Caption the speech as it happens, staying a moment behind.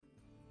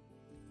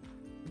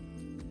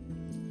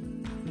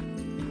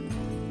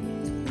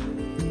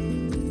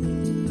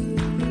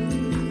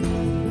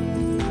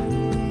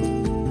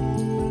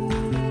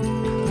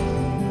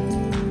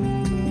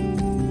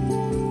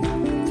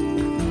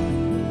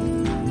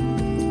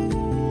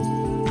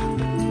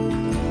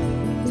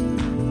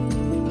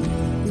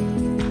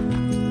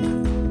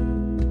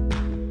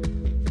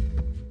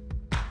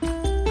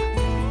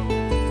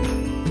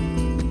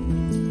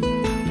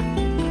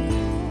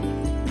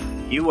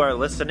You are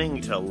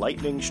listening to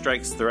Lightning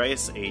Strikes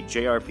Thrice, a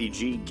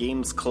JRPG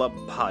Games Club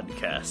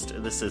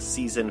podcast. This is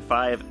Season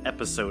 5,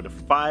 Episode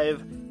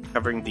 5,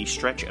 covering the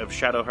stretch of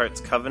Shadowheart's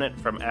Covenant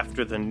from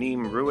after the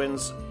Neem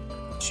ruins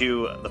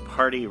to the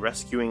party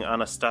rescuing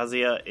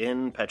Anastasia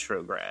in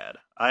Petrograd.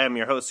 I am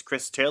your host,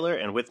 Chris Taylor,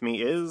 and with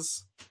me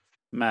is...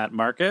 Matt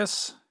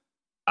Marcus.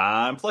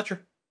 I'm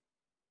Fletcher.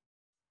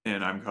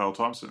 And I'm Kyle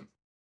Thompson.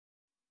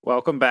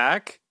 Welcome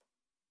back.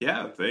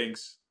 Yeah,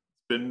 thanks.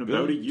 It's been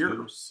about a year.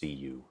 To see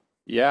you.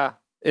 Yeah.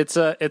 It's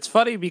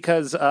funny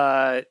because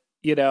the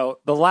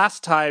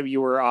last time you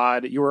were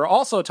on, you were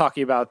also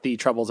talking about the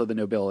troubles of the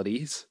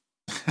nobilities.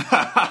 So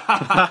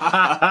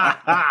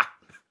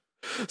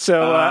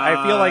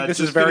I feel like this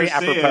is very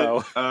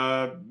apropos.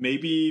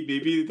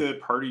 Maybe the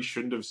party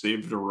shouldn't have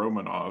saved a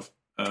Romanov.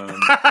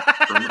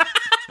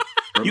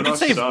 You could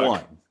save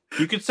one.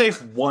 You could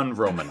save one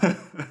Romanov.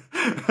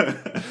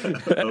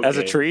 Okay. As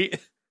a treat.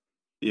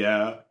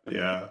 Yeah.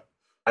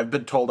 I've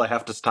been told I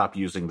have to stop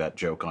using that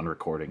joke on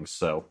recordings,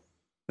 so...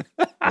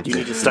 You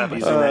need to stop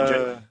using that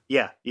joke.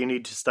 Yeah, you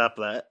need to stop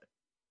that.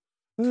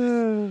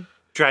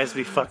 Drives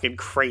me fucking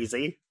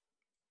crazy.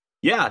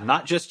 Yeah,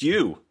 not just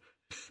you.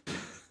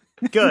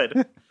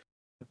 Good.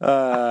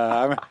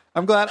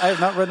 I'm glad I have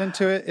not run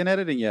into it in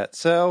editing yet,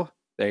 so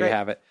there Great. you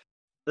have it.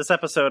 This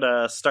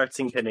episode starts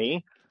in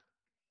Kani.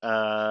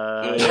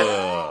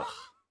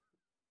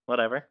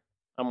 Whatever.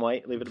 I'm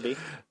white, leave it be. Why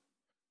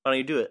don't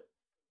you do it?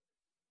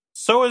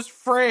 So is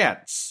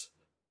France.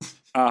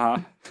 Uh-huh.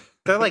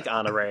 They're like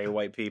honorary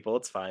white people,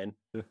 it's fine.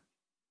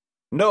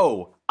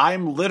 No,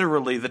 I'm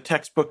literally the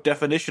textbook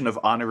definition of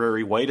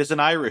honorary white as an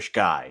Irish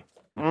guy.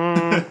 You're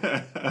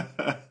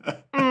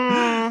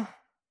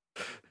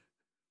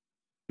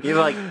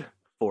like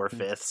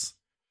 4/5.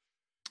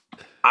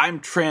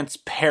 I'm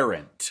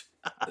transparent.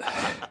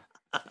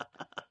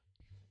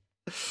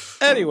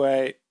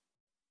 Anyway.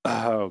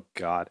 Oh,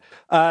 God.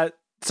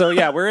 So,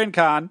 yeah, we're in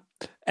Cannes,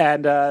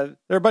 and there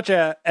are a bunch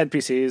of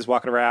NPCs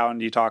walking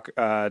around. You talk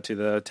to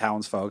the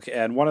townsfolk,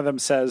 and one of them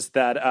says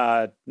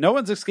that no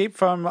one's escaped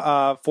from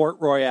Fort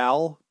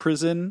Royale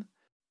prison,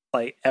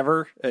 like,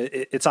 ever.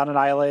 It's on an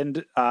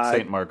island.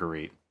 St.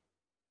 Marguerite.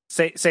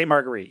 St.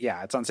 Marguerite,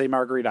 yeah. It's on St.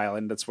 Marguerite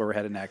Island. That's where we're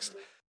headed next.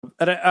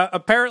 And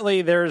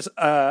apparently there's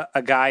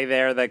a guy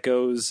there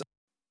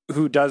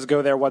who does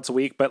go there once a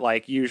week, but,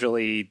 like,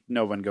 usually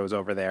no one goes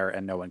over there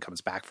and no one comes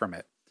back from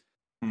it.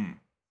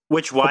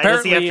 Why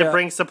does he have to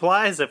bring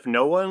supplies if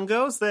no one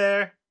goes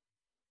there?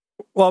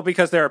 Well,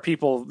 because there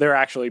are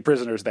actually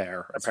prisoners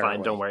there. That's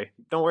apparently. fine.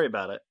 Don't worry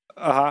about it.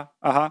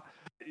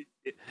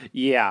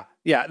 Yeah.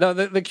 No,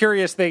 the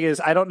curious thing is,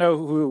 I don't know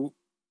who.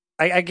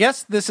 I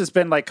guess this has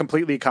been, like,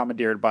 completely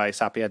commandeered by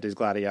Sapientes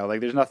Gladio.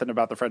 Like, there's nothing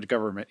about the French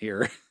government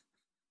here.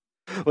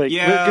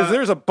 Because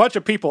there's a bunch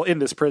of people in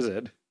this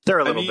prison. They're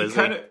a little busy.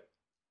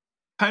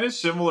 Kind of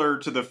similar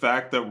to the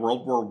fact that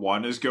World War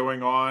I is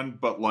going on,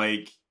 but,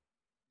 like,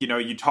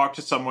 you talk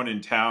to someone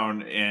in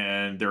town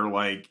and they're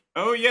like,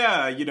 oh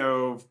yeah,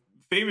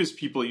 famous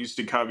people used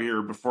to come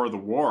here before the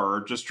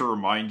war, just to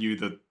remind you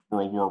that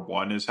World War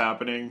I is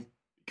happening.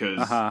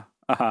 Because,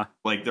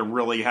 like, there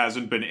really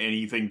hasn't been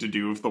anything to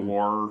do with the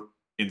war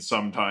in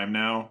some time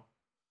now.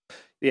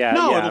 Yeah,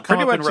 no, yeah, it'll come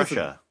pretty up much in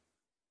Russia.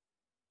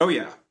 Oh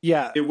yeah.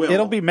 Yeah, it will.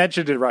 It'll be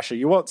mentioned in Russia.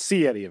 You won't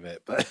see any of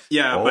it, but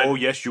yeah.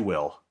 Yes, you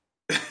will.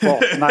 Well,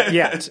 not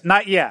yet.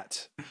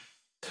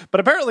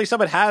 But apparently,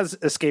 someone has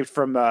escaped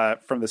from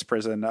this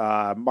prison.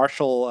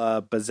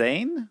 Marshal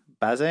Bazaine.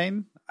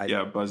 Bazaine. I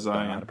don't know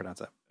how to pronounce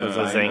it.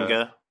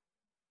 Bazanga.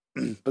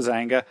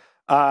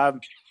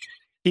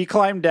 He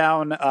climbed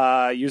down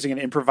using an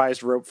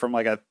improvised rope from,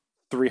 like, a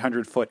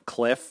 300-foot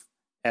cliff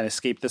and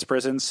escaped this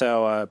prison.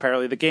 So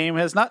apparently, the game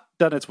has not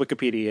done its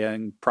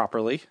Wikipediaing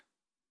properly.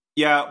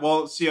 Yeah,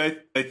 well, see, I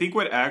think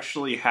what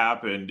actually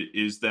happened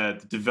is that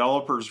the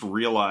developers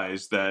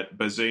realized that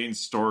Bazaine's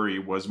story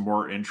was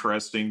more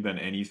interesting than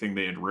anything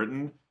they had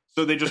written,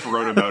 so they just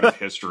wrote him out of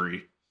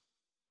history.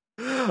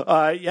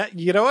 Yeah,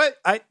 you know what?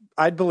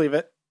 I'd believe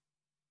it.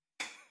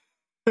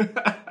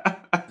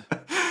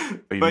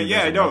 But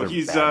yeah, no,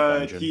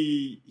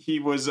 he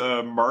was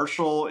a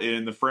marshal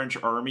in the French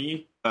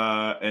army,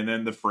 and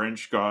then the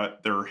French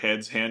got their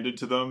heads handed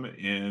to them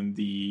in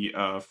the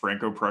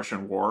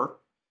Franco-Prussian War.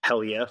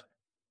 Hell yeah.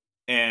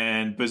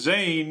 And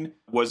Bazaine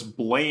was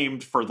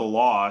blamed for the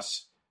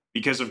loss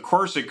because, of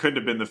course, it couldn't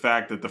have been the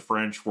fact that the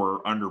French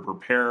were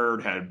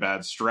underprepared, had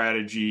bad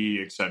strategy,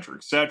 etc.,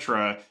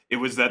 etc. It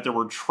was that there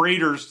were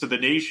traitors to the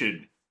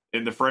nation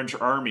in the French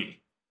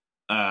army.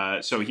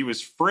 So he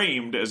was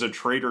framed as a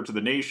traitor to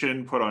the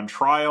nation, put on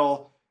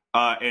trial,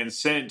 and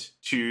sent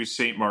to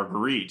St.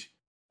 Marguerite.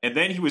 And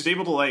then he was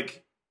able to,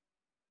 like,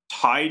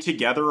 tie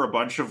together a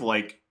bunch of,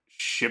 like,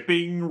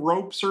 shipping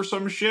ropes or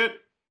some shit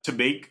to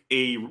make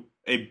a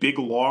big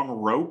long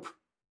rope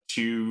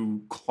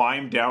to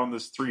climb down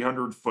this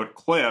 300-foot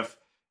cliff,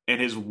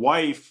 and his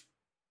wife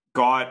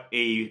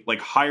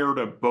hired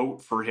a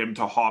boat for him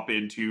to hop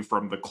into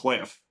from the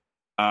cliff,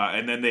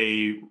 and then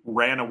they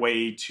ran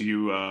away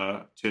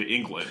to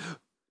England.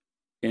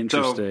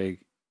 Interesting.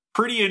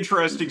 pretty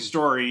interesting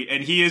story.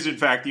 And he is, in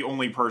fact, the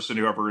only person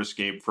who ever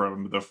escaped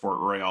from the Fort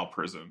Royale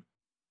prison.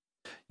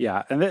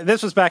 Yeah, and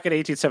this was back in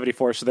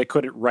 1874, so they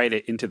couldn't write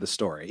it into the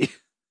story.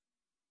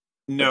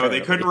 No, Apparently.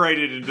 they couldn't write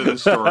it into the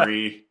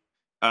story.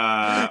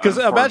 Because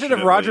imagine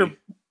if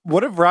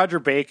Roger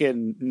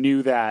Bacon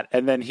knew that,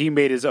 and then he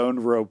made his own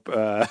rope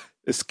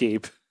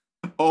escape.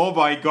 Oh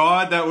my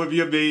god, that would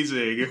be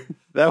amazing.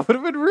 That would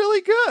have been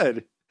really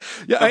good.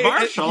 Yeah, The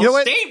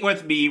Marshal stayed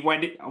with me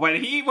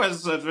when he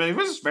was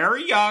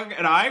very young,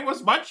 and I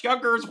was much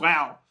younger as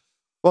well.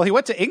 Well, he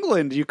went to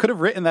England. You could have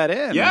written that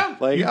in. Yeah,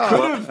 like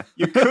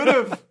you could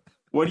have.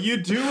 What are you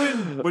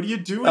doing?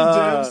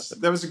 Dibs?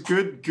 That was a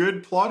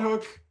good plot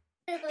hook.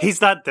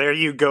 He's not there.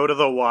 You go to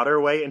the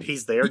waterway, and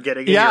he's there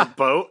getting in your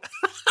boat.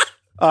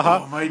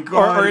 Uh-huh. Oh my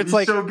god, or it's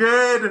like so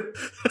good.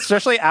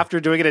 Especially after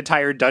doing an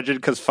entire dungeon,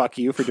 because fuck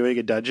you for doing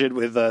a dungeon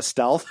with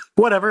stealth.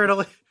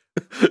 Whatever.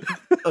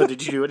 Oh,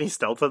 did you do any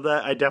stealth of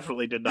that? I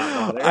definitely did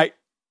not bother.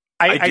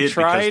 I did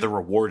tried because the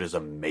reward is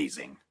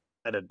amazing.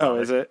 I didn't. Oh,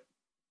 is it?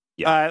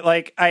 Yeah.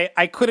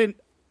 I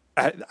couldn't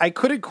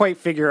quite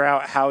figure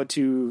out how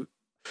to.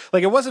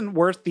 Like, it wasn't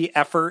worth the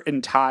effort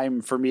and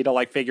time for me to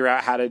like figure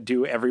out how to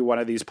do every one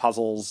of these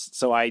puzzles.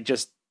 So I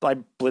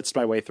blitzed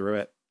my way through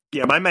it.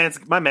 Yeah, my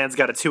man's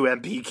got a 2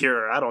 MP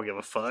cure. I don't give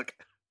a fuck.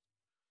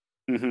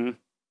 Mm-hmm.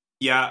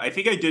 Yeah, I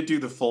think I did do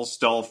the full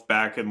stealth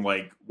back in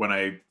like when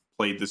I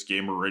played this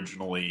game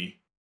originally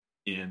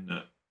in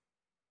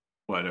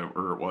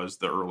whatever it was,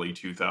 the early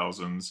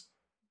 2000s,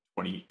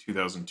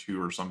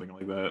 2002 or something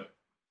like that.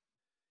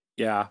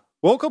 Yeah,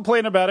 we'll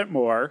complain about it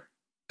more.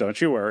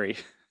 Don't you worry.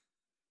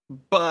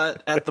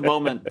 But at the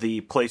moment,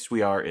 the place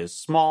we are is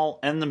small,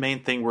 and the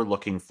main thing we're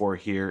looking for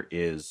here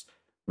is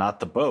not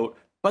the boat,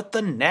 but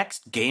the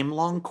next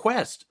game-long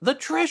quest, the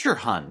treasure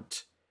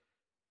hunt,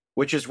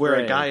 which is where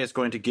a guy is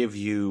going to give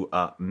you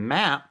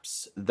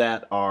maps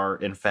that are,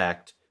 in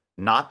fact,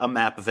 not a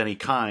map of any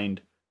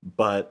kind,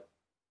 but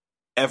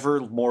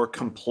ever more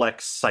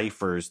complex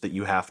ciphers that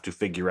you have to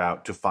figure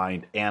out to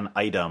find an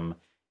item.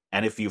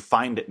 And if you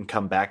find it and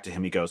come back to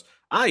him, he goes,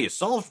 you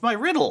solved my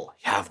riddle.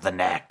 You have the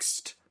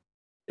next.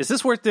 Is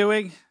this worth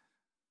doing?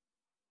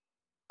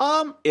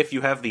 If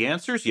you have the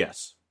answers,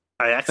 yes.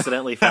 I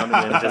accidentally found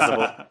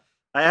an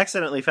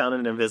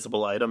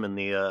invisible item in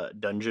the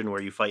dungeon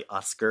where you fight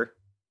Oscar.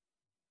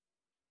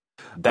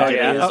 That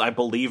is, I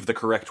believe, the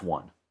correct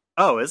one.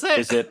 Oh, is it?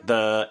 Is it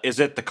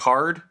the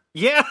card?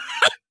 Yeah.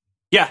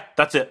 Yeah,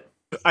 that's it.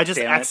 I just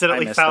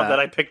accidentally found that.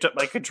 I picked up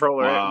my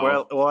controller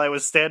Wow. while I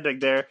was standing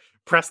there,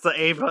 pressed the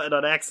A button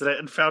on accident,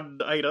 and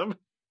found an item.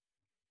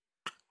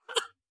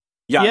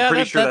 Yeah, I'm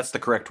pretty sure that's the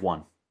correct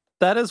one.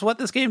 That is what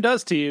this game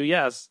does to you,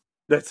 yes.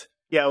 It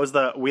was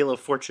the Wheel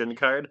of Fortune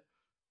card.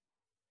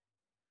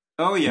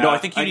 Oh yeah. No, I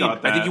think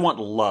you want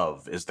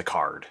love is the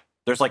card.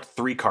 There's like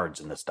 3 cards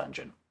in this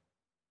dungeon.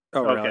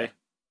 Oh, Okay. really?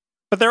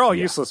 But they're all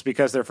useless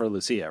because they're for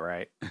Lucia,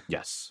 right?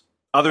 Yes.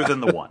 Other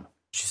than the one.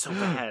 She's so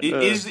bad.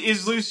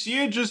 Is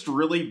Lucia just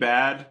really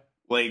bad?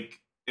 Like,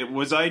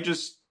 was I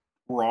just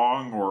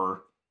wrong,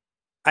 or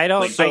I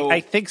don't. Like, so- I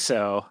think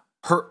so.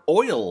 Her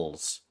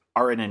oils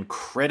are an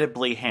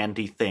incredibly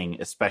handy thing,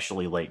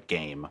 especially late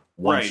game.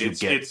 Once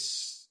right? you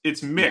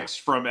It's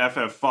mixed from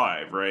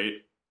FF5, right?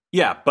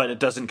 Yeah, but it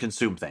doesn't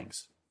consume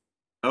things.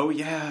 Oh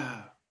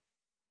yeah.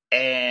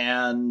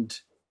 And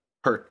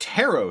her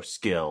tarot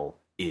skill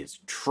is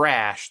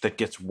trash that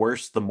gets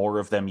worse the more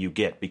of them you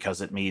get, because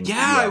it means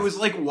I was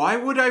like, why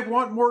would I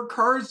want more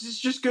cards? It's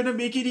just gonna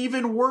make it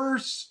even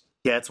worse.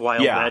 Yeah, it's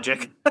wild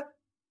magic.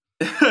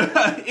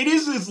 It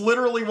is. It's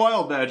literally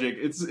wild magic.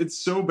 It's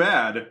so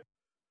bad.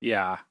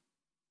 Yeah.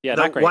 Yeah,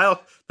 not great.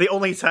 The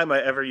only time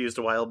I ever used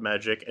wild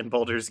magic in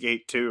Baldur's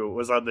Gate 2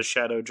 was on the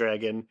Shadow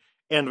Dragon,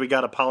 and we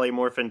got a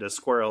polymorph into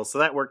squirrel, so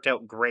that worked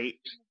out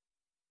great.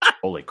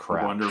 Holy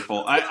crap.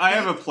 Wonderful. I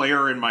have a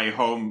player in my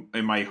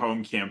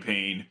home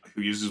campaign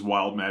who uses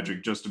wild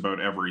magic just about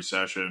every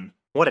session.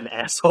 What an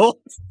asshole.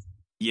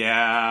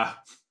 Yeah.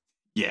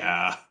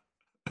 Yeah.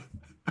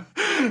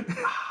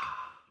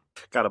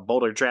 Got a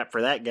boulder trap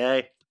for that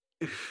guy.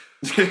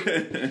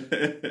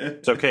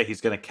 It's okay,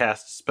 he's going to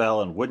cast a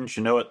spell, and wouldn't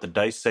you know it, the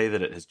dice say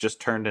that it has just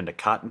turned into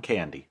cotton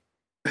candy.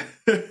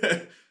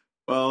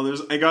 Well,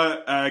 I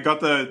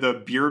got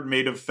the beard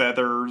made of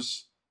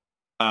feathers.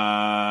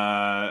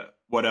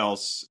 What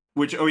else?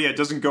 Which it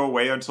doesn't go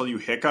away until you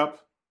hiccup,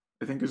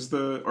 I think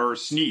or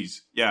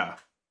sneeze. Yeah.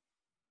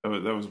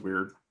 That was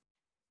weird.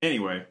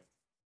 Anyway.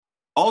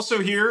 Also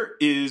here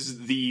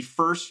is the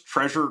first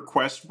treasure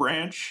quest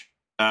branch.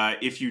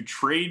 If you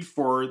trade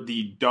for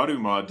the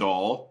Daruma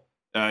doll,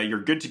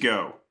 you're good to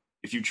go.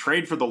 If you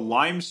trade for the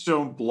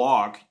limestone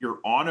block, you're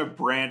on a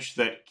branch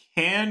that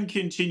can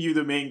continue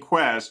the main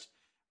quest,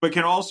 but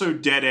can also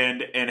dead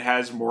end and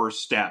has more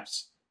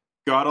steps.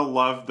 Gotta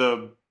love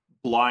the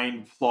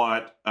blind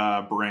plot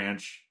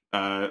branch.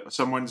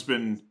 Someone's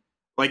been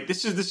like,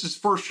 this is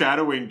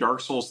foreshadowing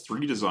Dark Souls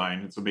 3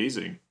 design. It's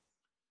amazing.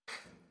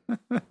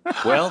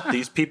 Well,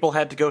 these people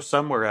had to go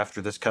somewhere after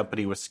this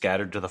company was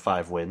scattered to the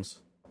 5 winds.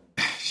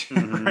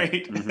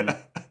 Right?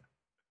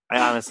 I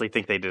honestly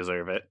think they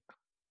deserve it.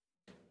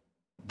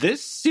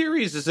 This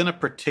series is in a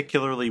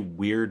particularly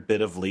weird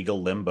bit of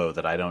legal limbo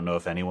that I don't know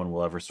if anyone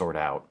will ever sort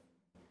out.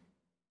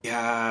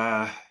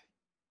 Yeah.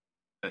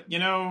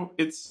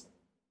 It's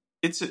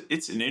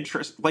an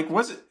interest. Like,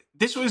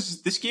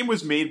 this game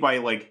was made by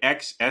like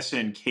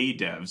ex-SNK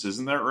devs,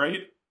 isn't that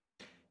right?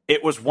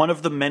 It was one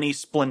of the many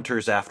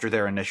splinters after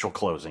their initial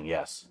closing,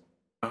 yes.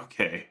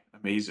 Okay,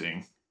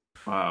 amazing.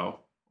 Wow.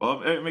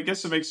 Well, I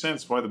guess it makes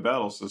sense why the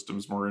battle system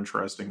is more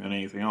interesting than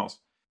anything else.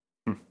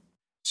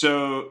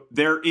 So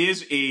there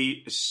is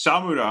a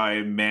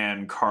Samurai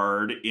Man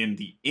card in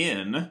the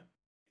inn. I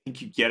think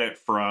you get it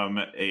from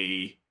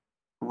a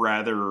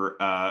rather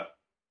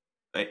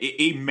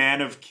a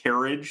man of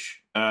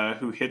carriage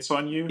who hits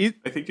on you.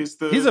 I think is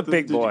he's a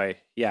big boy.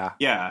 Yeah.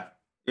 I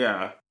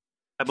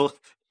believe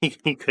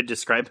you could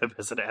describe him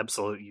as an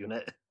absolute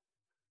unit.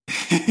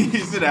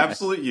 He's an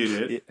absolute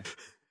unit.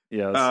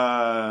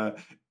 Yes.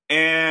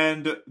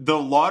 And the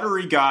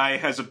lottery guy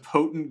has a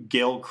potent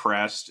Gale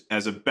Crest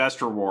as a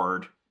best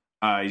reward.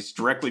 He's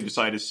directly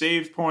beside a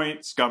save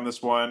point. Scum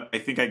this one. I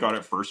think I got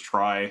it first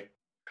try.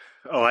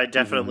 Oh, I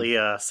definitely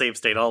save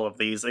state all of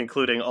these,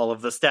 including all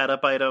of the stat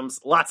up items.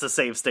 Lots of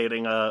save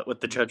stating with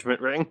the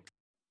Judgment Ring.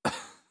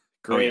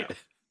 Great. Oh,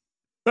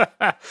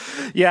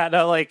 yeah,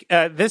 no, like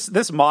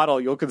this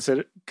model you'll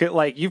consider,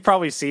 like, you've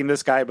probably seen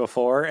this guy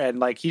before, and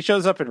like he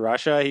shows up in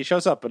Russia, he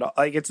shows up in,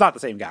 like, it's not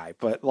the same guy,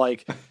 but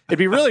like it'd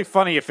be really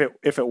funny if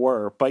it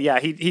were. But yeah,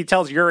 he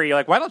tells Yuri,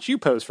 like, why don't you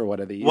pose for one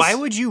of these? Why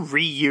would you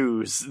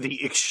reuse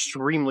the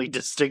extremely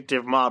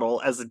distinctive model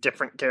as a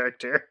different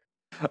character?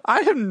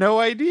 I have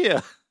no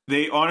idea.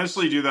 They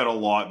honestly do that a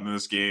lot in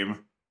this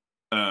game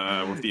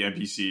with the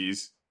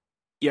NPCs.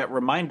 Yeah,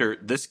 reminder,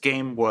 this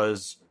game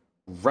was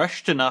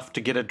rushed enough to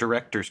get a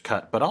director's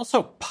cut, but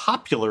also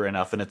popular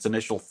enough in its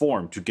initial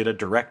form to get a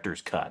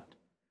director's cut.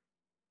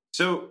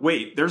 So,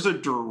 wait, there's a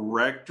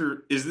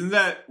director...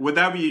 Would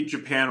that be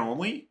Japan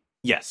only?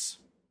 Yes.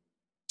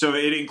 So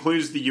it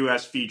includes the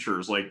US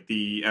features, like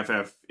the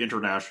FF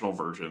international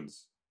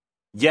versions?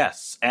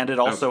 Yes, and it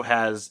also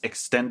has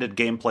extended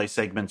gameplay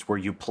segments where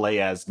you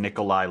play as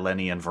Nikolai,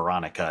 Lenny, and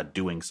Veronica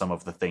doing some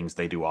of the things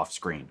they do off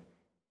screen.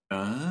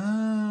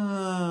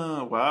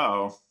 Ah,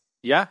 wow.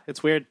 Yeah,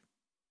 it's weird.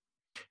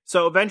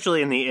 So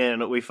eventually in the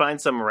inn, we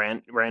find some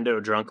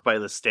rando drunk by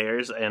the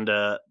stairs, and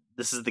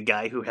this is the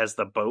guy who has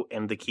the boat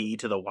and the key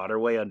to the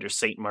waterway under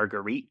St.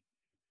 Marguerite.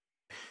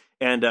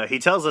 And he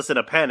tells us in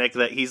a panic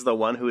that he's the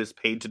one who is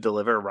paid to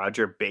deliver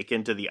Roger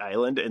Bacon to the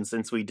island, and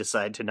since we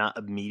decide to not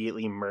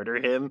immediately murder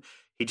him,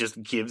 he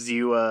just gives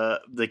you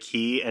the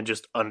key and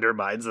just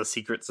undermines the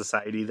secret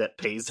society that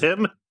pays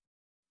him.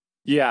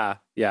 Yeah.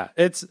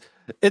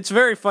 It's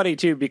very funny,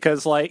 too,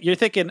 because, like, you're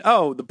thinking,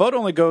 oh, the boat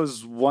only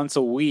goes once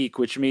a week,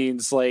 which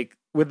means, like,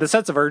 with the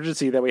sense of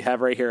urgency that we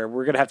have right here,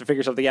 we're going to have to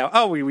figure something out.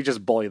 Oh, we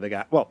just bully the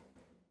guy. Well,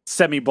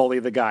 semi-bully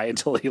the guy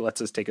until he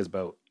lets us take his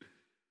boat.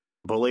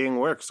 Bullying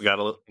works.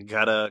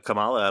 Gotta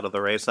Kamala out of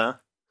the race, huh?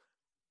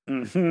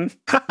 Mm-hmm.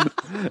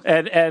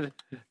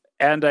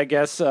 and I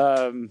guess,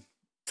 oh,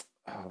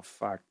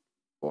 fuck.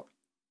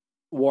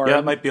 Warren. Yeah,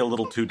 it might be a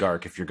little too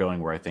dark if you're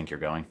going where I think you're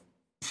going.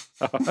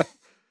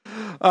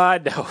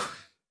 No.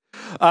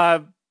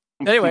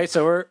 Anyway,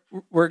 so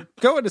we're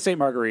going to St.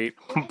 Marguerite.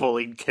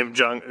 Bullied Kim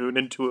Jong-un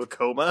into a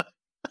coma.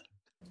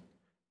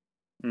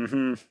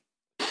 Mm-hmm.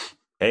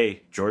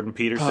 Hey, Jordan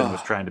Peterson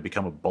was trying to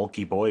become a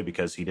bulky boy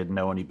because he didn't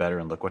know any better,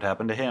 and look what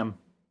happened to him.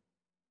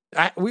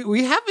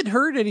 We haven't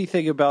heard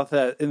anything about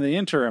that in the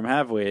interim,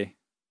 have we?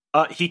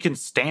 He can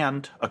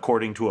stand,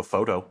 according to a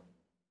photo.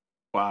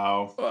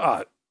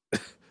 Wow.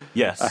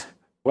 Yes.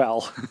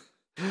 Well,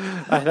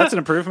 that's an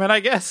improvement, I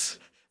guess,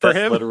 for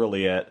That's him.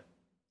 Literally it.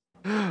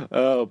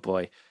 Oh,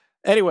 boy.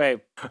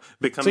 Anyway,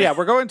 so yeah,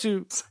 we're going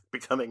to...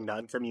 Becoming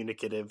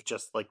non-communicative,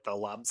 just like the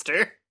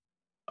lobster.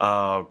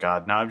 Oh,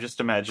 God. Now I'm just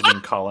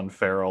imagining Colin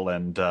Farrell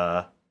and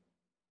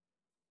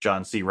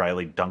John C.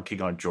 Reilly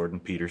dunking on Jordan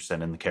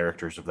Peterson and the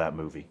characters of that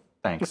movie.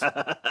 Thanks.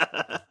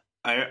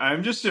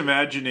 I'm just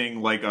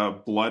imagining, like,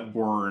 a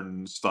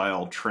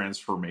Bloodborne-style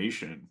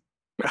transformation.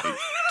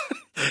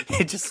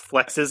 He just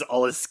flexes,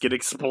 all his skin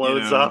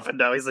explodes off, and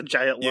now he's a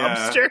giant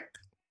lobster.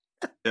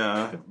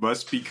 Yeah,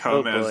 must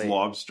become as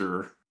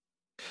lobster.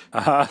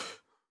 Uh-huh.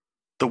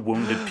 The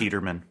wounded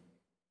Peterman.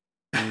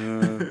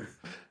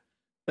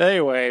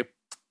 Anyway,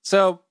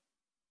 so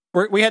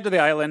we head to the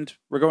island.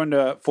 We're going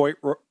to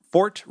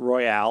Fort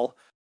Royale,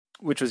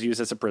 which was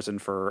used as a prison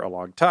for a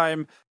long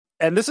time.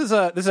 And this is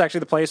actually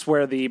the place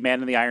where the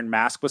Man in the Iron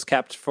Mask was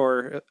kept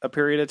for a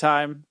period of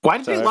time. Why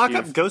did they lock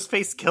up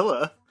Ghostface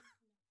Killer?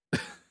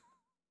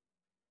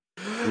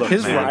 Look,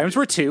 his rhymes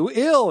were too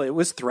ill. It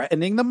was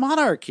threatening the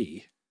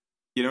monarchy.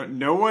 You know,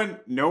 no one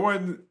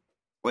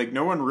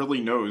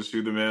really knows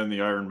who the Man in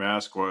the Iron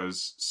Mask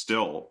was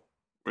still,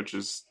 which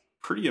is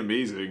pretty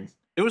amazing.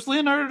 It was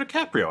Leonardo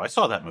DiCaprio. I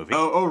saw that movie.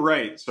 Oh,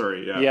 right.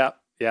 Sorry. Yeah.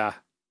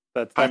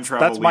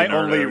 That's my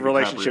only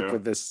relationship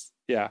with this.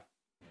 Yeah.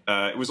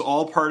 It was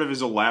all part of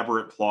his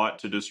elaborate plot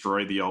to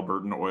destroy the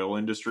Albertan oil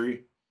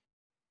industry.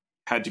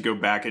 Had to go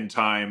back in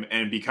time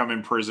and become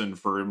imprisoned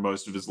for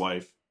most of his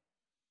life.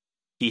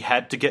 He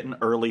had to get an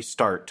early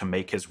start to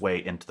make his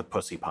way into the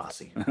Pussy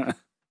Posse.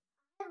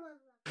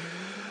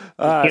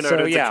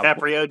 Leonardo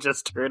DiCaprio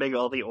just turning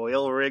all the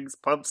oil rigs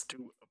pumps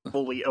to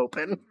fully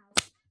open.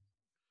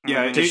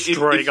 Yeah,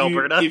 destroying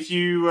Alberta. If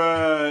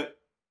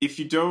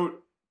you don't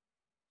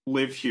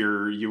live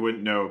here, you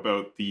wouldn't know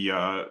about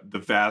the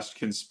vast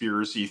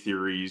conspiracy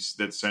theories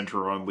that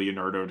center on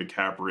Leonardo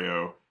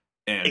DiCaprio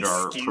and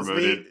are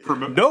promoted.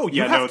 No,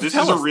 you have to this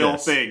tell is a us real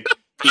this. thing.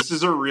 This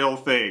is a real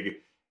thing.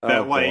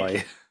 That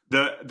boy.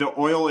 the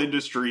oil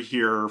industry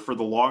here for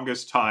the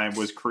longest time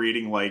was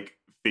creating like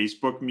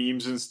Facebook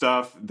memes and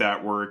stuff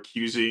that were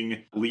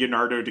accusing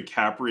Leonardo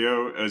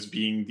DiCaprio as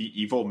being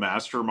the evil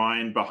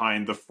mastermind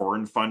behind the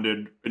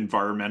foreign-funded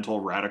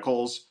environmental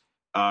radicals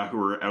who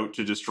are out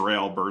to destroy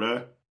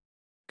Alberta.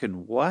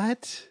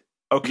 What?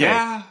 Okay.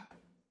 Yeah.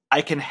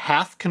 I can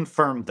half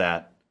confirm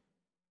that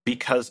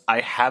because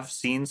I have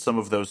seen some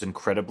of those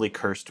incredibly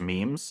cursed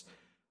memes,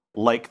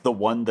 like the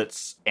one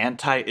that's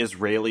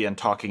anti-Israeli and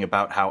talking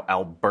about how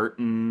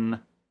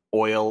Albertan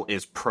oil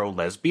is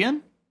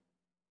pro-lesbian.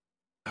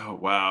 Oh,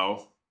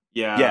 wow.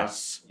 Yeah.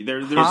 Yes.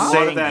 There's a lot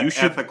Saying of that you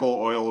should- ethical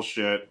oil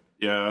shit.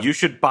 Yeah. You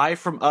should buy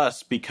from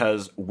us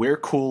because we're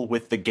cool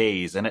with the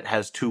gays and it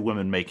has 2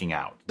 women making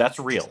out. That's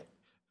real.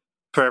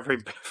 For every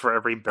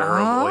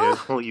barrel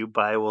of oil you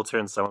buy, we'll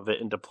turn some of it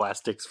into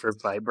plastics for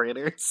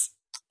vibrators.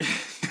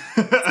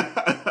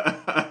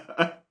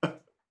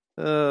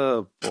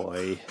 Oh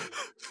boy.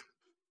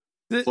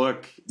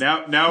 Look,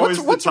 now is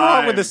the What's time.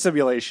 wrong with this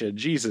simulation?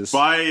 Jesus.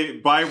 Buy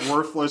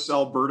worthless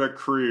Alberta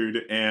crude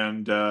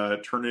and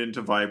turn it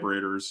into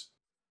vibrators.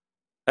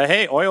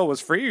 Hey, oil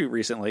was free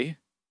recently.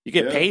 You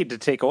get paid to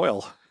take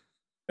oil.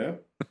 Yeah,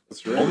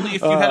 that's right. Only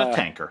if you had a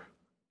tanker.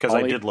 Because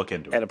I did look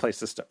into And it. a place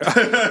to start. I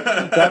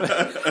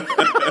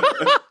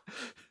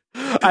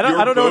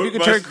don't know if you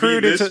can turn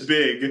crude this into.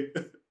 big.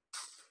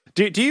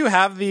 Do you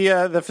have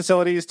the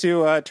facilities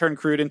to turn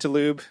crude into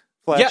lube?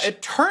 Fletch? Yeah,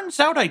 it turns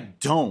out I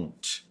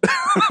don't.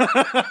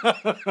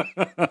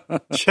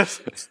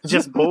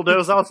 just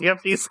bulldoze all the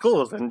empty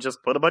schools and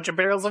just put a bunch of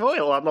barrels of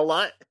oil on the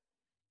lot.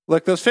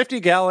 Look, those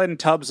 50-gallon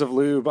tubs of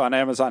lube on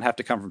Amazon have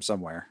to come from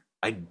somewhere.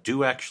 I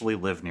do actually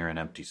live near an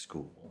empty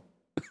school.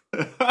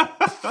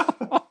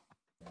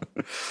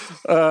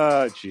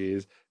 Oh,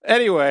 jeez.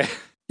 Anyway,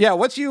 yeah.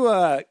 Once you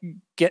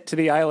get to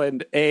the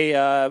island,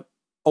 a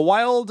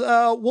wild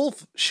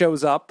wolf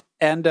shows up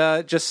and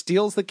just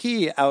steals the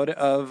key out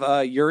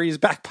of Yuri's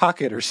back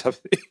pocket or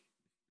something,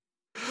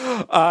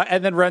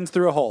 and then runs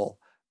through a hole.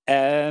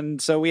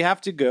 And so we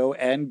have to go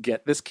and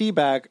get this key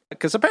back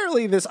because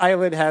apparently this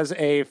island has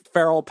a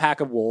feral pack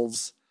of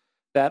wolves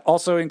that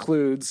also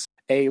includes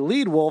a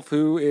lead wolf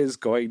who is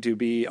going to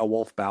be a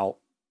wolf bout.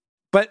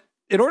 But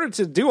in order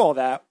to do all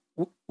that,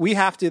 we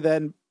have to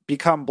then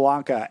become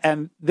Blanca.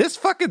 And this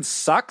fucking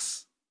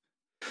sucks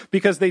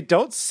because they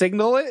don't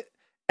signal it.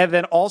 And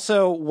then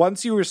also,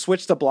 once you were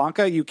switched to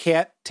Blanca, you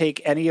can't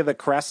take any of the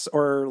crests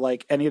or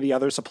like any of the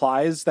other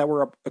supplies that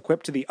were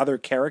equipped to the other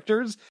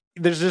characters.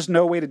 There's just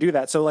no way to do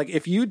that. So like,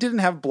 if you didn't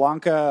have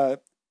Blanca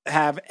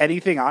have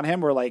anything on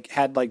him or like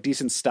had like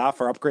decent stuff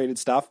or upgraded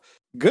stuff,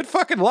 good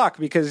fucking luck,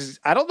 because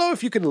I don't know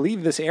if you can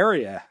leave this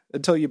area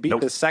until you beat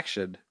this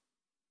section.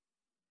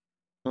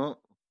 Well,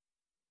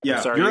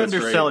 Yeah, sorry, You're that's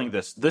underselling right.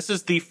 this. This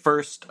is the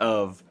first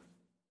of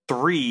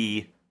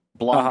 3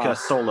 Blanca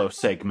solo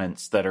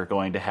segments that are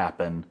going to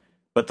happen.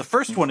 But the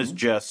first one is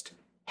just,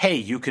 hey,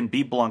 you can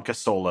be Blanca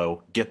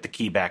solo, get the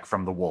key back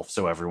from the wolf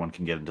so everyone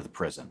can get into the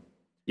prison.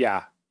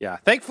 Yeah.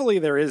 Thankfully,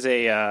 there is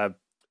a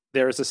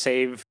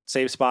save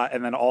spot,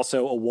 and then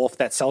also a wolf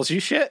that sells you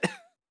shit.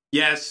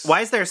 Yes.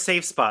 why is there a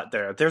safe spot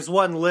there? There's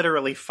one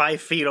literally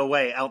 5 feet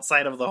away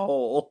outside of the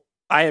hole.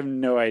 I have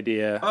no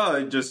idea.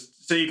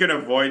 Just so you can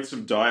avoid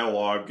some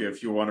dialogue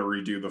if you want to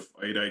redo the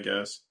fight, I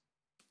guess.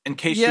 In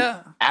case you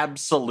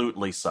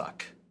absolutely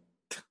suck.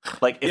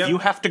 Like, if you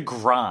have to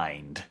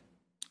grind.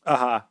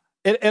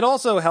 It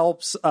also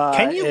helps.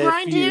 Can you if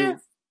grind here?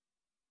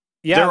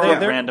 Yeah,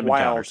 they're random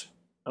wild. encounters.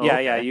 Oh, Yeah,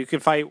 okay. yeah, you can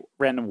fight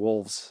random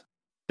wolves.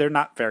 They're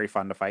not very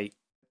fun to fight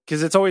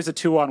because it's always a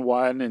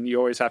 2-on-1, and you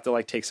always have to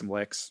like take some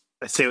licks.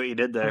 I see what you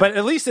did there. But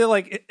at least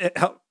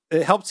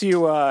it helps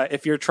you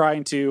if you're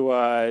trying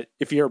to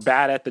if you're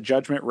bad at the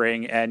judgment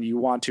ring and you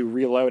want to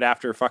reload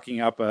after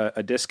fucking up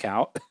a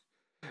discount.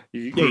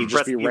 You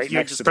just be right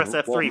next to press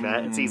the F3, wolf.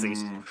 Matt. It's easy.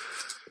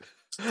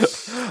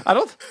 I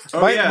don't.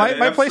 Oh, my yeah, my, the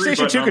my F3 PlayStation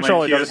button 2 on my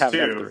controller doesn't have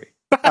PS2.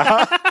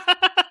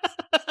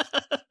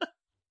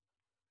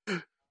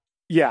 F3.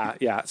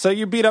 Yeah. So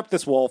you beat up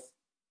this wolf.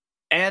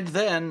 And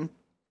then,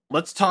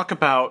 let's talk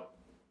about...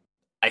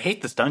 I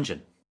hate this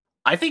dungeon.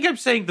 I think I'm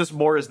saying this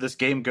more as this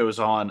game goes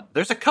on.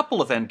 There's a couple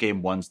of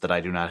endgame ones that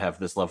I do not have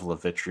this level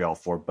of vitriol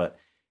for, but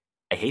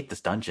I hate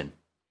this dungeon.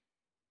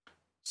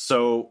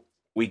 So,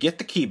 we get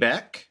the key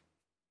back,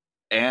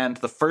 and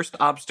the first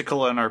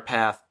obstacle on our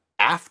path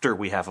after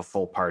we have a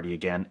full party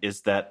again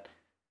is that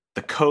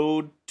the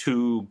code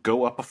to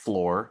go up a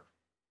floor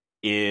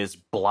is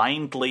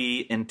blindly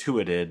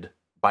intuited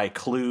by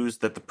clues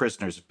that the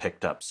prisoners have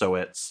picked up. So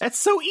it's... That's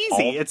so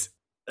easy.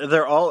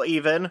 They're all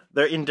even.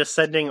 They're in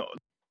descending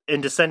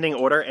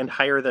order and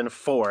higher than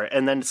 4.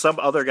 And then some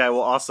other guy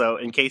will also,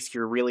 in case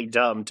you're really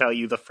dumb, tell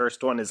you the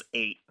first one is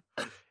 8.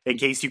 In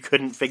case you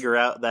couldn't figure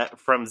out that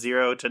from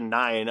 0 to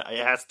 9, it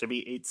has to be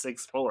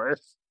 864.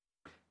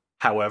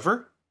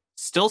 However,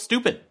 still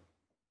stupid.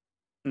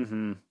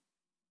 Mm-hmm.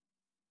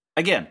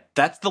 Again,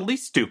 that's the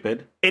least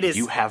stupid. It is.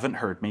 You haven't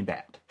heard me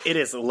bad. It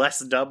is less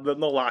dumb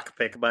than the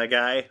lockpick, my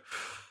guy.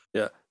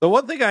 Yeah. The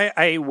one thing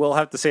I will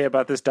have to say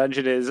about this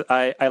dungeon is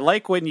I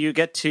like when you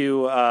get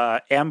to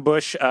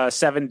ambush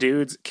 7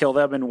 dudes, kill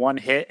them in one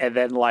hit, and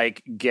then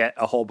like get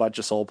a whole bunch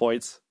of soul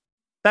points.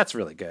 That's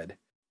really good.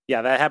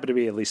 Yeah, that happened to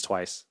me at least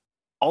twice.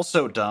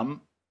 Also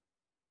dumb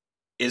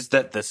is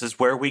that this is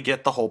where we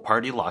get the whole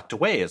party locked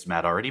away, as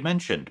Matt already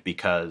mentioned,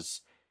 because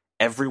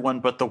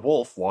everyone but the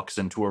wolf walks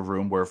into a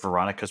room where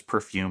Veronica's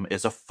perfume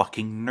is a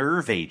fucking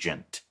nerve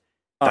agent.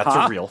 That's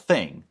a real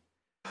thing.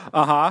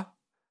 Uh-huh.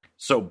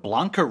 So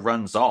Blanca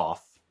runs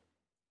off,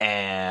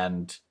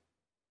 and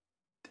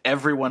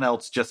everyone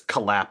else just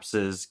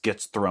collapses,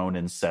 gets thrown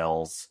in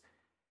cells.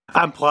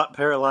 I'm plot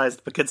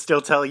paralyzed, but can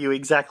still tell you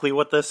exactly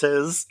what this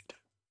is.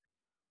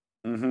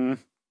 Mm-hmm.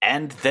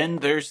 And then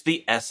there's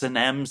the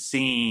S&M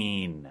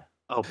scene.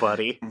 Oh,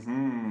 buddy.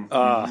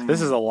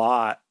 This is a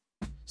lot.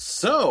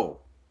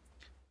 So,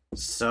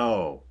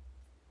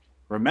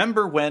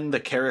 remember when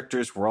the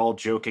characters were all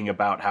joking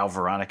about how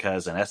Veronica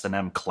is an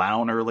S&M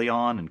clown early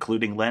on,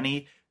 including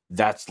Lenny?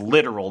 That's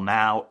literal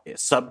now.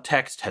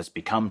 Subtext has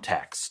become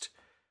text.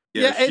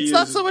 Yeah, it's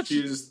not so much...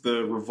 She's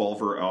the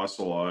Revolver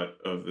Ocelot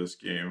of this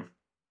game.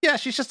 Yeah,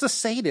 she's just a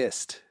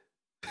sadist.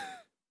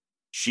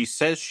 She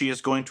says she is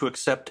going to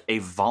accept a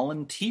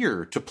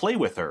volunteer to play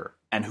with her,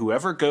 and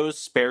whoever goes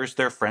spares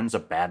their friends a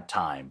bad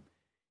time.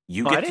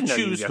 You get to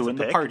choose who in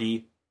the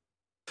party.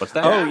 What's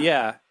that? Oh,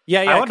 yeah.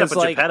 Yeah, I went up with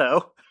like,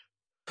 Geppetto.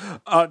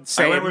 I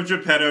went with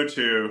Geppetto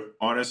too.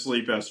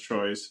 Honestly, best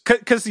choice.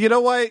 Because you know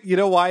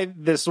why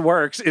this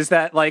works is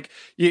that like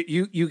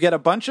you get a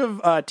bunch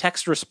of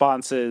text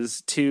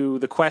responses to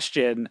the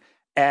question,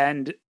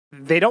 and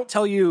they don't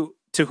tell you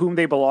to whom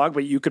they belong,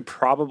 but you could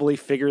probably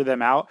figure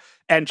them out.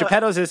 And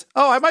Geppetto's is,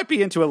 I might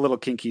be into a little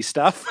kinky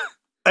stuff.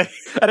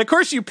 And of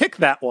course you pick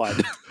that one.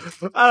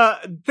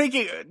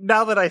 Thinking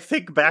now that I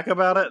think back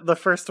about it, the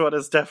first one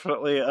is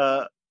definitely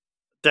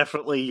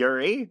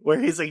Yuri, where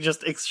he's like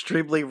just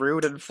extremely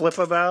rude and flip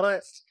about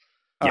it.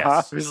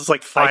 Yes. He's just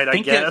like, fine, I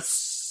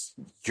guess.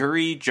 It's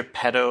Yuri,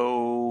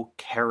 Geppetto,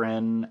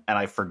 Karen, and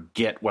I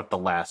forget what the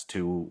last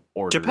 2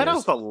 order Geppetto's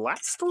is. the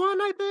last one,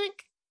 I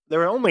think?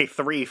 There are only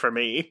 3 for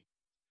me.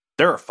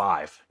 There are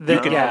 5. You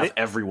can have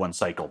everyone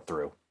cycled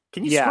through.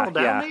 Can you scroll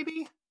down,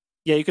 maybe?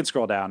 Yeah, you can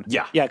scroll down.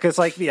 Yeah. Yeah, because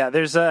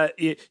there's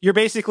you're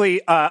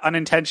basically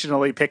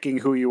unintentionally picking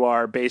who you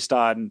are based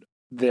on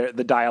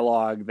the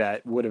dialogue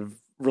that would have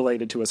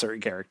related to a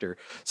certain character.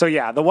 So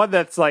yeah, the one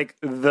that's like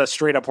the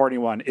straight up horny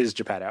one is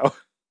Geppetto.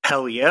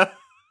 Hell yeah.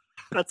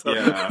 That's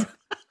and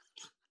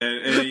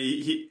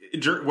he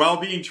while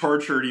being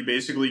tortured, he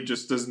basically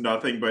just does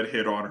nothing but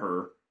hit on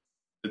her.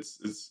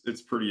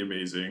 It's pretty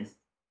amazing.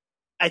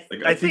 I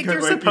think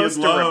you're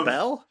supposed to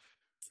rebel.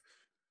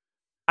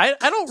 I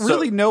don't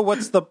really know what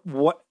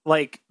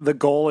the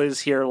goal is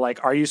here.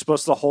 Like, are you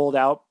supposed to hold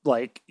out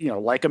like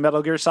a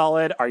Metal Gear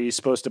Solid? Are you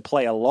supposed to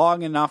play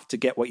along enough to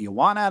get what you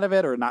want out of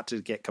it, or not to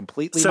get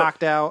completely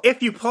knocked out?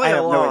 If you play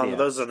along,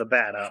 those are the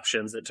bad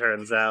options, it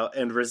turns out,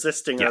 and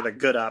resisting are the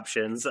good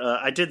options.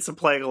 I did some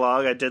playing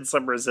along, I did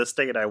some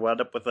resisting, and I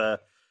wound up with a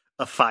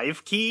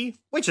 5 key,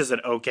 which is an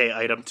okay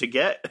item to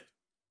get.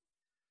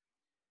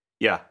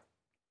 Yeah.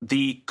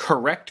 The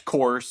correct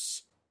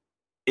course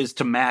is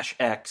to mash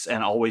X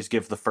and always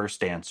give the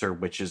first answer,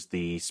 which is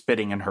the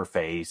spitting in her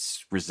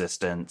face,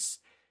 resistance.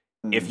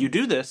 Mm-hmm. If you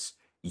do this,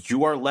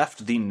 you are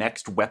left the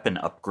next weapon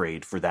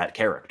upgrade for that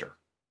character.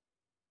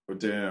 Oh,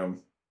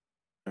 damn.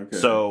 Okay.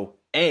 So,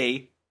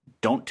 A,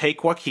 don't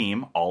take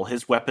Joachim. All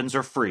his weapons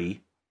are free.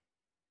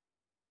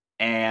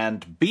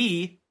 And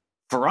B,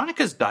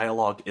 Veronica's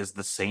dialogue is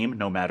the same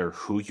no matter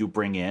who you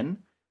bring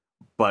in.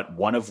 But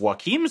one of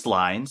Joachim's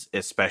lines,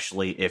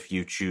 especially if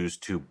you choose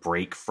to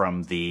break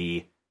from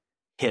the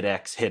hit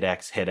X, hit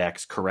X, hit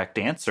X correct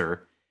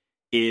answer,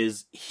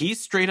 is he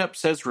straight up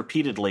says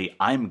repeatedly,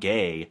 "I'm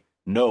gay.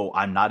 No,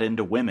 I'm not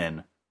into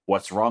women.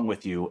 What's wrong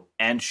with you?"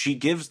 And she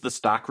gives the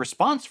stock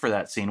response for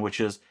that scene, which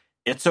is,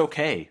 "It's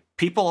okay.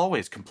 People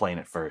always complain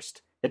at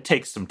first. It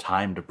takes some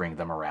time to bring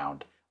them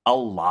around. A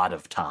lot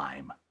of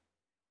time."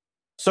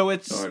 So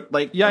it's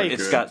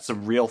it's got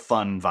some real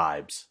fun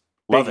vibes.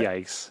 Love it.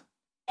 Yikes.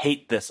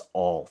 Hate this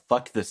all.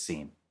 Fuck this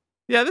scene.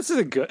 Yeah, this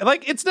isn't good.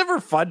 Like, it's never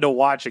fun to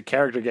watch a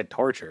character get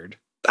tortured.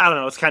 I don't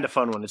know. It's kind of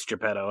fun when it's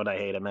Geppetto, and I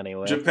hate him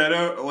anyway.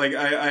 Geppetto, like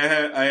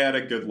I had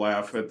a good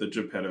laugh at the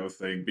Geppetto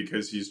thing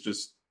because he's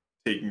just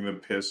taking the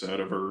piss out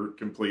of her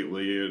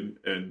completely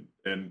and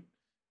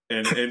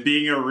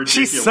being a ridiculous.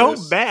 She's so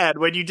mad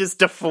when you just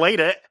deflate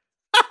it.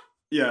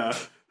 Yeah.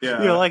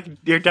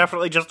 You're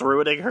definitely just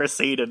ruining her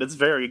scene, and it's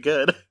very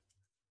good.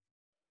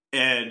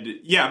 And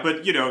yeah,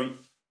 but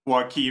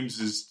Joachim's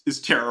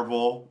is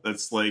terrible.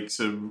 That's like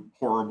some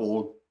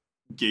horrible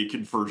gay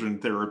conversion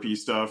therapy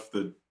stuff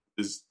that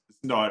is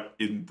not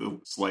in the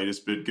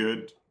slightest bit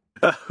good.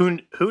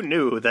 Who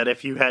knew that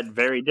if you had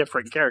very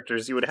different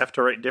characters, you would have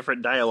to write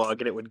different dialogue,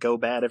 and it would go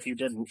bad if you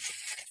didn't.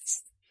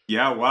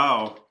 Yeah,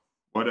 wow.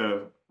 What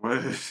a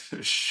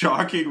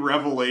shocking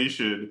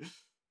revelation.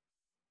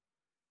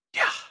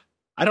 Yeah,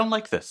 I don't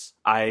like this.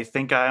 I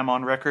think I am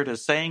on record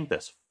as saying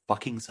this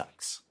fucking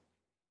sucks.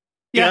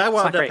 Yeah, I it's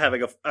wound not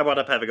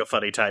up having a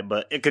funny time,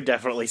 but it could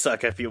definitely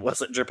suck if it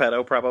wasn't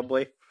Geppetto,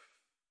 probably.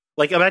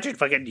 Like, imagine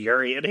fucking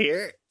Yuri in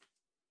here.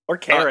 Or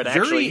Karen,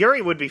 actually.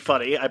 Yuri would be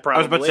funny, I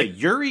was about to say,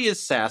 Yuri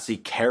is sassy,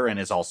 Karen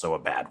is also a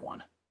bad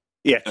one.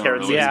 Yeah,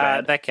 Karen's really?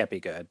 bad. that can't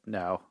be good.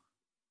 No.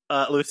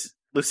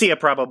 Lucia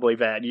probably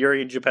bad.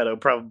 Yuri and Geppetto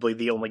probably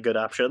the only good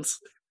options.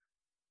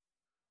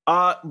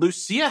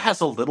 Lucia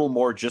has a little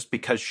more just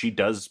because she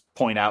does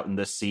point out in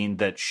this scene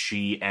that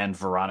she and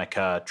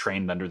Veronica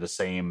trained under the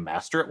same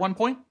master at one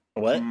point.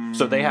 What?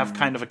 So they have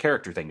kind of a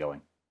character thing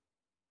going.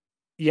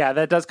 Yeah,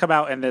 that does come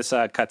out in this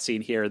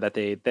cutscene here that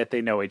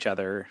they know each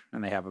other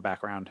and they have a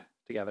background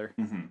together.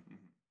 Mm-hmm.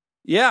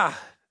 Yeah,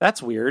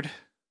 that's weird.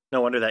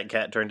 No wonder that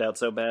cat turned out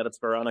so bad. It's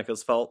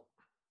Veronica's fault.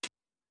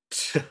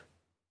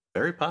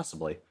 Very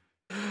possibly.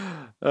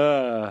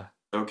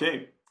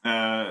 Okay.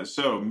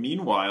 So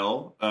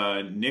meanwhile,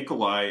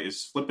 Nikolai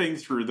is flipping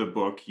through the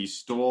book he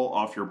stole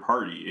off your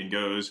party and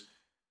goes,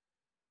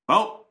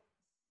 well,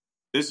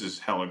 this is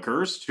hella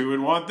cursed. Who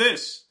would want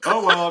this?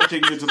 Oh, well, I'm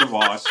taking it to the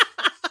boss.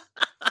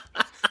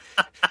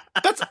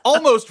 That's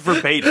almost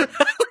verbatim.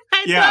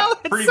 I Yeah, know,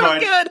 it's pretty so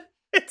much. good.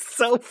 It's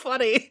so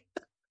funny.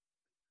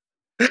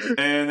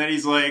 And then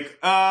he's like,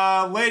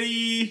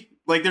 Letty.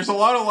 Like, there's a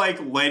lot of, like,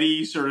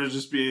 Letty sort of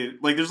just being,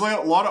 like, there's, like,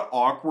 a lot of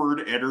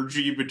awkward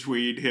energy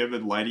between him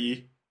and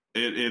Letty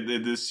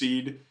in this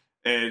scene.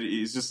 And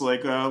he's just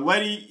like,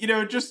 Letty,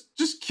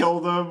 just kill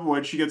them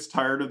when she gets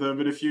tired of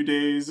them in a few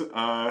days.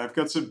 I've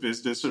got some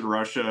business in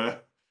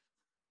Russia.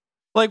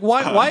 Like,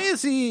 why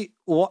is he?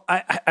 Well,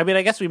 I mean,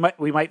 I guess we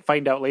might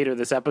find out later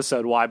this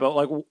episode why. But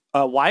like,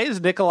 why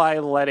is Nikolai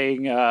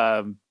letting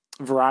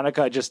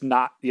Veronica just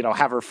not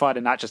have her fun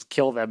and not just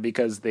kill them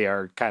because they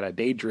are kind of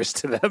dangerous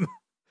to them?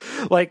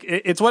 Like,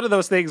 it's one of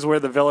those things where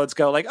the villains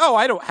go like, "Oh,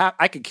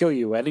 I could kill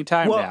you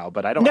anytime now,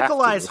 but I don't."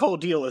 Nikolai's have to. whole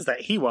deal is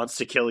that he wants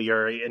to kill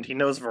Yuri, and he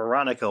knows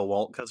Veronica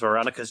won't because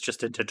Veronica's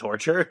just into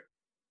torture.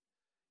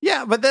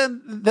 Yeah, but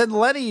then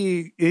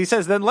Lenny, he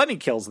says, then Lenny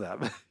kills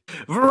them.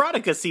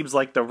 Veronica seems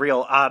like the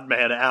real odd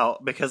man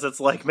out because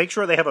it's like, make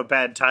sure they have a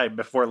bad time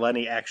before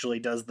Lenny actually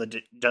does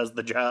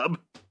the job.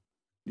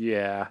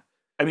 Yeah.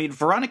 I mean,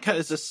 Veronica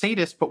is a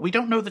sadist, but we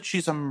don't know that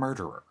she's a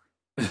murderer.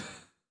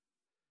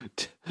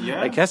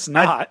 Yeah. I guess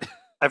not.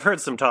 I've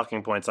heard some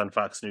talking points on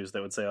Fox News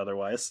that would say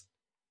otherwise.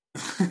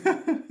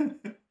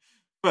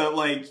 But,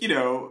 like,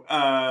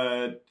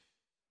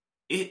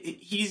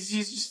 he's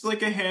just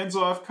like a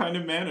hands-off kind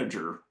of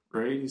manager,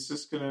 right? He's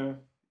just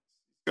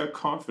got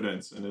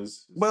confidence in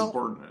his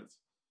subordinates.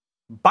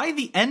 By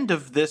the end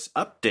of this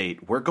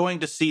update, we're going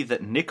to see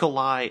that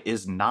Nikolai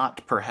is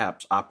not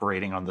perhaps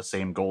operating on the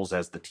same goals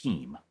as the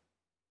team.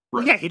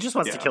 Right. Yeah, he just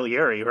wants to kill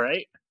Yuri,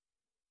 right?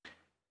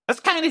 That's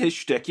kind of his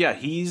shtick. Yeah,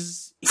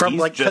 he's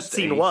like just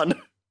cutscene 1.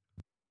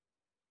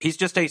 He's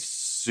just a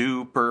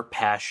super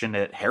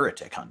passionate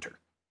heretic hunter.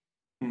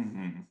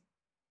 Mm-hmm.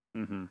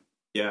 Mm-hmm.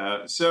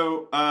 Yeah,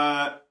 so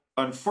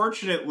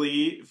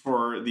unfortunately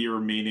for the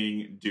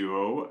remaining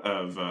duo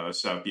of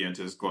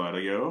Sapientis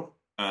Gladio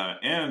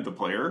and the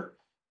player,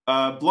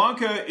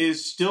 Blanca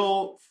is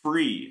still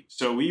free,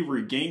 so we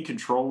regain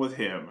control with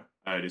him.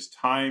 It is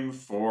time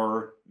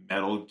for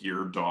Metal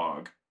Gear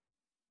Dog.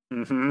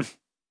 Mm-hmm.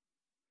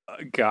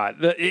 God,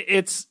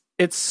 it's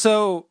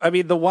so. I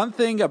mean, the one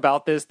thing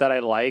about this that I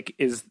like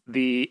is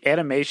the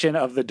animation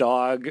of the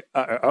dog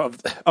of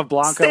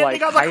Blanca standing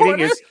like on the hiding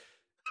corner? his.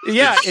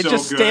 Yeah, It's it so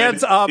just good.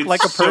 stands up It's like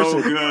a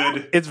person. So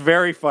good. It's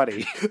very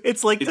funny.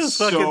 It's like It's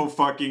those so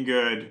fucking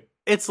good.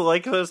 It's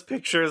like those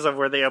pictures of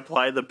where they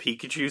apply the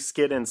Pikachu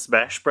skin in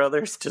Smash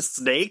Brothers to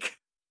Snake.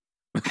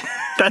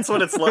 That's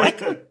what it's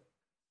like.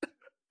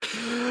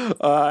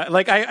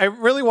 Like I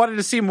really wanted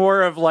to see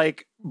more of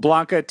like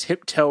Blanca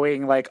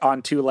tiptoeing like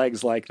on two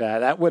legs like that.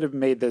 That would have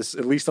made this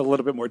at least a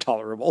little bit more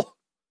tolerable.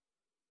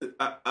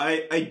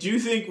 I do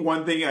think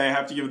one thing I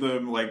have to give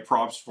them like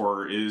props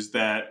for is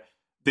that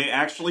they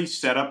actually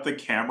set up the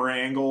camera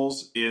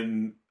angles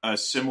in a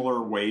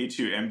similar way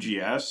to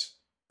MGS,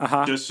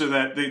 just so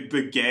that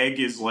the gag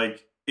is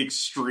like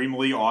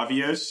extremely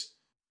obvious,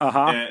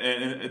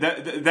 and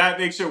that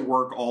makes it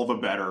work all the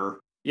better.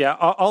 Yeah,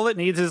 all it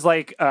needs is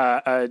like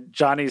a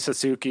Johnny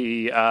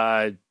Sasuke,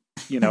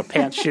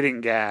 pants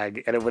shitting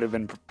gag, and it would have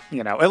been,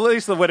 at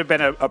least it would have been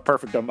a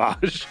perfect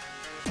homage.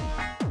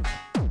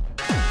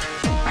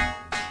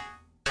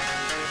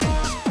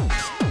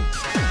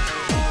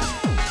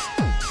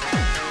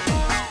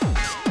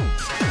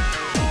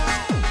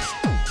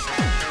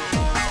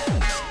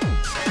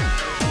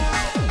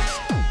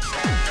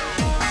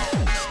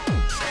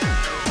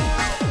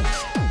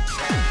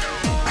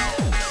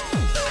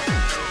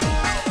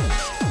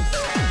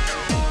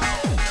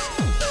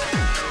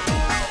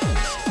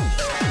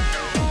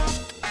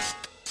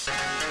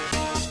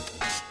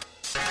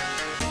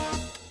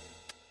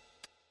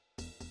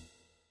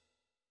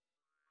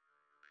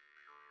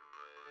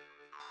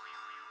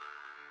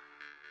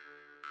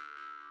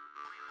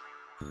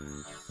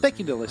 Thank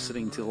you to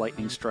listening to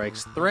Lightning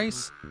Strikes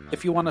Thrice.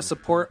 If you want to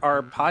support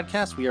our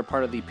podcast, we are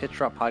part of the Pitch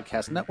Drop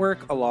Podcast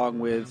Network, along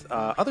with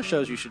other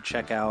shows you should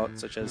check out,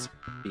 such as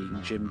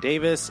Being Jim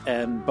Davis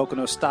and Boku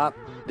no Stop.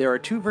 There are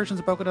two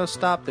versions of Boku no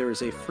Stop. There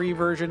is a free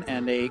version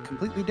and a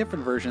completely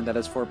different version that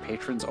is for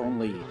patrons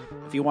only.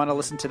 If you want to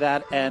listen to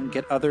that and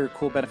get other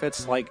cool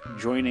benefits like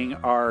joining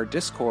our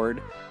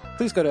Discord,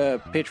 please go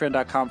to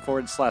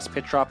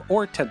patreon.com/pitchdrop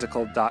or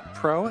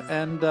tentacle.pro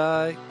and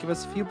give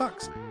us a few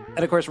bucks.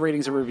 And of course,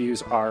 ratings and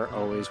reviews are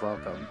always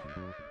welcome.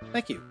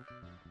 Thank you.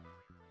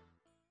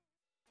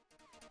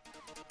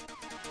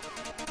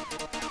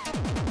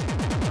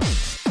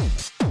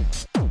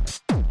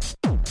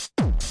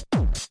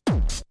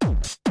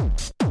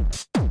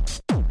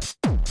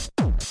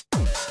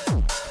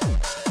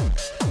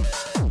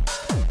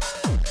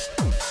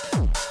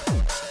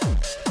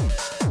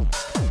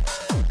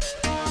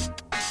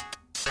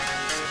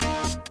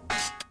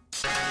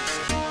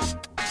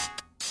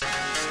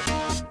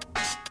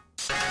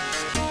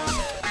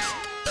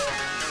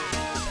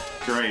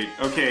 Great.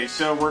 Okay,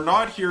 so we're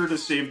not here to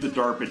save the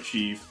DARPA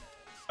chief.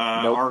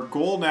 Nope. Our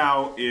goal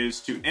now is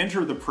to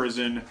enter the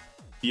prison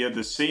via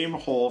the same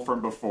hole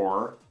from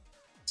before.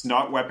 It's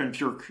not weapon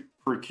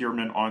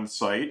procurement on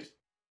site.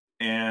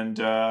 And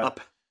Up.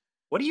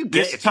 What do you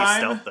get This if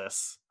time- you stealth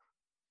this?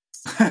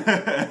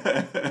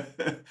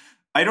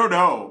 I don't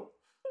know.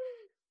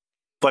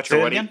 Fletcher, Say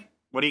it what do you again?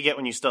 what do you get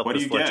when you stealth What do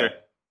this, you Fletcher?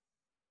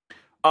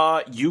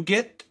 get? You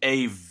get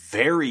a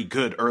very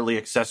good early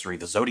accessory,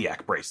 the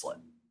Zodiac bracelet.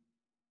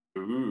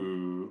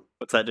 Ooh.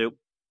 What's that do?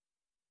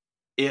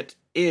 It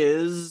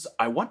is,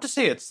 I want to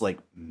say it's like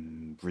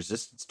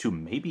resistance to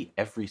maybe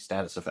every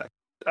status effect.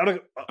 Oh,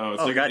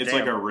 it's like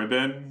goddamn. a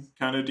ribbon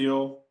kind of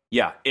deal.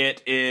 Yeah,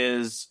 it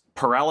is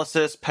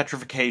paralysis,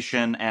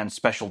 petrification, and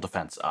special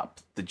defense up.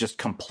 Just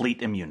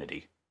complete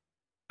immunity.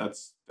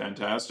 That's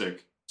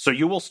fantastic. So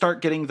you will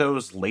start getting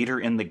those later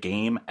in the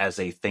game as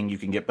a thing you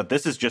can get, but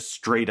this is just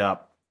straight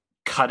up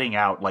cutting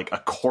out like a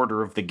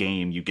quarter of the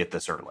game. You get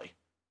this early.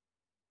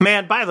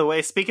 Man, by the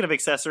way, speaking of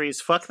accessories,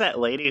 fuck that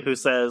lady who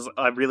says,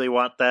 I really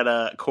want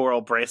that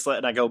coral bracelet,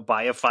 and I go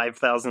buy a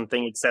 5,000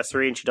 thing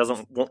accessory and she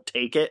won't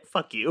take it.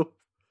 Fuck you.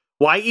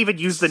 Why even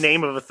use the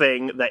name of a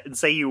thing that and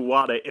say you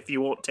want it if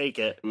you won't take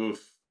it?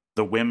 Oof.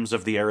 The whims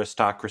of the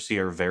aristocracy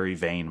are very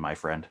vain, my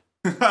friend.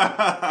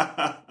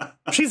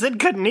 She's in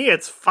Kidney,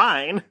 it's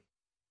fine.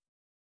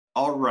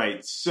 All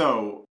right,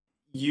 so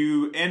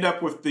you end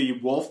up with the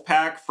wolf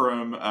pack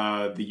from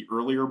the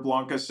earlier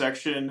Blanca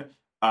section.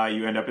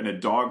 You end up in a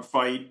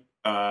dogfight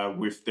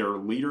with their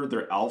leader,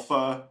 their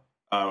alpha,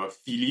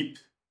 Philippe.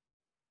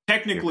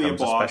 Technically Here a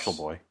comes boss. special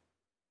boy.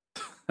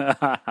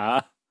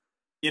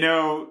 You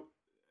know,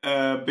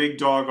 a big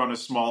dog on a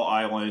small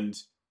island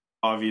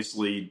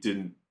obviously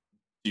didn't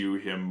do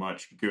him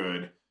much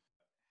good.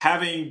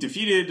 Having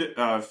defeated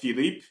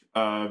Philippe,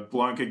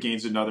 Blanca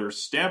gains another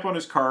stamp on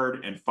his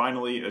card, and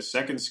finally a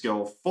second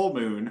skill, Full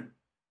Moon,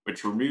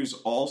 which removes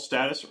all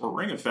status or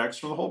ring effects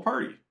from the whole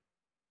party.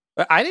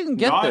 I didn't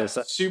get Not this.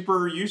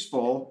 super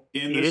useful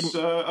in You this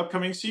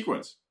upcoming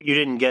sequence. You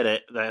didn't get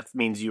it. That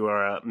means you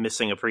are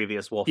missing a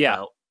previous wolf Yeah.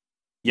 bout.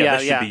 Yeah,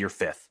 this Yeah. should be your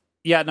fifth.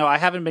 Yeah, no, I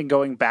haven't been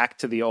going back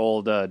to the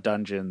old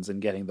dungeons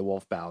and getting the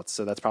wolf bouts,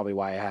 so that's probably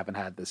why I haven't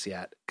had this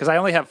yet. Because I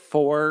only have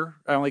 4.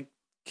 I only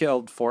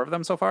killed 4 of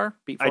them so far.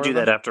 Beat 4 I do of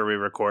that them. after we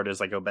record as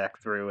I go back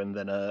through and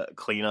then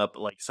clean up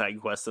like side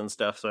quests and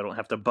stuff so I don't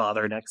have to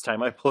bother next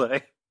time I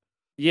play.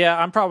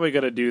 Yeah, I'm probably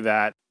going to do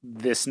that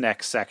this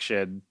next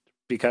section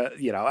because,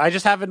 you know, I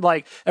just haven't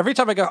like every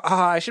time I go,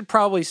 I should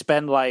probably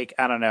spend like,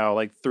 I don't know,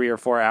 like 3 or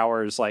 4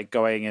 hours like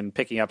going and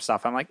picking up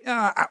stuff. I'm like,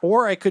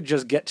 or I could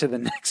just get to the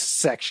next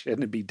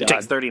section and be done. It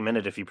takes 30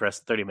 minutes if you press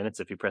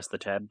the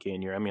tab key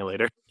in your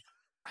emulator.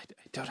 I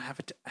don't have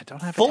it. I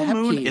don't have Full a tab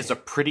Moon key. is a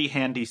pretty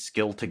handy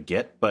skill to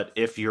get, but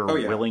if you're Oh,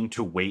 yeah. willing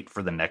to wait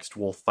for the next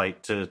wolf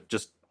fight to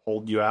just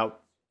hold you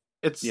out,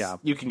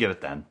 you can get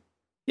it then.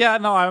 Yeah,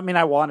 no, I mean,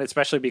 I want it,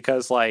 especially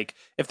because, like,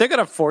 if they're going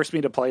to force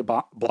me to play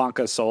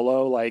Blanca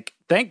solo, like,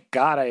 thank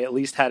God I at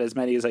least had as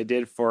many as I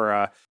did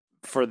for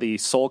the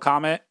Soul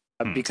Comet,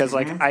 because,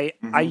 like,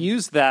 I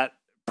used that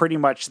pretty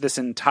much this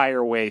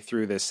entire way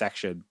through this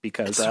section,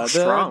 because It's so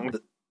strong.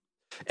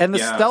 And the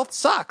Yeah. stealth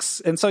sucks,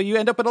 and so you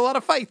end up in a lot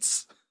of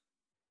fights.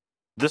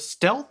 The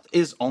stealth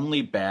is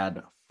only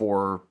bad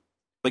for,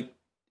 like,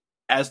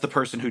 as the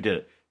person who did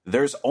it,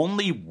 there's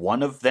only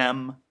one of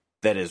them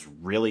that is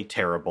really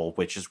terrible,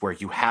 which is where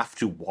you have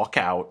to walk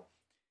out,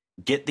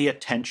 get the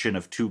attention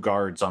of 2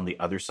 guards on the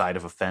other side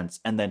of a fence,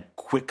 and then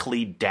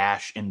quickly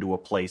dash into a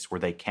place where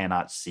they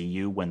cannot see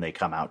you when they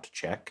come out to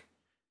check.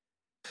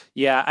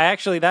 Yeah, I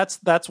actually that's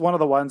one of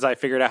the ones I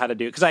figured out how to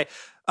do because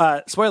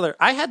spoiler,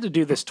 I had to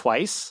do this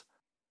twice.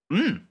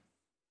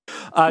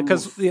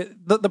 Because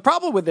the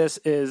problem with this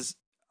is,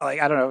 like,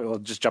 I don't know, we'll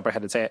just jump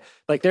ahead and say it.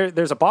 Like,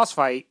 there's a boss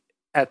fight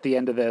at the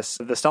end of the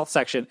stealth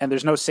section, and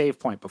there's no save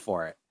point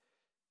before it.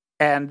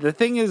 And the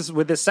thing is,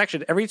 with this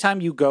section, every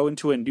time you go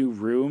into a new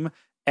room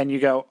and you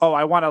go, oh,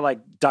 I want to,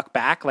 like, duck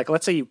back, like,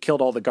 let's say you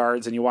killed all the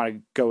guards and you want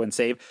to go and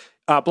save,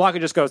 Blanca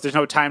just goes, there's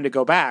no time to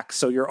go back,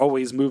 so you're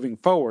always moving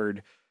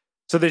forward.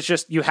 So there's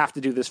just, you have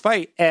to do this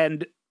fight,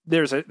 and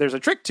there's a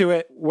trick to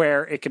it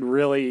where it can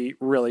really,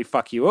 really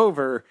fuck you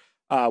over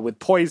with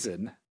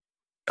poison.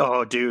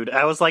 Oh, dude,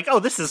 I was like, oh,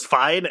 this is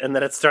fine, and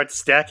then it starts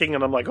stacking,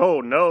 and I'm like,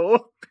 oh,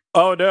 no.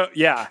 Oh, no,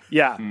 yeah.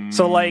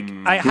 So, like,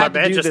 I had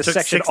to do this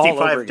section all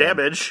over again.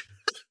 Damage.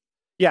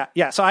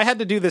 Yeah, so I had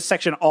to do this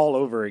section all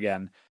over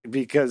again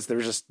because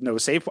there's just no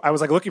save. I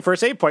was, like, looking for a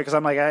save point because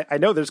I'm like, I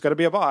know there's going to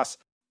be a boss.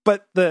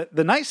 But the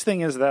nice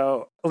thing is,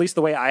 though, at least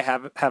the way I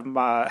have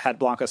had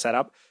Blanca set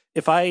up,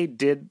 if I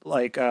did,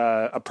 like,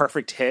 a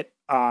perfect hit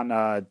on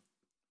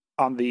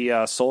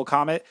the Soul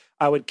Comet,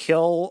 I would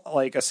kill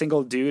like a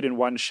single dude in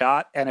one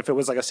shot, and if it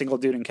was like a single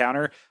dude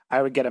encounter,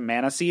 I would get a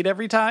mana seed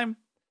every time,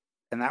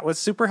 and that was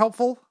super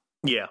helpful.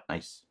 Yeah,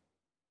 Nice.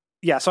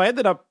 Yeah, so I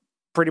ended up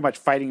pretty much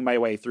fighting my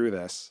way through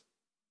this.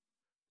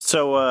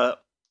 So,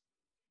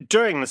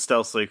 during the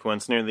stealth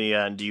sequence near the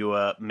end, you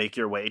make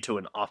your way to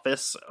an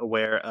office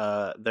where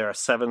there are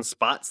 7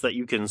 spots that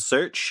you can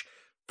search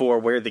for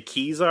where the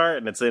keys are,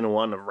 and it's in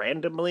one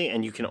randomly,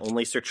 and you can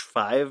only search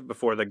 5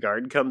 before the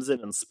guard comes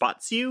in and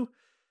spots you.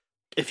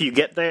 If you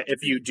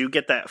do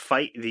get that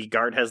fight, the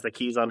guard has the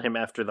keys on him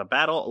after the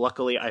battle.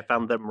 Luckily, I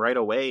found them right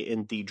away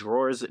in the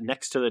drawers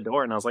next to the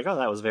door, and I was like, oh,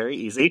 that was very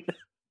easy.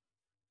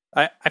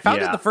 I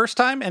found it the first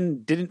time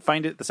and didn't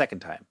find it the second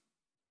time.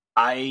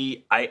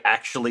 I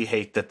actually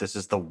hate that this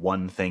is the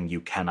one thing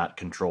you cannot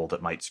control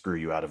that might screw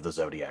you out of the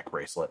Zodiac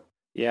bracelet.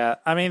 Yeah,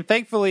 I mean,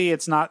 thankfully,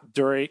 it's not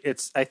during.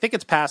 I think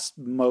it's past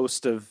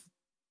most of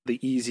the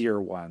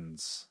easier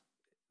ones.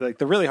 Like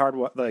the really hard,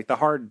 like the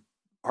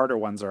harder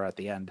ones are at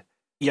the end.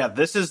 Yeah,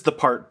 this is the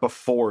part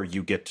before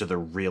you get to the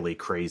really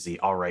crazy,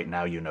 all right,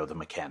 now you know the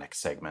mechanics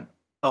segment.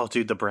 Oh,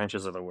 dude, the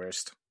branches are the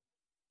worst.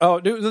 Oh,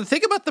 dude, the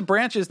thing about the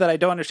branches that I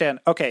don't understand.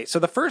 Okay, so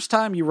the first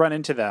time you run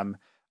into them,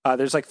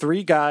 there's like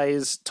 3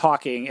 guys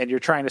talking, and you're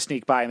trying to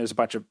sneak by, and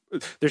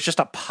there's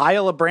just a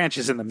pile of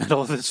branches in the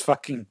middle of this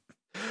fucking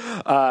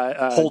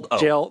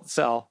jail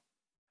cell.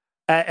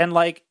 And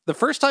like the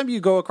first time you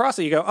go across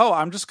it, you go, oh,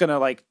 I'm just gonna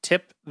like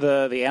tip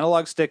the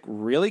analog stick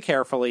really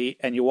carefully,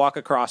 and you walk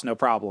across, no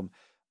problem.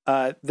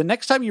 The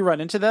next time you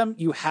run into them,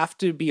 you have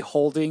to be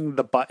holding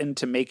the button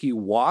to make you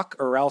walk,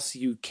 or else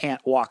you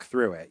can't walk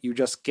through it. You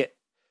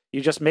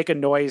just make a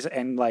noise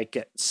and like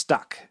get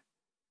stuck.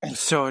 It's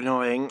so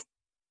annoying.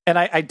 And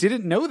I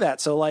didn't know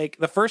that. So like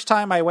the first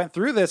time I went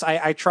through this,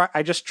 I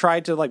just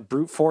tried to like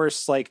brute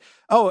force if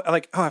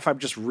I'm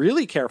just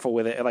really careful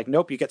with it, and like,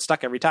 nope, you get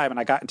stuck every time, and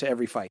I got into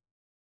every fight.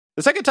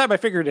 The second time I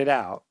figured it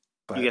out.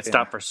 But, you get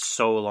stopped for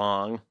so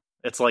long.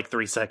 It's like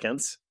 3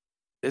 seconds.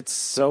 It's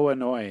so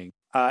annoying.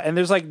 And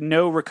there's like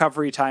no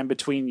recovery time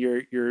between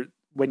your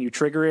when you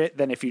trigger it.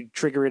 Then if you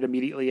trigger it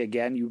immediately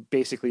again, you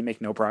basically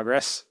make no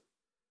progress.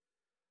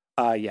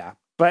 Yeah.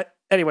 But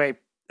anyway,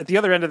 at the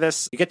other end of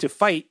this, you get to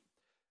fight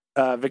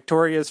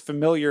Victoria's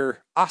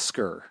familiar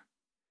Oscar.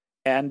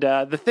 And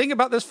the thing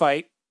about this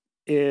fight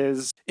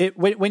is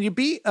when you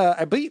beat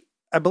I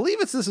believe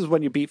this is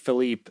when you beat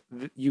Philippe,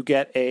 you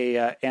get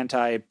a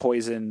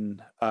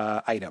anti-poison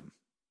item.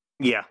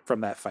 Yeah,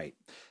 from that fight.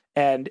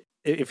 And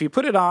if you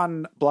put it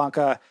on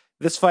Blanca,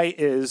 this fight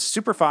is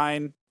super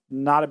fine,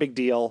 not a big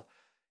deal.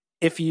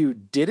 If you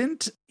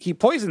didn't, he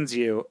poisons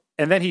you,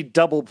 and then he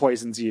double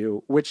poisons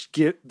you, which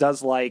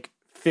does like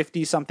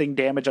 50 something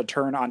damage a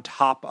turn on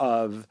top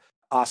of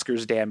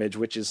Oscar's damage,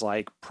 which is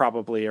like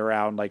probably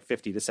around like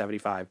 50 to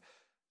 75.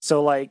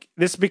 So like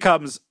this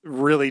becomes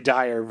really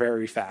dire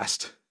very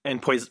fast.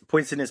 And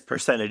poison is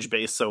percentage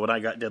based, so when I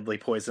got deadly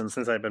poison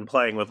since I've been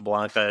playing with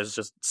Blanca, is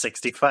just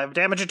 65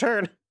 damage a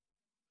turn.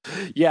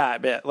 Yeah,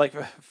 man, like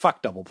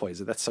fuck double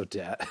poison. That's so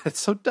it's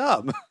so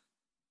dumb.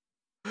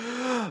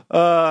 Geez.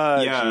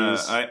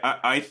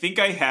 I think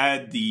I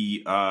had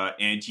the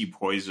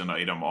anti-poison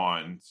item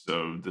on,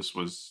 so this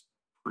was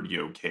pretty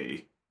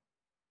okay.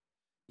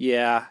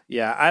 Yeah.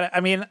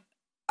 I mean,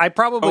 I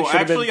probably should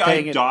have been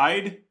paying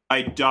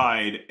I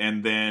died,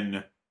 and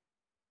then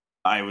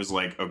I was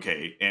like,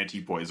 okay,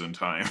 anti-poison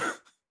time.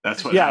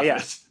 That's what happened.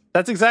 Yeah.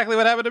 That's exactly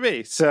what happened to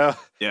me. So,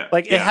 yeah,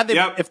 like,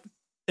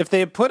 if they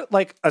had put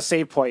like a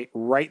save point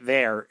right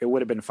there, it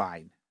would have been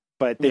fine.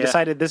 But they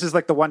decided this is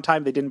like the one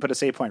time they didn't put a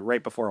save point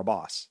right before a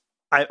boss.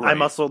 I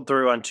muscled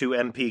through on 2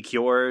 MP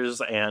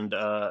cures and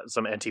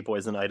some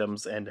anti-poison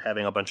items and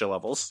having a bunch of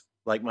levels.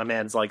 Like, my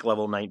man's like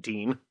level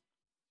 19.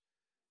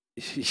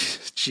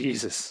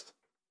 Jesus.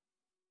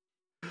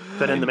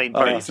 But in the main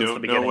party since the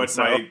beginning.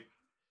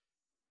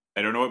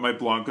 I don't know what my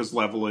Blanca's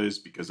level is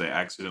because I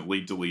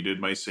accidentally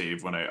deleted my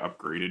save when I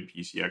upgraded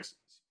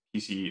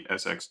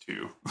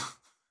PCSX2.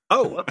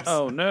 Oh,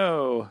 oh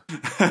no.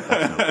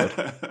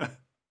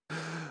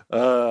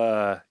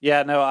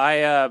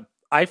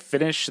 I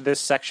finished this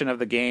section of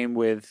the game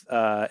with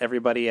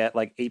everybody at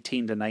like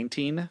 18 to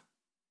 19.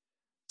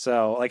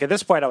 So like at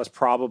this point I was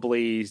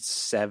probably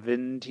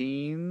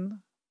 17,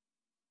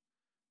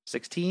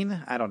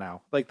 16. I don't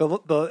know. Like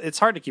the it's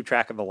hard to keep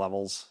track of the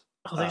levels.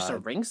 Oh, there's a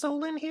ring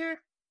soul in here?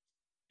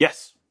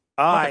 Yes.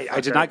 I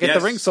did not get the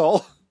ring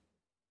soul.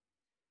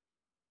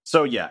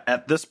 So yeah,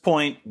 at this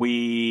point,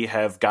 we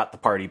have got the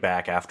party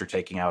back after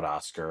taking out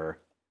Oscar.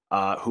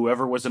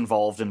 Whoever was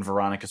involved in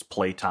Veronica's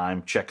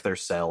playtime, check their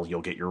cell.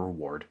 You'll get your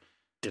reward.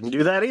 Didn't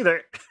do that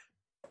either.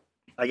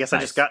 I guess Nice.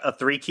 I just got a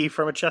 3 key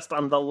from a chest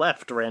on the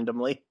left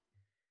randomly.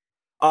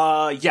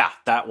 Yeah,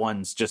 that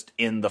one's just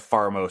in the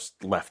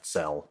farmost left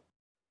cell.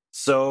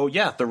 So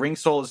yeah, the ring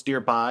soul is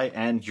nearby,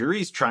 and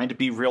Yuri's trying to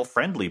be real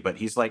friendly, but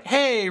he's like,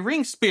 "Hey,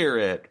 ring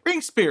spirit,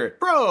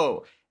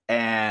 bro!"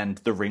 And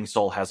the ring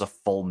soul has a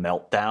full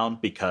meltdown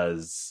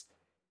because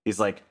he's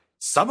like,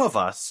 "Some of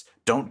us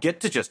don't get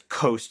to just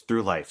coast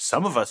through life.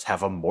 Some of us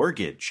have a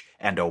mortgage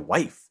and a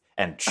wife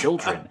and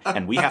children,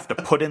 and we have to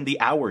put in the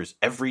hours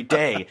every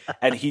day."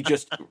 And he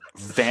just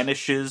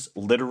vanishes,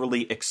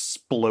 literally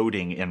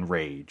exploding in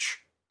rage.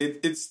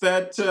 It's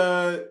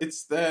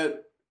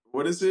that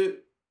what is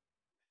it?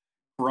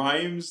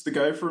 Grimes, the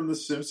guy from The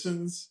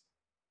Simpsons.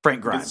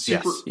 Frank Grimes,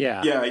 yes.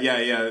 Yeah.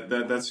 Yeah.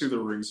 That's who the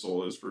ring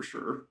soul is for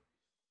sure.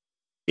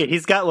 Yeah,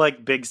 he's got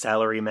like big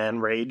salary man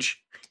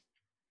rage.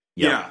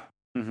 Yeah.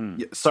 Mhm.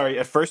 Yeah, sorry,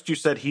 at first you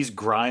said he's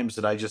Grimes,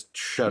 and I just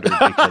shuddered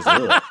because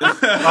ugh.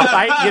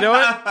 You know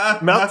what?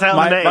 Meltdown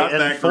My- Day Not in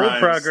that full Grimes.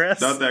 progress.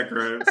 Not that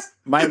Grimes.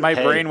 My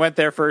Hey. brain went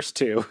there first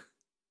too.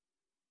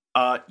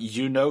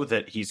 You know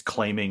that he's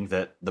claiming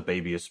that the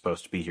baby is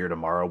supposed to be here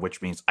tomorrow,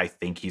 which means I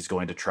think he's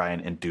going to try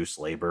and induce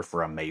labor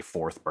for a May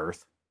 4th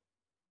birth.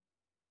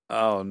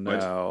 Oh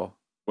no.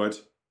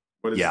 What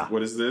is Yeah.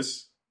 what is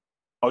this?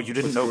 Oh, you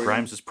didn't What's know going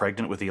Grimes is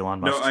pregnant with Elon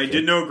Musk? No, I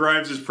did know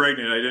Grimes is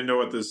pregnant. I didn't know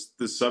what this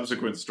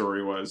subsequent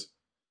story was.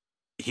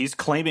 He's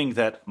claiming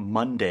that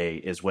Monday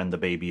is when the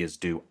baby is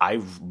due. I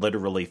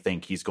literally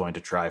think he's going to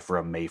try for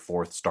a May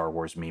 4th Star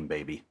Wars meme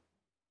baby.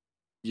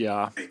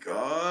 Yeah. My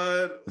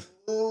God.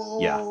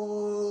 Yeah.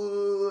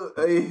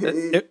 I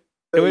hate,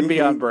 It would be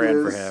on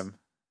brand for him.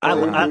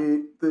 I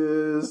hate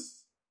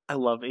this. I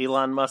love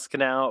Elon Musk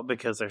now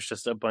because there's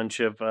just a bunch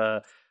of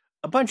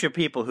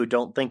people who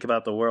don't think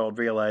about the world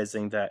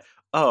realizing that,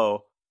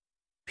 oh,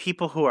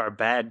 people who are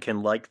bad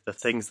can like the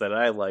things that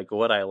I like.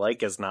 What I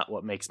like is not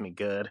what makes me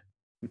good.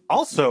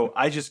 Also,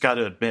 I just got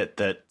to admit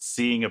that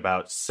seeing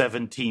about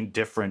 17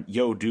 different,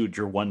 yo, dude,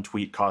 your one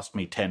tweet cost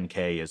me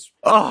 10K is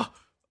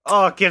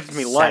Oh, it gives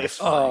me life.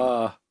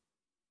 Satisfying.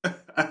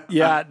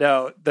 Yeah,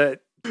 no,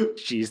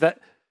 jeez, that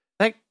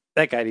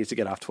guy needs to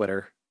get off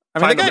Twitter. I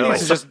mean, the guy Finally,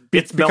 needs to just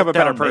it's become a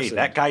better Meltdown May. person.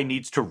 That guy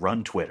needs to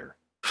run Twitter.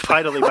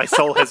 Finally, my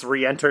soul has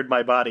re-entered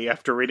my body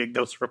after reading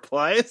those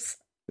replies.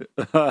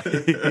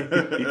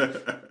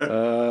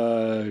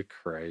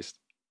 Christ.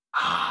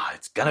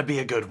 It's gonna be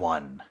a good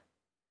one.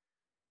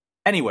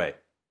 Anyway,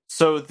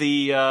 so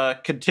the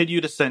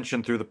continued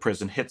ascension through the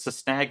prison hits a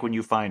snag when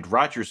you find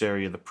Roger's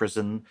area of the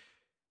prison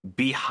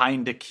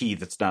behind a key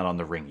that's not on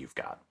the ring you've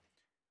got.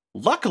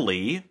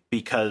 Luckily,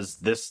 because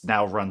this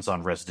now runs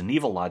on Resident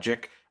Evil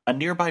logic, a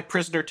nearby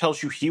prisoner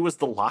tells you he was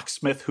the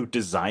locksmith who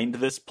designed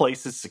this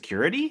place's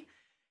security.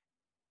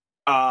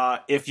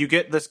 If you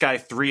get this guy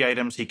 3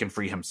 items, he can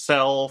free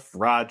himself,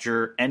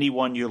 Roger,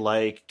 anyone you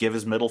like, give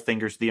his middle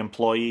fingers to the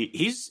employee.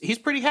 He's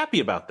pretty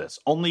happy about this.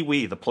 Only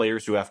we, the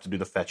players who have to do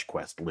the fetch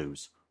quest,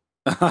 lose.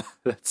 That's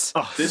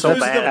This So was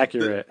bad.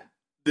 accurate.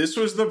 This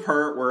was the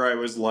part where I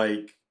was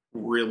like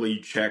really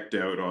checked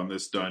out on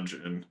this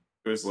dungeon.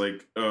 It was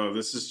like, oh,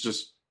 this is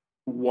just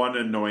one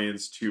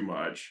annoyance too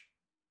much.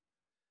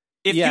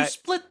 If Yeah. you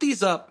split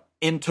these up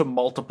into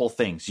multiple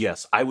things,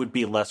 yes, I would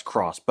be less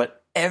cross,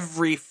 but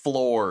every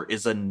floor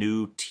is a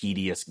new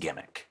tedious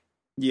gimmick.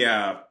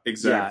 Yeah,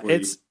 exactly.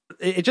 Yeah,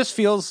 it just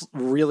feels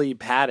really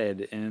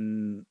padded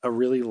in a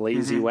really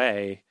lazy Mhm.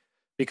 way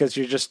because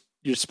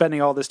you're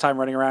spending all this time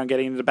running around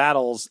getting into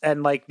battles,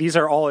 and like these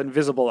are all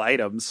invisible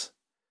items,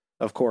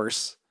 of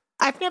course.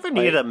 I've never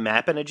needed a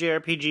map in a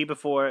JRPG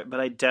before, but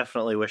I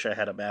definitely wish I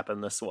had a map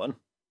in this one.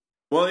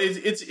 Well,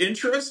 it's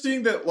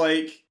interesting that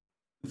like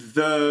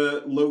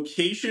the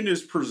location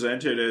is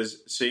presented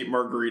as St.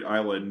 Marguerite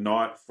Island,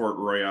 not Fort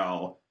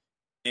Royale,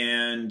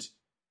 and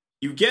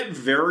you get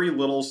very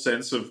little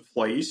sense of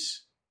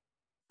place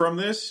from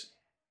this.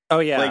 Oh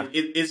yeah, Like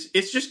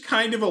it's just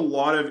kind of a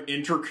lot of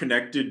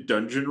interconnected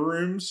dungeon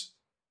rooms.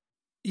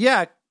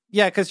 yeah,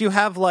 because you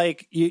have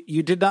like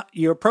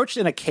you approached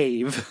in a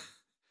cave.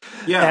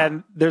 Yeah,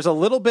 And there's a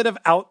little bit of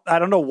I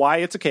don't know why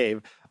it's a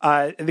cave.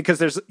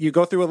 Because you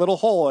go through a little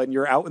hole and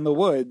you're out in the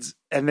woods,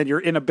 and then you're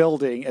in a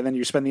building, and then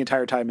you spend the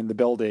entire time in the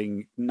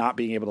building not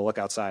being able to look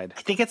outside.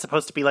 I think it's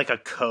supposed to be like a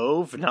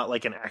cove, not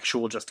like an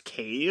actual just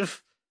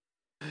cave.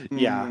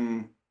 Yeah.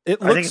 Mm. It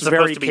I think looks it's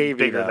very supposed to be cavey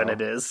bigger though. than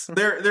it is.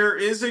 There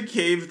is a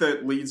cave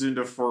that leads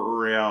into Fort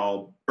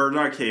Royale, or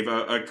not cave,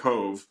 a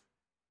cove.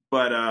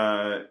 But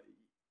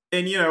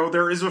and you know,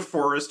 there is a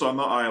forest on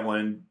the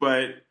island,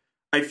 but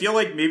I feel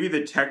like maybe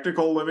the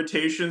technical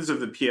limitations of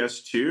the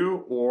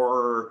PS2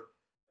 or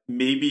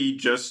maybe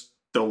just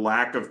the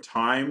lack of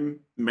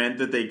time meant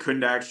that they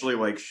couldn't actually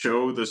like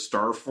show the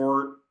Star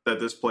Fort that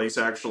this place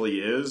actually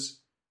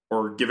is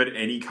or give it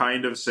any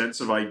kind of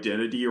sense of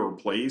identity or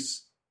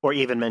place Or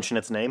even mention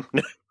its name.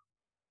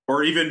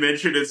 or even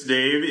mention its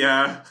name.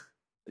 Yeah.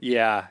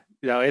 Yeah,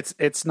 no,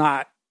 it's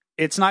not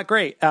it's not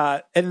great.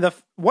 And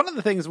one of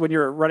the things when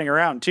you're running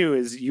around too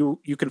is you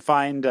can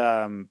find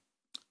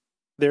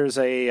there's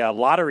a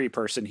lottery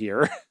person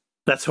here.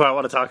 That's what I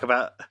want to talk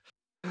about.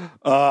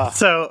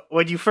 So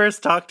when you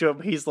first talk to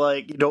him, he's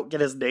like, you don't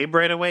get his name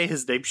right away.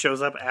 His name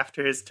shows up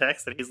after his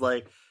text, and he's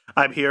like,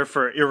 I'm here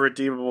for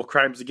irredeemable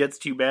crimes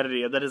against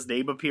humanity. And then his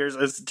name appears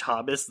as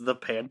Thomas the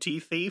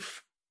Panty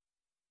Thief.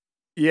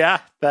 Yeah,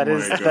 that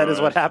is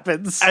what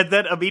happens. And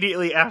then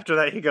immediately after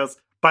that, he goes,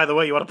 by the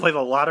way, you want to play the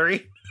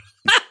lottery?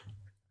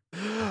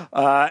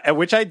 And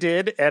which I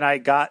did, and I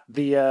got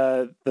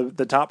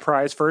the top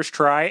prize first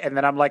try, and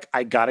then I'm like,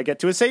 I gotta get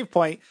to a save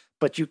point,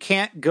 but you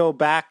can't go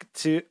back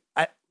to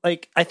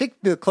I think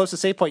the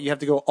closest save point you have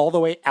to go all the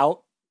way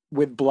out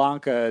with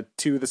Blanca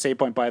to the save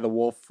point by the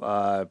wolf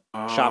shop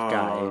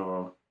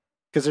guy,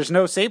 because there's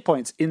no save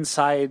points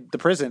inside the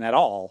prison at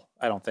all.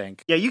 I don't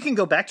think. Yeah, you can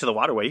go back to the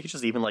waterway. You can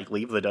just even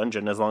leave the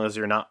dungeon as long as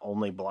you're not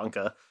only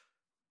Blanca.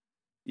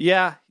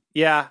 Yeah.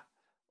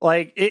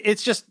 Like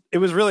it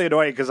was really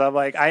annoying because I'm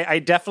like, I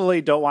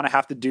definitely don't want to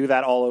have to do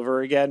that all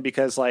over again,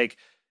 because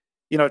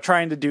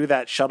trying to do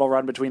that shuttle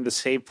run between the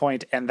save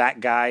point and that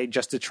guy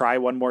just to try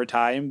one more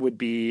time would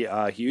be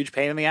a huge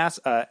pain in the ass.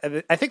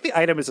 I think the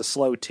item is a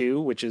slow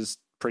 2, which is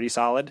pretty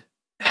solid.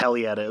 Hell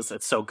yeah, it is.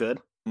 It's so good.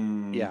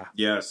 Yeah.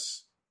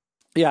 Yes.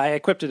 Yeah, I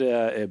equipped it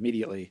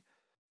immediately.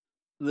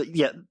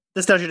 Yeah,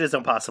 this dungeon is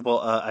impossible.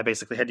 I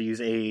basically had to use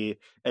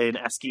an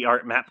ASCII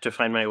art map to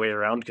find my way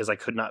around because I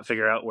could not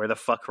figure out where the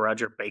fuck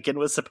Roger Bacon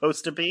was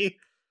supposed to be.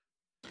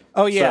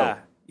 Oh, yeah.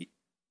 So,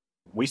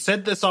 we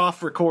said this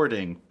off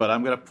recording, but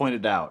I'm going to point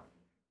it out.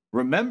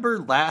 Remember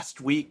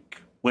last week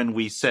when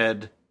we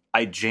said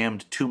I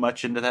jammed too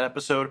much into that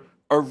episode?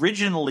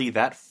 Originally,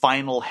 that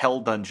final hell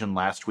dungeon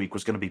last week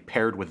was going to be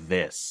paired with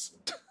this.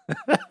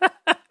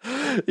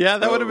 Yeah,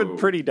 that would have been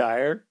pretty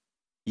dire.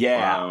 Yeah.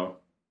 Wow.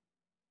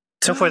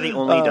 So far, the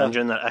only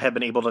dungeon that I have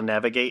been able to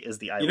navigate is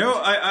the island.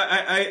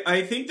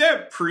 I think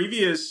that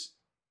previous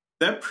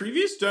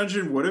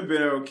dungeon would have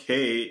been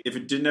okay if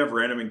it didn't have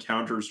random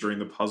encounters during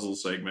the puzzle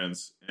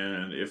segments,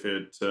 and if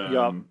it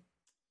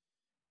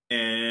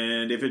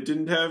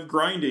didn't have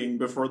grinding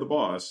before the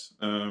boss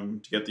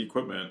to get the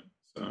equipment.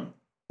 So.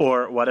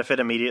 Or what if it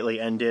immediately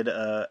ended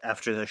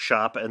after the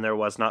shop and there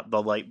was not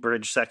the light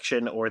bridge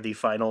section or the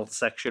final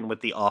section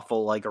with the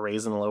awful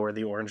raise and lower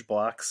the orange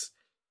blocks?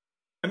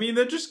 I mean,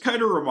 that just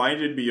kind of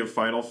reminded me of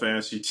Final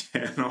Fantasy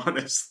X,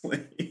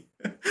 honestly.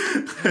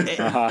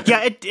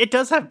 Yeah, it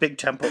does have big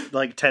temple,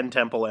 10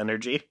 temple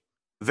energy.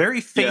 Very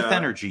faith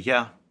energy,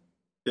 yeah.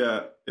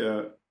 Yeah.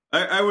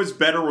 I was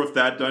better with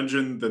that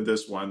dungeon than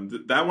this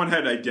one. That one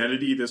had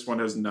identity, this one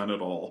has none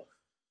at all.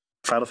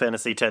 Final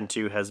Fantasy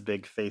X-2 has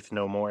big faith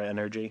no more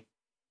energy.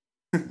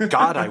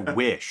 God, I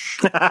wish.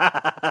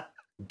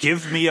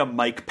 Give me a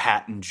Mike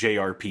Patton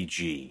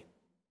JRPG.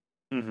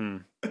 Mm-hmm.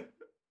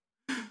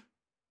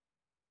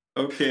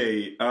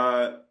 Okay,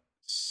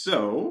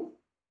 so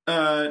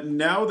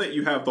now that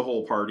you have the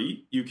whole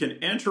party, you can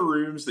enter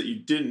rooms that you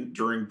didn't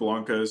during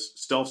Blanca's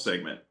stealth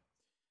segment.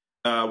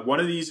 One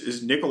of these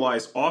is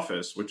Nikolai's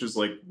office, which is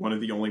one of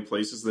the only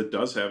places that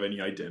does have any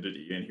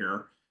identity in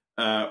here,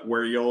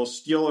 where you'll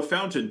steal a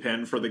fountain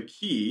pen for the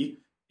key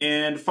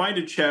and find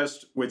a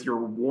chest with your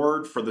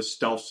reward for the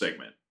stealth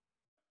segment.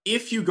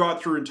 If you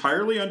got through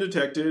entirely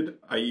undetected,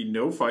 i.e.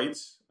 no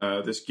fights,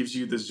 this gives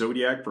you the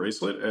Zodiac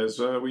bracelet, as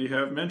we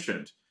have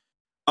mentioned.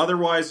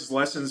 Otherwise, it's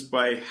lessons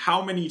by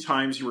how many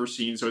times you were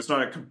seen, so it's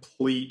not a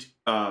complete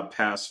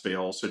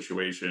pass-fail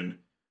situation.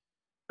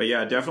 But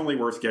yeah, definitely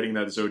worth getting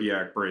that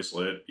Zodiac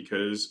bracelet,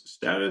 because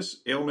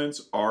status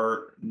ailments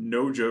are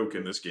no joke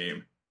in this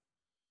game.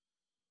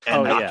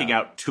 And knocking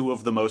out 2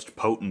 of the most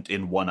potent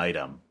in one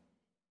item.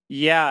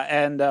 Yeah,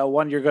 and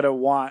one you're going to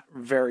want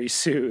very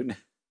soon.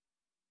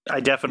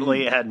 I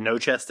definitely had no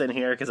chest in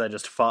here, because I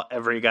just fought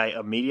every guy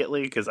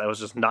immediately, because I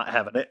was just not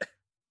having it.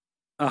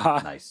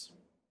 Uh-huh. Nice.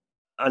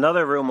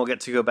 Another room we'll get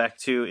to go back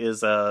to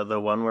is the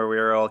one where we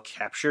were all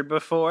captured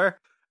before,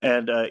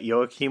 and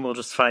Joachim will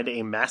just find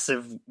a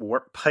massive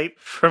warp pipe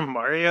from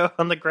Mario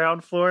on the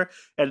ground floor,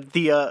 and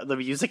the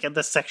music in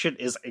this section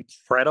is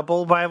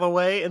incredible, by the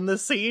way, in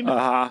this scene.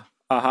 The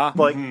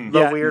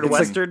weird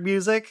Western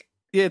music.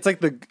 Yeah,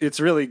 it's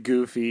really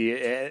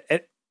goofy.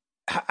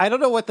 I don't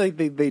know what they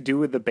do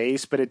with the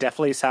bass, but it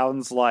definitely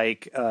sounds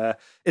like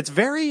it's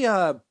very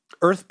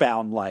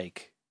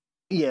Earthbound-like.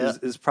 Yeah,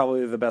 is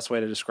probably the best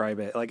way to describe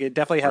it. It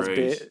definitely has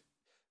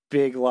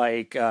big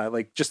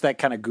just that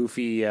kind of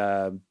goofy,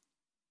 kind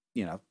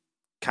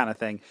of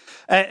thing.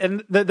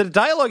 And the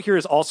dialogue here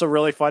is also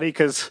really funny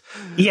because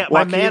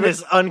my man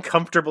is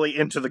uncomfortably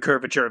into the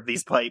curvature of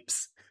these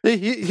pipes.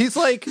 He's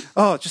like,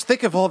 oh, just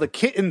think of all the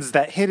kittens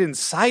that hid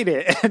inside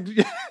it,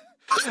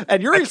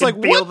 and Yuri's like,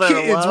 what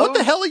kittens? Love. What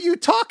the hell are you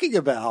talking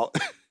about?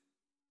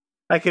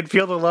 I could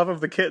feel the love of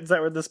the kittens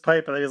that were in this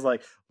pipe, and he's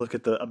like, look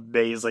at the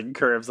amazing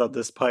curves on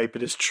this pipe.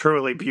 It is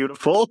truly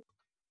beautiful.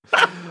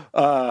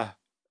 And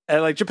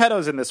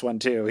Geppetto's in this one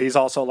too. He's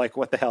also like,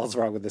 what the hell's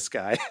wrong with this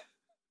guy?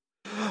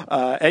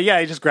 And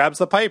he just grabs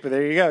the pipe, and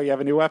there you go. You have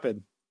a new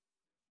weapon.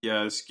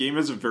 Yeah, this game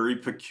has a very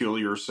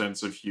peculiar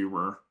sense of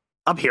humor.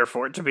 I'm here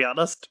for it, to be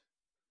honest.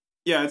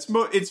 Yeah, it's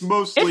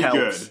mostly It good.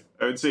 helps.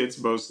 I would say it's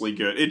mostly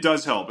good. It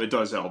does help,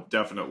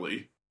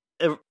 definitely.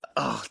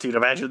 Oh, dude,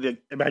 imagine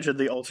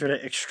the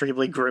alternate,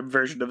 extremely grim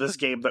version of this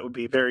game that would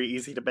be very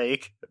easy to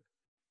make.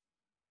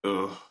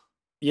 Ugh.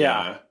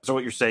 Yeah. So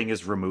what you're saying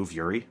is remove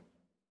Yuri?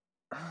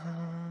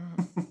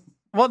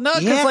 Well, no,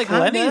 because Yeah, like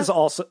kinda.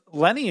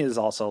 Lenny is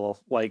also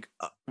like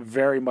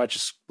very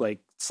much like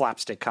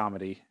slapstick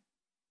comedy.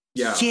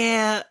 Yeah.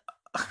 Yeah.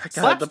 Oh my God,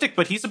 Slapstick,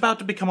 but he's about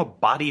to become a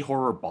body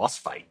horror boss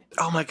fight.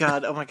 oh my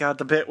god!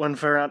 The bit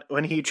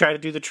when he tried to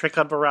do the trick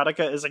on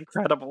Veronica is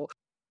incredible.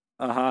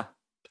 Uh-huh.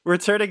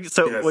 Returning,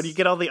 so Yes. when you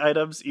get all the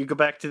items, you go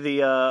back to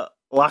the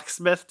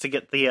locksmith to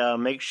get the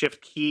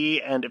makeshift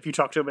key, and if you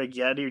talk to him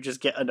again, you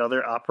just get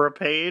another opera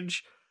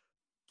page.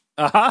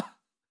 Uh-huh.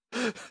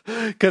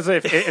 Because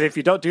if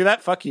you don't do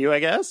that, fuck you, I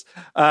guess.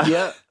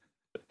 Yeah.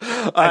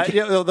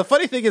 The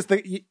funny thing is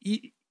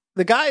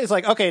the guy is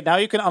like, okay, now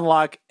you can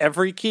unlock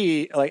every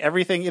key, like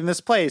everything in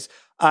this place.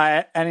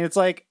 And it's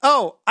like,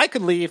 oh, I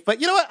could leave, but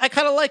you know what? I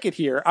kind of like it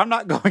here. I'm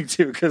not going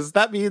to, because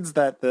that means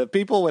that the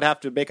people would have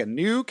to make a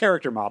new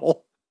character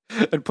model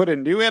and put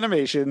in new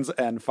animations,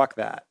 and fuck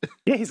that.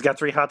 Yeah, he's got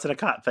 3 hots and a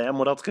cot, fam.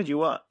 What else could you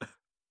want?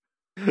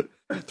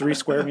 3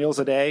 square meals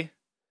a day.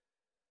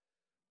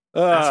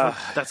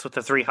 That's what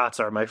the 3 hots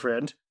are, my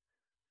friend.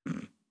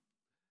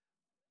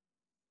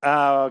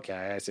 Oh,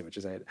 okay. I see what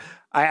you're saying.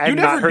 You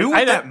never knew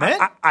what that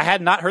meant? I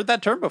had not heard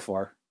that term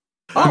before.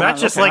 Not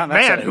just okay, like,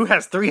 that's man, it. who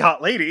has 3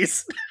 hot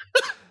ladies?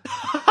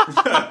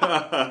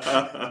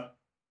 I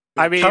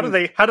mean, How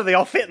do they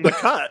all fit in the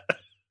cut?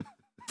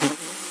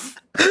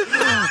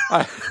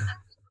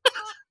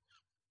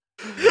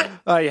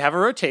 You have a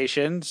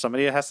rotation.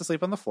 Somebody has to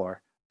sleep on the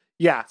floor.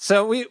 Yeah.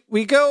 So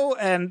we go,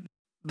 and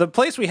the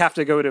place we have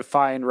to go to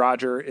find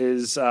Roger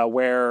is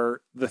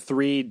where the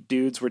 3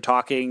 dudes were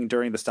talking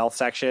during the stealth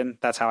section.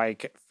 That's how I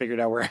figured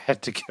out where I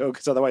had to go,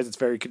 because otherwise it's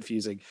very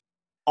confusing.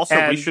 Also,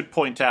 we And- should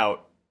point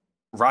out,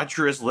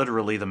 Roger is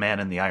literally the man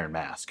in the Iron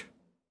Mask.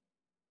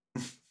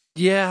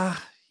 Yeah.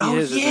 Oh,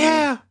 is, isn't he?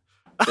 yeah.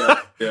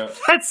 Yeah.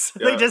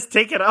 They just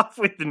take it off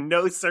with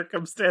no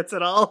circumstance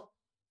at all.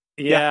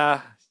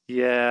 Yeah.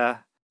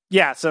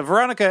 So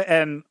Veronica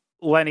and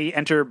Lenny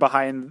enter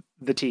behind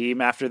the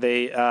team after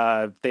they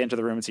enter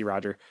the room and see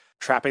Roger,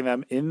 trapping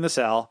them in the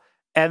cell.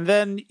 And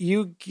then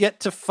you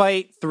get to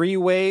fight 3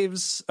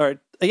 waves,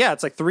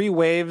 it's like 3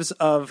 waves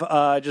of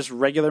just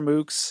regular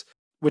mooks,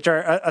 which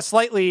are a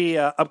slightly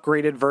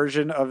upgraded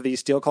version of the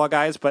Steel Claw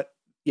guys. But,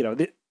 you know,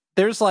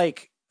 there's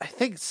like, I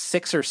think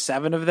 6 or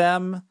 7 of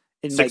them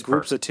in 6 like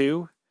groups of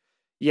 2.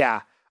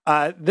 Yeah.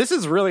 This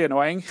is really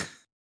annoying.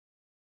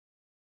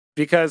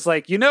 Because,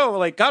 like,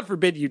 God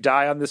forbid you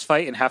die on this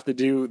fight and have to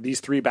do these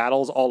 3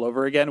 battles all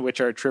over again,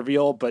 which are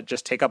trivial, but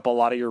just take up a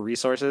lot of your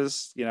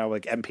resources,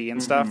 like MP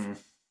and stuff. Mhm.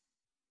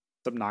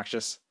 It's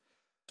obnoxious.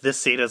 This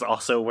scene is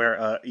also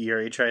where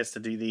Yuri tries to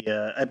do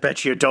the I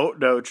bet you don't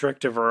know trick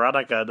to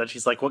Veronica, and then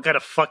she's like, what kind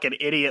of fucking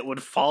idiot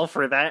would fall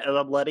for that? And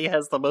then Letty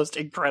has the most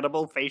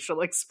incredible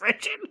facial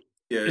expression.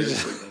 Yeah,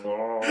 it's like,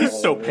 oh. He's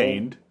so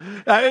pained.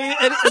 I mean,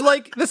 and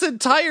like, this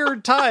entire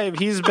time,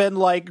 he's been,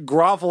 like,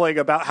 groveling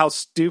about how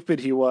stupid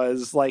he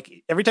was.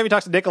 Like, every time he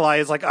talks to Nikolai,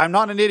 he's like, I'm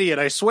not an idiot,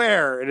 I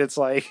swear. And it's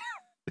like,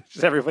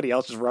 just everybody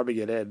else just rubbing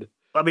it in.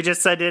 Let me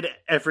just send in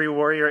every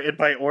warrior in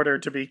my order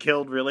to be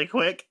killed really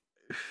quick.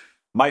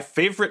 My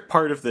favorite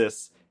part of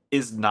this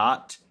is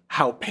not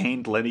how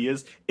pained Lenny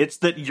is. It's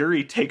that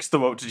Yuri takes the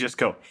moment to just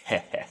go,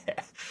 heh heh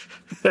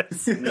heh.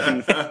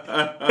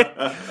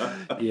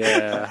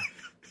 Yeah.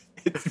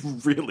 It's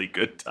really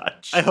good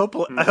touch. I hope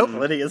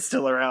Lenny is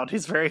still around.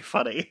 He's very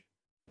funny.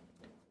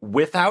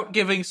 Without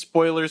giving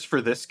spoilers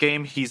for this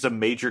game, he's a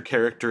major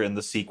character in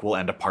the sequel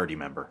and a party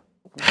member.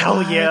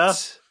 Hell yeah.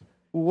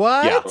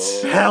 What?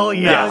 Yeah. Hell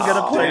yeah, Yes. I'm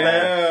gonna play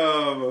that.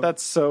 Damn.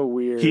 That's so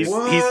weird. He's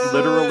What?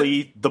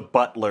 literally the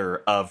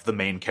butler of the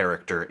main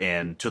character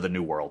in To the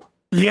New World.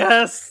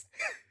 Yes.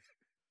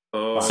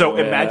 Oh, So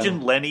yeah.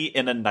 imagine Lenny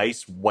in a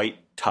nice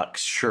white tux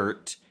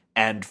shirt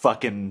and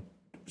fucking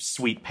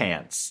sweet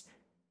pants.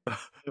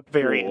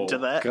 Very Cool. into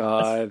that.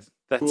 God.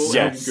 That's cool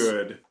Yes. and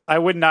good. I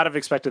would not have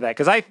expected that,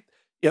 because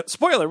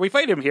spoiler, we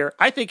fight him here.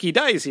 I think he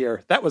dies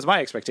here. That was my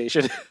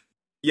expectation.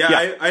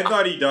 Yeah, I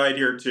thought he died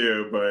here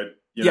too, but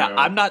you know.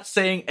 I'm not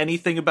saying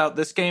anything about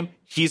this game.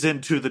 He's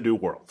into the New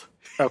World.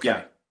 Okay.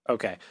 Yeah.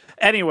 Okay.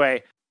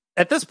 Anyway,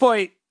 at this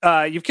point,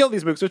 you've killed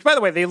these mooks, which, by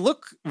the way, they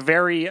look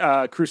very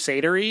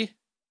crusader-y.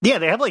 Yeah,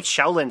 they have like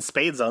Shaolin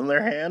spades on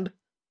their hand.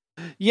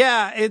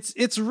 Yeah,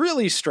 it's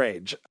really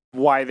strange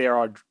why they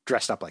are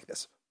dressed up like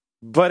this.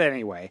 But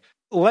anyway,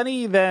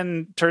 Lenny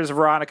then turns to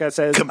Veronica and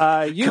says, you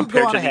go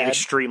Compared on to the ahead.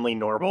 extremely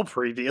normal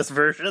previous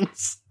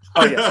versions.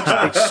 Oh,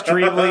 yes.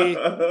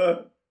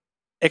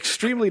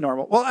 Extremely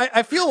normal. Well,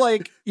 I feel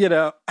like,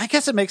 I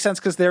guess it makes sense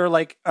because they're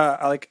like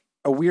a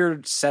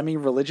weird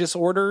semi-religious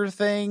order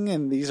thing,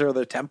 and these are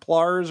the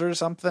Templars or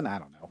something. I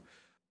don't know.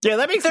 Yeah,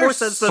 that makes They're more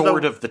sense than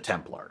sort of the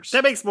Templars.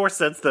 That makes more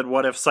sense than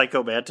what if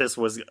Psycho Mantis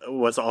was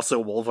also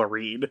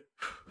Wolverine.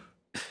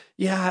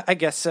 Yeah, I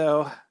guess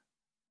so.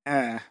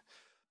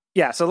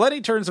 Yeah, so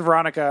Letty turns to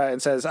Veronica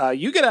and says,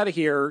 you get out of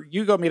here,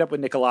 you go meet up with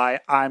Nikolai,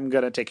 I'm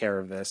going to take care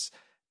of this.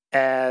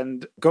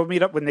 And go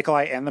meet up with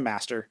Nikolai and the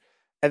Master.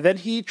 And then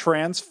he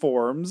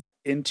transforms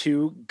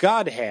into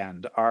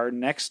Godhand, our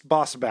next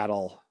boss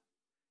battle.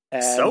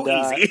 And, so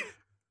easy.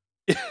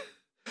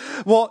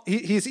 Well,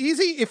 he's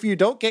easy if you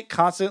don't get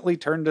constantly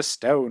turned to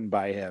stone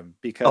by him.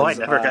 Because I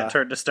never got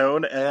turned to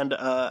stone, and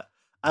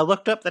I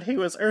looked up that he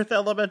was Earth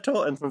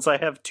Elemental, and since I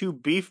have two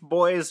beef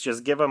boys,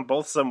 just give them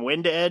both some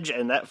Wind Edge,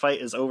 and that fight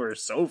is over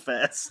so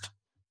fast.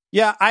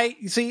 Yeah,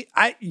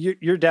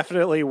 you're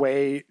definitely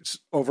way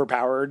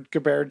overpowered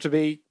compared to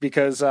me,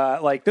 because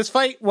this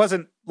fight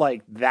wasn't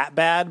like that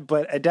bad,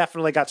 but it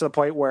definitely got to the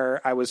point where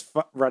I was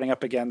running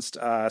up against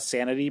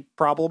sanity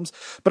problems.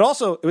 But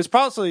also, it was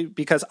probably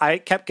because I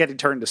kept getting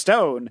turned to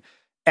stone,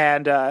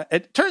 and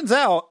it turns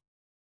out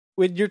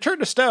when you're turned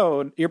to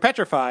stone, you're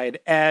petrified,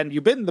 and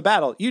you've been in the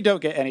battle, you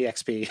don't get any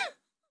XP.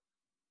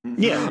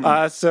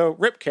 Yeah. So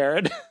rip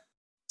Karen.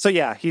 So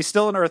yeah, he's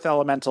still an Earth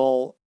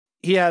Elemental.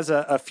 He has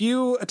a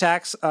few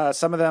attacks.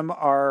 Some of them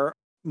are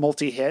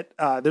multi-hit.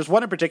 There's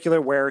one in particular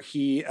where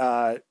he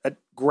does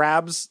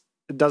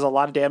a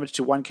lot of damage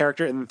to one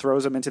character and then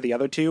throws him into the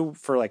other two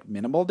for like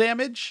minimal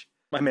damage.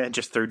 My man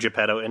just threw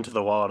Geppetto into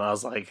the wall, and I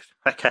was like,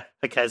 that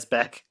guy's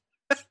back.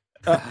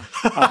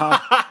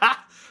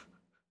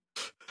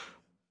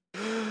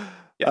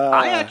 Yeah,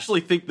 I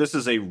actually think this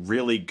is a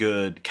really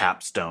good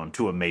capstone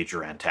to a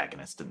major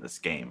antagonist in this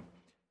game.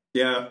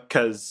 Yeah.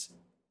 Because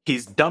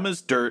he's dumb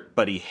as dirt,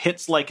 but he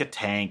hits like a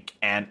tank,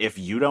 and if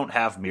you don't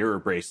have mirror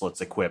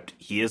bracelets equipped,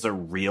 he is a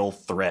real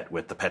threat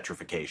with the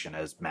petrification,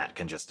 as Matt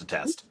can just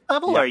attest.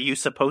 What level are you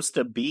supposed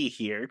to be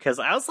here? Because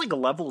I was like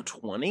level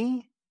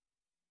 20.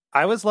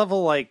 I was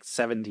level like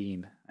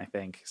 17, I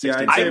think. 16,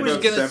 Yeah, I'd say I was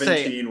about gonna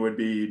 17 would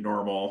be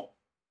normal.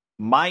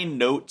 My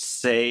notes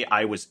say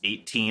I was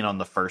 18 on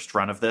the first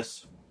run of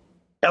this.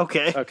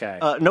 Okay. Okay.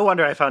 No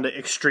wonder I found it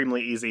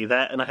extremely easy.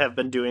 That, and I have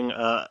been doing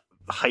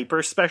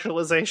hyper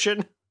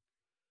specialization.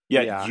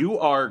 Yeah, you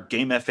are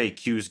Game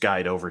FAQ's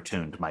guide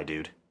overtuned, my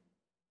dude.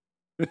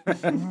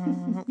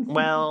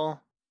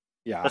 Well,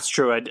 Yeah. that's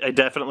true. I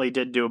definitely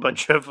did do a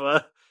bunch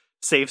of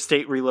save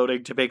state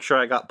reloading to make sure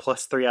I got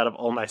 +3 out of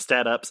all my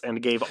stat ups,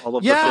 and gave all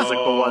of the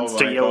physical ones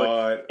to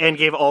Joachim, and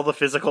gave all the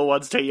physical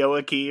ones to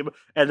Joachim,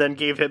 and then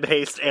gave him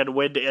haste and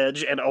wind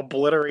edge, and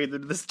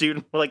obliterated this dude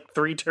in like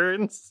 3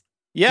 turns.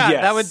 Yeah,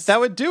 Yes. that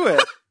would do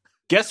it.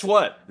 Guess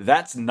what?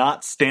 That's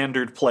not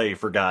standard play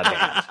for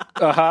Godhand.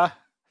 Uh-huh.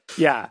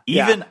 Yeah.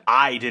 Even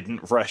I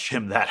didn't rush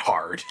him that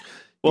hard.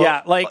 Well,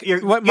 yeah, like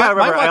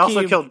remember, I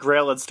also killed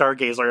Grail and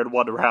Stargazer in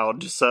 1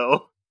 round,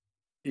 so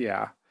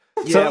Yeah.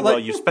 Yeah, So, well,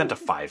 you spent a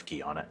 5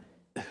 key on it.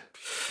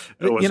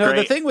 it was you know,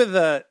 great.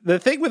 the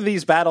thing with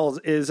these battles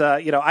is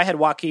I had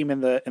Joachim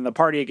in the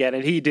party again,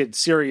 and he did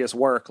serious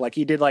work. Like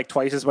he did like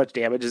twice as much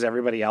damage as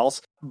everybody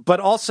else. But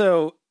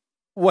also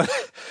what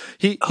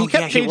he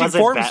kept changing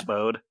forms. Bat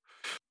mode.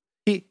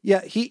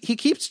 He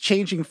keeps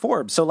changing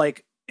forms. So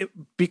like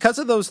because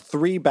of those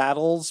 3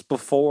 battles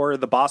before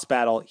the boss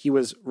battle, he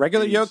was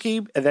regular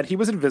Joachim, and then he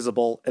was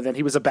invisible, and then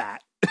he was a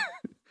bat.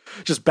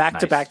 Just back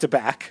to back to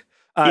back.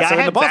 So I had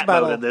in the boss bat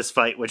battle mode in this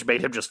fight, which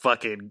made him just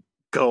fucking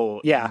go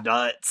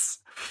nuts.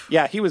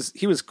 Yeah, he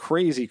was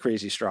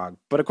crazy strong.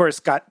 But of course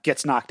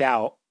gets knocked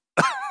out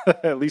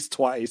at least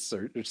twice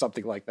or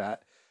something like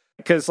that.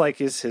 Because like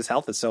his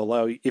health is so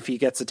low. If he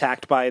gets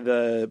attacked by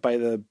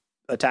the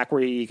attack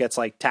where he gets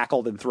like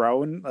tackled and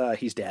thrown,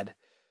 he's dead.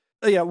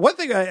 Yeah, one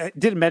thing I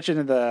didn't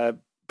mention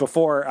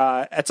before,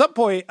 at some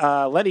point,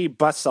 Letty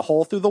busts a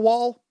hole through the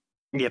wall.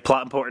 Yeah,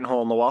 plot important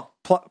hole in the wall.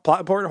 Plot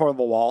important hole in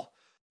the wall.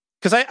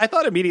 Because I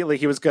thought immediately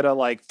he was going to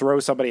like throw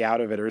somebody out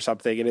of it or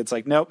something. And it's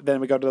like, nope.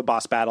 Then we go to the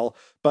boss battle.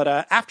 But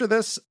after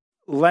this,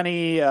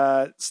 Lenny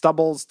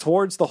stumbles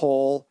towards the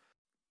hole.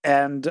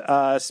 And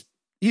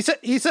he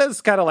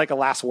says kind of like a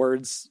last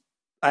words.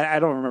 I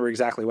don't remember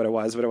exactly what it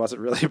was, but it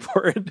wasn't really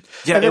important.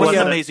 Yeah, and it then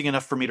wasn't amazing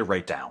enough for me to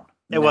write down.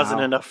 It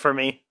wasn't enough for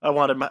me. I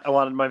wanted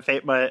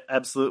my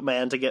absolute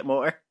man to get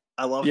more.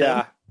 I love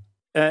him.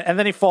 And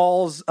then he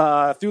falls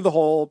through the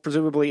hole,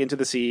 presumably into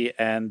the sea,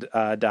 and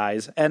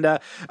dies. And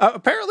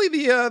apparently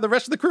the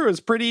rest of the crew is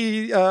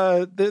pretty.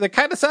 They're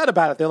kind of sad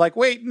about it. They're like,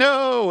 "Wait,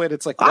 no!" And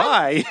it's like,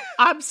 why?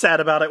 I'm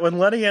sad about it. When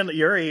Lenny and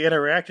Yuri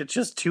interact, it's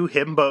just 2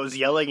 himbos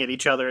yelling at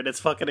each other, and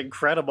it's fucking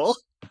incredible.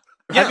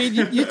 Yeah. I mean,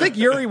 you think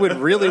Yuri would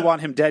really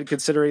want him dead,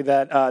 considering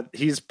that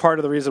he's part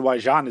of the reason why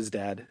Jean is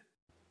dead.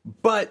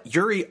 But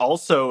Yuri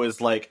also is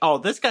like, oh,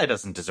 this guy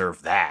doesn't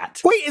deserve that.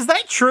 Wait, is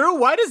that true?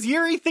 Why does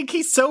Yuri think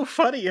he's so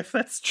funny if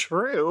that's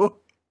true?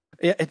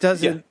 Yeah, it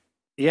doesn't.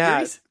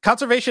 Yeah,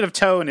 conservation of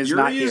tone is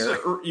not here.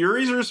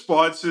 Yuri's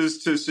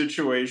responses to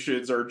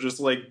situations are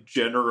just like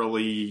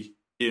generally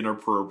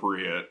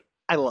inappropriate.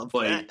 I love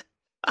that.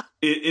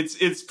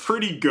 It's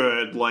pretty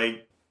good.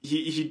 Like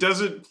he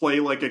doesn't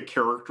play like a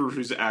character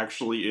who's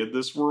actually in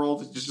this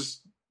world. He's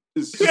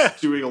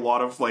just doing a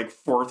lot of like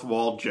fourth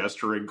wall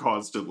gesturing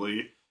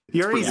constantly.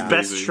 Yuri's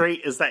best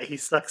trait is that he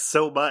sucks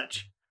so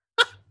much.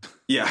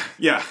 Yeah.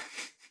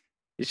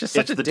 He's just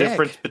such it's a the dick.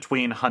 difference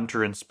between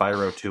Hunter and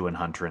Spyro 2 and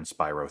Hunter and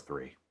Spyro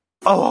 3.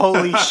 Oh,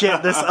 holy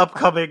shit, this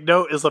upcoming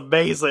note is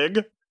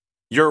amazing.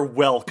 You're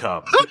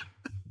welcome.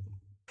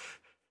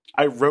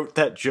 I wrote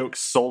that joke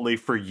solely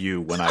for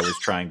you when I was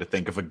trying to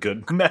think of a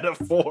good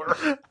metaphor.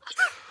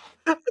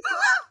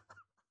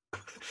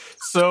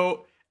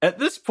 So, at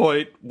this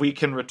point, we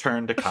can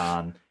return to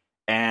Khan,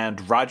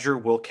 and Roger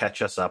will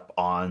catch us up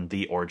on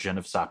the origin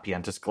of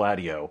Sapientis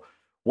Gladio.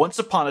 Once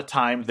upon a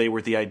time, they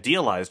were the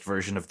idealized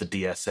version of the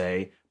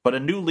DSA, but a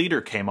new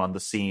leader came on the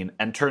scene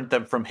and turned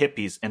them from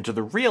hippies into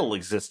the real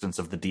existence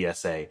of the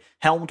DSA,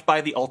 helmed by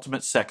the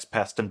ultimate sex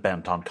pest and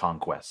bent on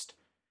conquest.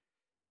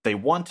 They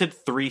wanted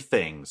 3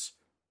 things: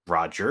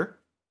 Roger,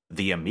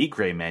 the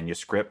Emigre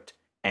manuscript,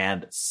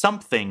 and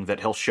something that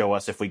he'll show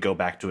us if we go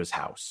back to his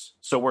house.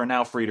 So we're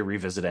now free to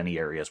revisit any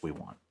areas we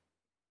want.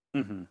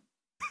 Mm-hmm.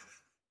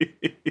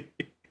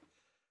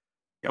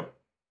 Yep.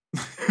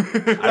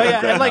 Oh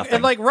yeah,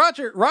 and like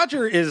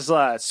Roger is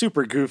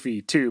super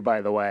goofy too,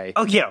 by the way.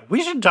 Oh yeah,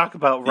 we should talk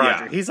about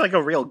Roger. Yeah. He's like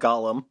a real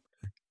golem.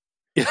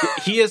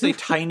 He is a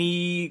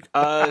tiny,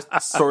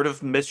 sort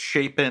of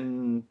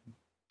misshapen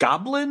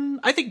goblin.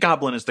 I think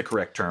goblin is the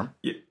correct term.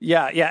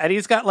 Yeah, and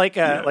he's got like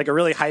a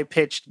really high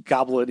pitched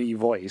goblin-y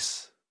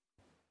voice.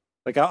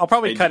 Like I'll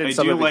probably cut in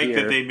some I of do it like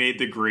here. that they made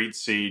the Great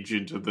Sage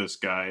into this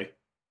guy.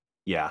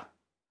 Yeah.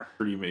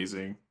 Pretty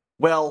amazing.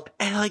 Well,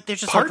 And like they're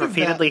just Part like of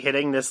repeatedly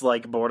hitting this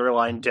like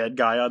borderline dead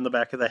guy on the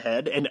back of the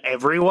head, and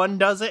everyone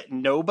does it.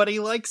 Nobody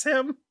likes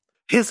him.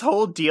 His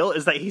whole deal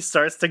is that he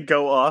starts to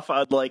go off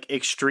on like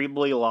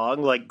extremely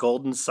long, like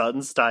Golden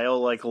Sun style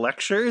like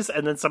lectures,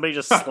 and then somebody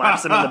just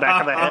slaps him in the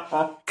back of the head.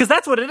 Because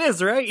that's what it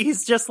is, right?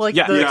 He's just like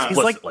yeah, the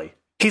explicitly.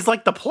 he's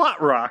like the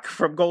plot rock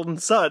from Golden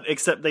Sun,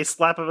 except they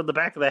slap him in the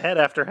back of the head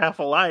after half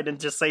a line and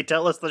just say,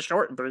 "Tell us the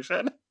short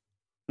version."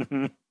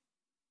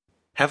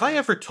 Have I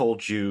ever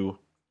told you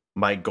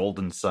my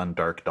Golden Sun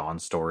Dark Dawn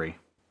story?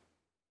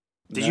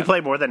 Did you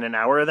play more than an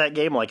hour of that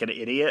game like an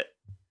idiot?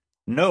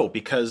 No,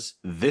 because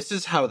this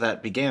is how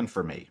that began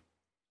for me.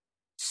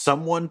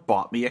 Someone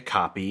bought me a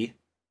copy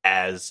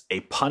as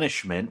a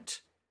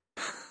punishment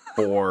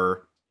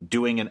for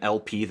doing an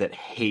LP that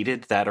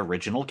hated that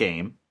original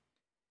game,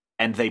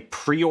 and they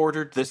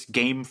pre-ordered this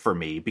game for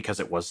me because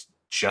it was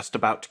just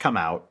about to come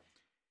out.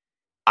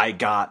 I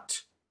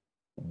got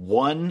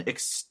one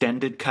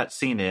extended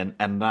cutscene in,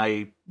 and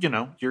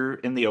you're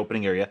in the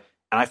opening area,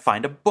 and I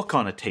find a book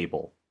on a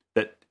table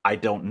that I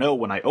don't know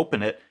when I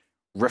open it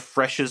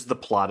refreshes the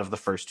plot of the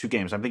first 2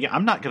 games. I'm thinking,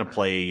 I'm not going to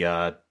play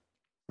the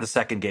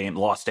second game,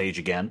 Lost Age,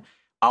 again.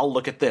 I'll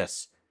look at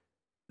this.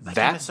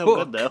 That so book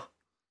good, though.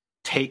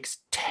 takes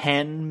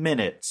 10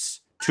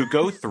 minutes to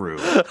go through,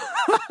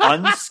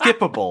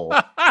 unskippable,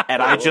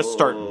 and I just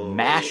start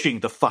mashing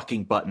the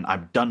fucking button.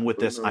 I'm done with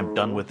this. I'm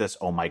done with this.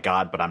 Oh my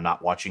god, but I'm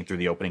not watching through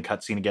the opening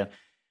cutscene again.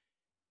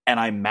 And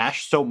I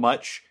mash so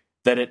much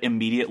that it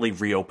immediately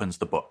reopens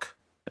the book.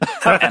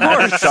 And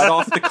I shut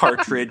off the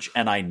cartridge,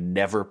 and I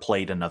never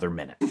played another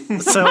minute.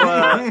 So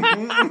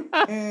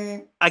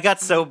I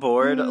got so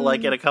bored,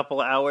 like in a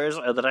couple hours,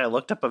 that I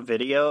looked up a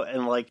video,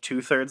 and like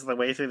 2/3 of the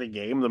way through the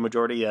game, the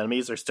majority of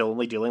enemies are still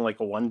only dealing like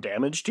 1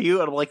 damage to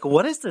you. And I'm like,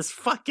 what is this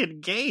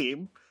fucking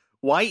game?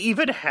 Why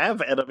even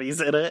have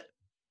enemies in it?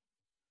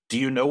 Do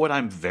you know what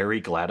I'm very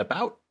glad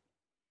about?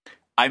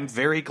 I'm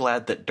very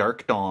glad that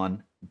Dark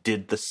Dawn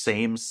did the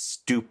same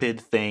stupid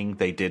thing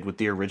they did with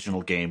the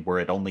original game, where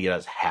it only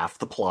has half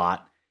the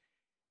plot,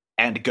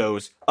 and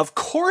goes, of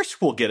course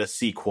we'll get a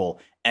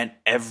sequel, and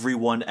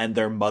everyone and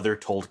their mother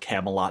told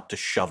Camelot to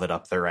shove it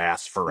up their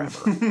ass forever.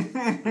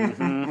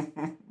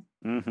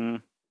 Mm-hmm.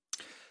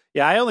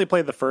 Yeah, I only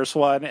played the first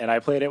one, and I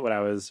played it when I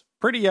was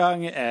pretty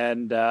young,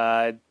 and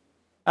I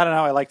don't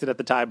know, I liked it at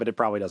the time, but it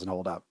probably doesn't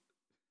hold up.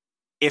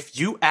 If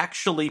you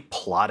actually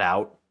plot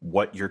out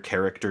what your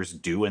characters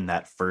do in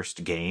that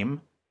first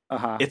game,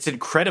 it's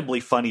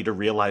incredibly funny to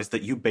realize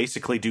that you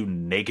basically do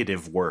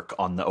negative work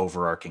on the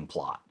overarching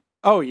plot.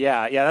 Oh,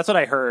 yeah, that's what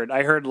I heard.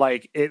 I heard,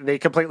 like, they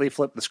completely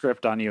flipped the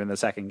script on you in the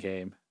second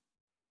game.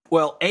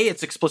 Well, A,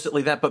 it's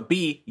explicitly that, but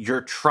B,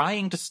 you're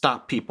trying to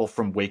stop people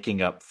from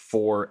waking up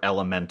 4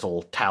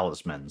 elemental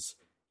talismans.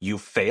 You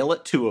fail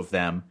at 2 of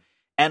them,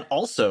 and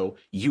also,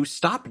 you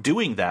stop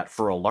doing that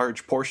for a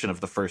large portion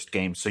of the first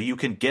game so you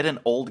can get an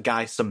old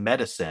guy some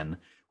medicine,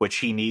 which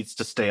he needs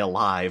to stay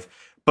alive.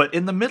 But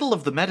in the middle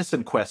of the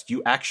medicine quest,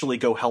 you actually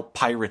go help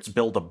pirates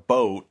build a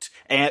boat.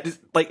 And,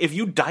 like, if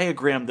you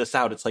diagram this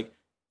out, it's like,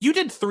 you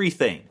did 3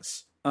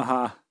 things.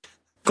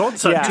 Golden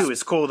Sun 2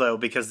 is cool, though,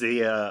 because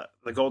the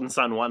Golden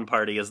Sun 1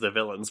 party is the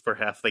villains for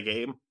half the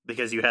game,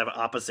 because you have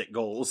opposite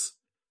goals.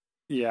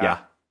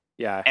 Yeah.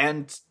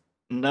 And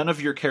none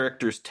of your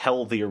characters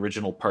tell the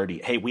original party,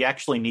 hey, we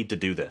actually need to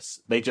do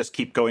this. They just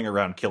keep going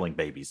around killing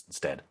babies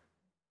instead.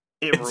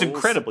 It's rules.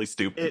 incredibly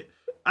stupid.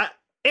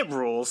 It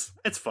rules.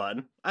 It's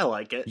fun. I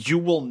like it. You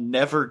will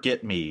never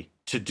get me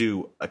to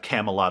do a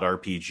Camelot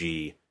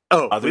RPG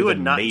we would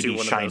than not maybe do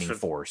one Shining of those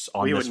Force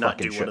on this fucking show. We would not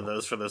do one of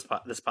those for this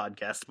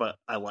podcast, but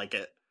I like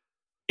it.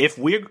 If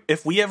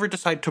we ever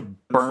decide to burn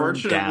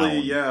Unfortunately,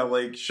 down, yeah,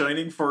 like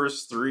Shining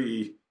Force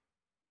 3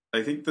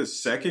 I think the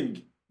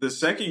second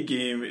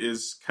game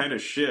is kind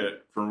of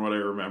shit from what I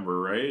remember,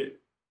 right?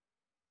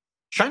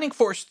 Shining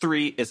Force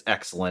 3 is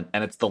excellent,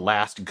 and it's the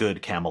last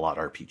good Camelot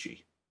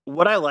RPG.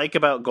 What I like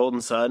about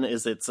Golden Sun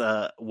is it's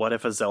what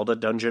if a Zelda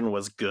dungeon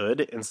was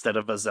good instead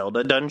of a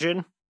Zelda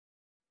dungeon?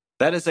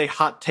 That is a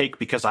hot take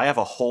because I have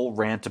a whole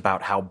rant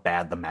about how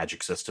bad the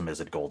magic system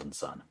is at Golden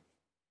Sun.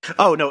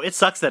 Oh, no, it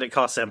sucks that it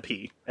costs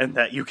MP and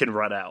that you can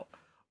run out.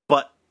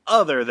 But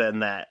other than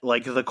that,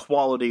 like, the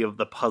quality of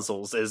the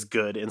puzzles is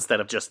good instead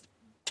of just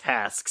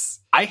tasks.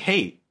 I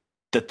hate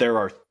that there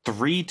are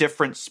 3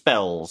 different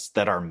spells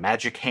that are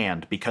magic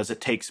hand because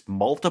it takes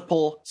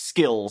multiple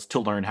skills to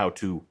learn how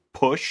to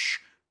push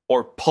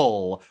or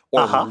pull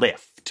or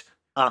lift.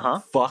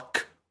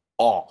 Fuck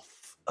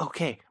off.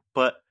 Okay,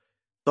 but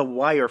the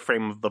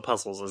wireframe of the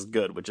puzzles is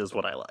good, which is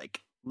what I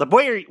like. The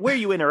where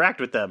you interact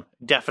with them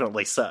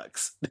definitely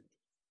sucks.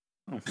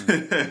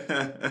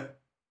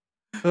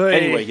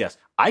 Anyway, yes,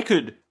 I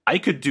could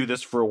do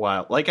this for a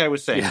while. Like I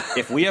was saying,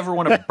 if we ever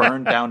want to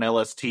burn down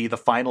LST, the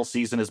final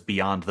season is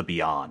Beyond the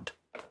Beyond.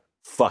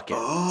 Fuck it.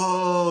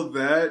 Oh,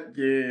 that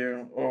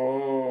game.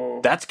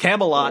 Oh. That's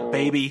Camelot,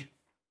 baby.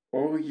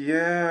 Oh,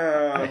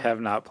 yeah. I have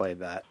not played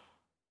that.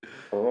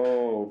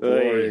 Oh,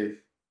 boy.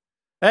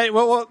 Hey,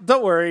 well,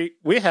 don't worry.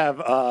 We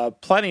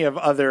have plenty of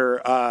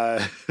other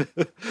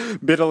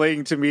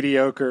middling to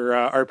mediocre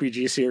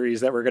RPG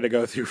series that we're going to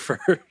go through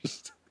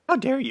first. How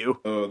dare you?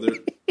 Oh,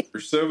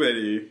 there's so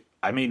many.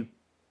 I mean,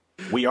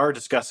 we are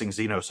discussing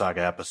Xenosaga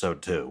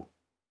Episode 2.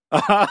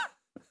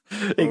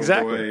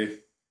 Exactly. Oh, boy.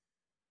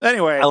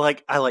 Anyway.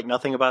 I like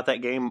nothing about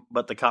that game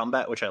but the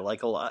combat, which I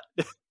like a lot.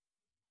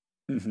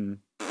 Mm-hmm.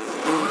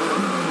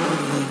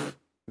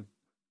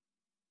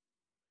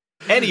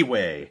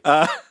 Anyway.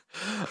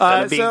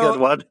 That'd be a good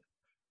one.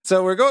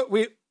 So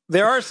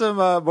there are some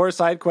more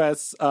side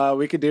quests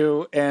we could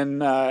do in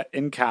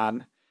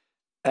Khan.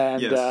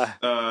 And yes.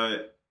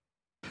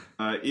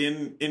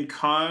 In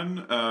Khan,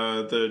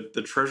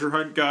 the treasure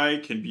hunt guy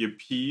can be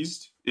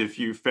appeased if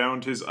you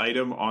found his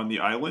item on the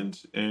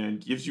island,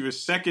 and gives you a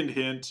second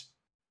hint.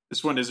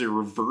 This one is a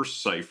reverse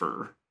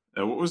cipher.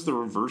 What was the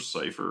reverse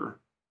cipher?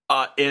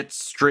 It's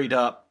straight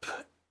up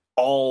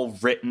all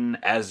written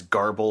as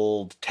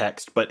garbled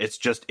text, but it's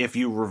just if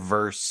you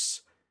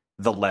reverse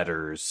the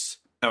letters.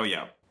 Oh,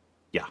 yeah.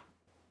 Yeah.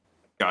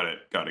 Got it.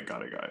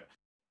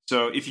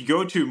 So if you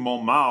go to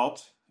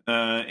Montmartre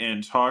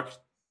and talk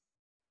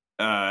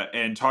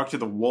to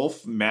the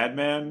Wolf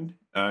Madman,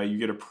 you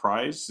get a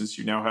prize since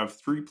you now have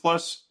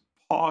 3+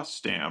 paw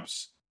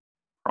stamps.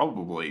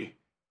 Probably.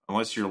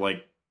 Unless you're,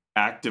 like,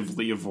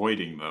 actively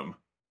avoiding them.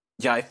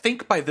 Yeah, I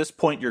think by this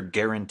point you're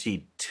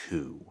guaranteed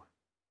 2.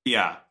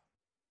 Yeah.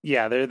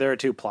 Yeah, there are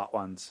 2 plot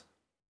ones.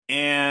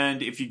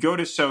 And if you go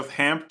to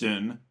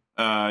Southampton,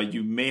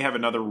 you may have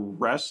another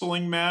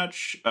wrestling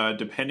match,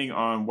 depending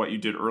on what you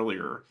did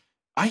earlier.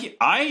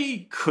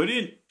 I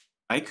couldn't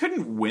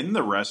win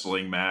the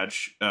wrestling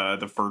match,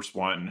 the first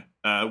one.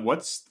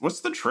 What's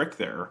the trick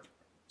there?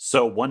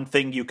 So one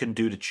thing you can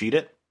do to cheat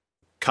it,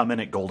 come in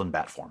at Golden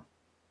Bat form.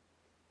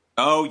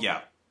 Oh,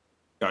 yeah.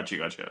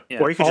 Gotcha. Yeah.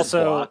 Or you could just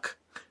block.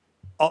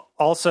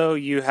 Also,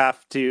 you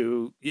have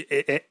to.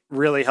 It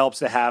really helps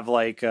to have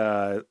like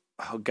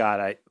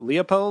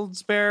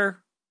Leopold's bear.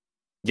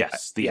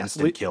 Yes, the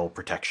instant kill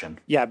protection.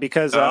 Yeah,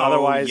 because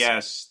otherwise,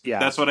 yes, yeah,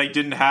 that's what I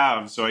didn't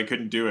have, so I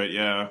couldn't do it.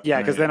 Yeah,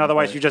 because then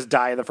otherwise you just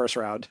die in the first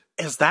round.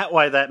 Is that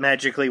why that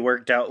magically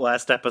worked out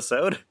last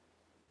episode?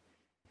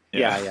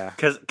 Yeah.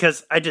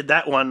 Because I did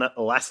that one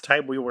last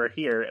time we were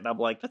here, and I'm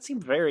like, that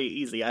seemed very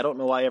easy. I don't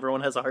know why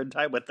everyone has a hard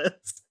time with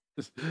this.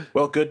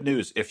 Well, good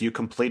news. If you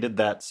completed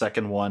that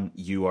second one,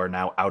 you are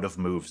now out of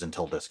moves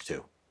until disc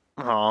 2.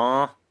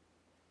 Aww.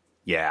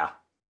 Yeah.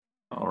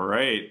 All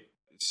right.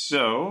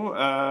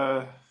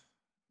 So,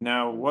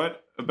 now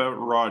what about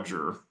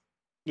Roger?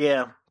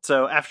 Yeah.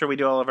 So after we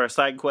do all of our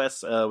side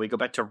quests, we go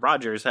back to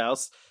Roger's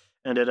house,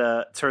 and it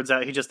turns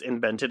out he just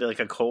invented like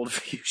a cold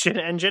fusion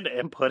engine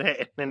and put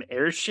it in an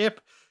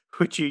airship,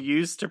 which you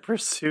use to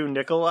pursue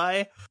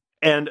Nikolai.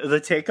 And the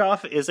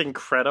takeoff is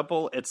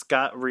incredible. It's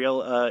got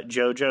real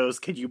JoJo's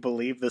 "Can you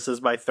believe this is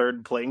my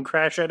third plane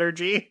crash"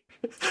 energy.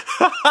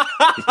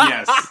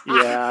 Yes.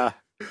 Yeah.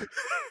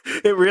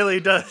 It really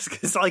does.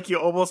 It's like you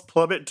almost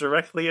plummet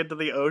directly into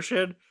the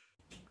ocean.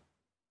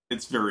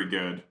 It's very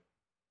good.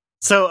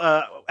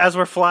 So as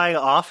we're flying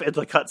off in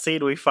the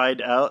cutscene, we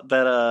find out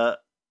that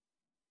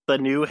the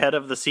new head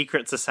of the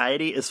secret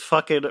society is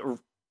fucking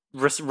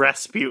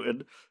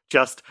Rasputin.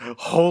 Just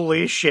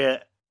holy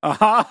shit.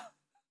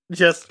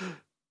 Just,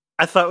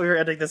 I thought we were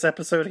ending this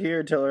episode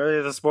here until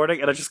earlier this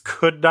morning, and I just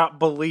could not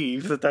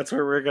believe that that's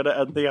where we're going to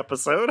end the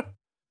episode.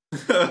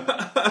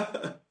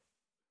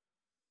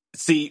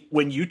 See,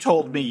 when you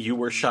told me you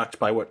were shocked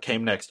by what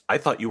came next, I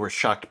thought you were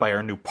shocked by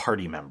our new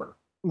party member.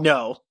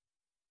 No.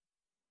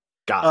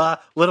 Got it.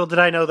 Little did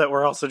I know that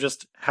we're also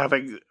just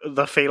having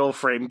the Fatal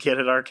Frame kid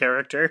in our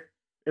character,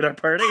 in our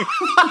party.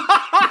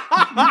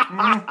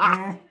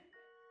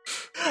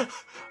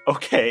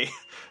 Okay,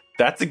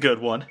 that's a good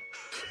one.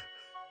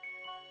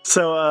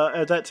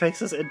 So that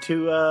takes us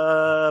into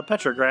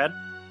Petrograd.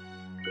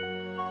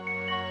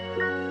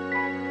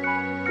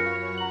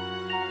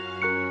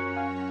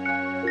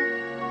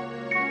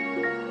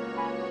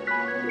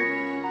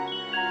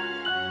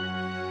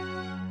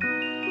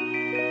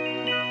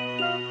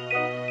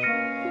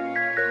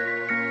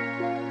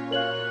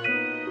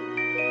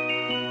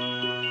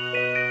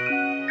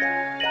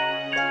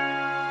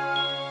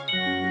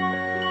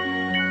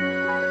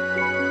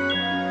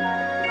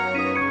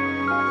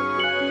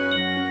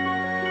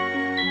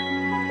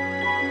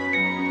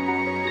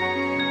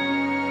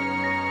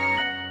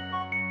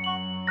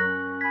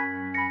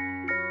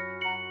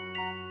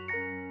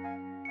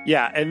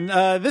 Yeah, and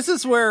this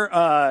is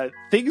where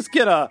things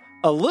get a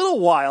little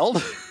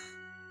wild.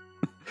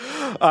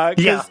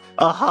 Yeah.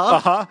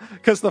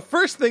 Because the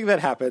first thing that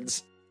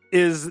happens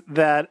is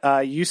that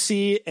you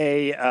see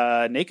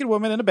a naked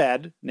woman in a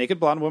bed, naked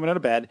blonde woman in a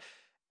bed,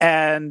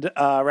 and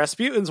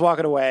Rasputin's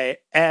walking away,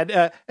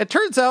 and it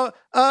turns out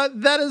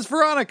that is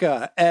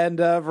Veronica, and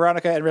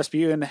Veronica and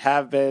Rasputin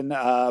have been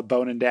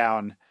boning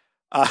down.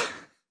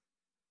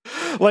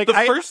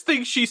 First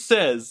thing she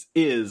says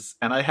is,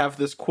 and I have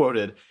this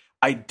quoted,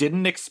 "I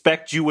didn't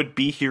expect you would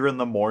be here in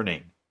the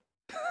morning."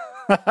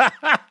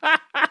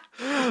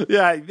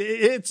 Yeah,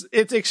 it's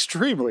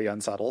extremely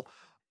unsubtle.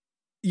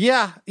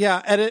 Yeah,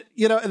 and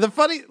the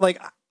funny, like,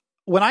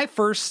 when I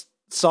first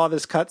saw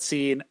this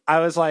cutscene, I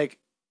was like,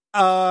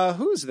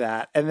 who's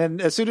that? And then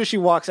as soon as she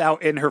walks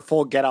out in her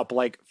full getup,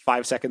 like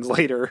 5 seconds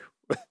later,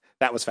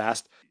 that was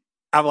fast.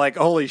 I'm like,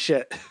 holy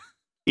shit.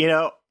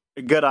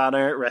 Good on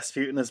her.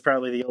 Rasputin is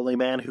probably the only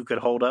man who could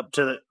hold up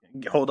to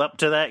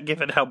that,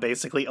 given how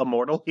basically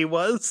immortal he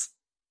was.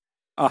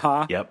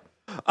 Yep.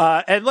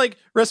 And like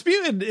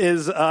Rasputin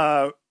is,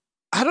 I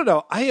don't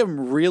know. I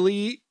am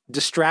really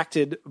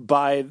distracted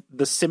by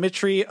the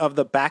symmetry of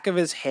the back of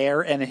his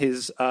hair and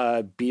his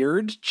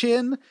beard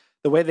chin,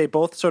 the way they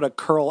both sort of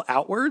curl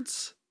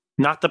outwards.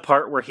 Not the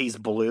part where he's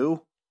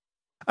blue.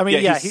 I mean,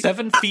 he's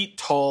 7 feet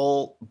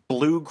tall,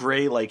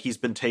 blue-gray, like he's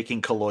been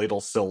taking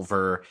colloidal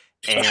silver,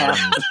 and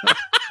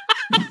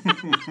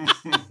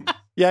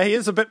yeah, he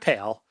is a bit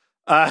pale.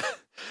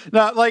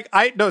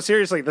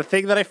 Seriously, the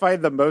thing that I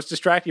find the most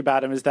distracting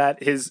about him is that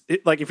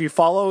if you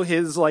follow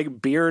his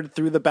like beard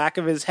through the back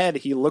of his head,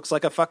 he looks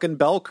like a fucking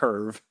bell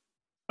curve.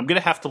 I'm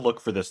gonna have to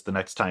look for this the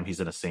next time he's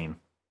in a scene.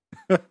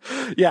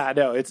 Yeah,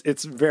 no,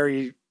 it's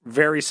very,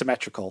 very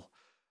symmetrical.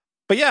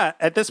 But yeah,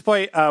 at this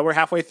point, we're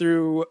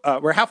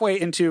halfway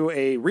into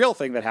a real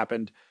thing that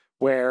happened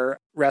where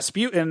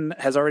Rasputin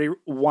has already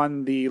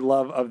won the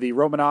love of the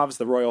Romanovs,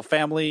 the royal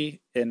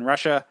family in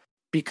Russia,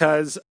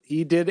 because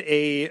he did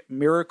a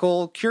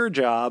miracle cure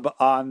job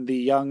on the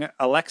young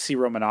Alexei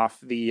Romanov,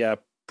 the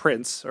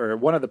prince, or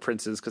one of the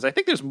princes, because I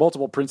think there's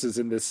multiple princes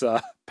in this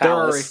palace. There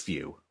are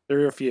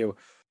a few.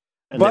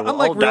 And but they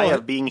will all die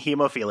of being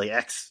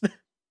hemophiliacs.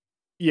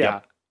 Yeah.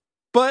 Yep.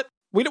 But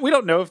we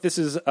don't know if this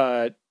is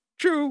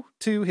true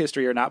to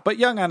history or not, but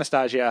young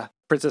Anastasia,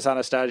 Princess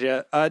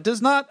Anastasia,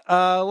 does not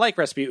like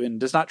Rasputin,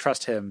 does not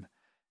trust him,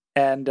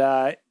 and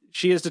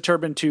she is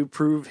determined to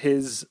prove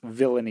his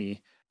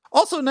villainy.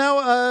 Also,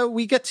 now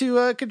we get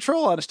to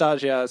control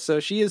Anastasia,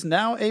 so she is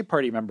now a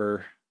party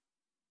member.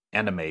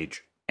 And a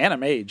mage. And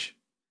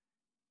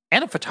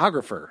a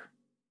photographer.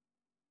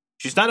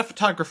 She's not a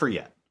photographer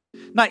yet.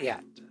 Not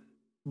yet.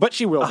 But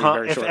she will be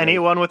very if shortly.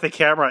 Anyone with a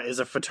camera is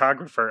a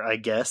photographer, I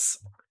guess.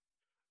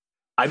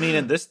 I mean,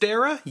 in this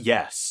era,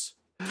 yes.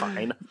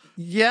 Fine.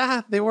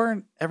 Yeah, they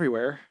weren't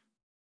everywhere.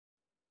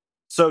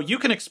 So you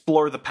can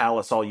explore the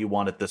palace all you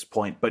want at this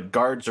point, but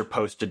guards are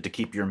posted to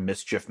keep your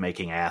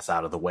mischief-making ass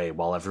out of the way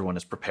while everyone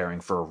is preparing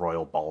for a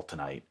royal ball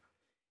tonight.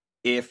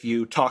 If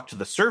you talk to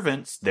the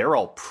servants, they're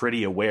all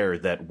pretty aware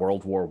that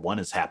World War I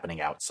is happening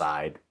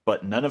outside,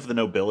 but none of the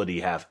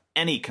nobility have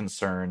any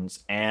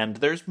concerns, and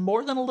there's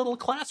more than a little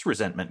class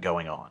resentment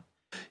going on.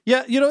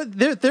 Yeah,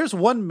 there's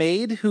one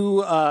maid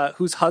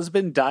whose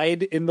husband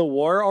died in the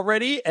war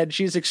already, and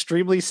she's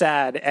extremely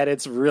sad, and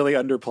it's really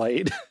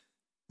underplayed.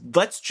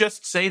 Let's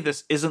just say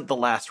this isn't the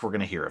last we're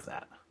going to hear of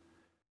that.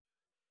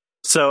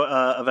 So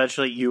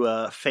eventually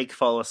you fake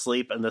fall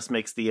asleep, and this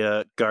makes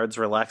the guards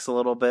relax a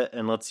little bit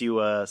and lets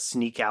you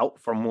sneak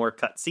out for more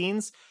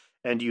cutscenes.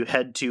 And you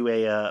head to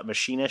a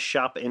machinist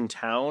shop in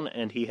town,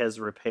 and he has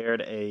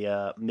repaired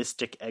a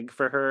mystic egg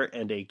for her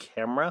and a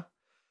camera.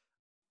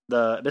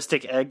 The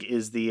mystic egg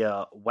is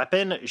the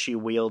weapon. She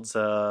wields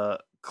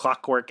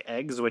clockwork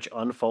eggs, which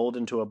unfold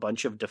into a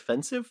bunch of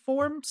defensive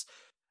forms.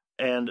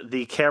 And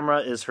the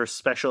camera is her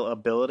special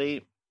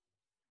ability,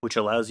 which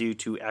allows you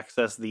to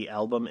access the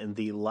album in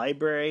the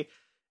library.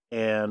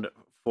 And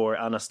for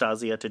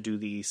Anastasia to do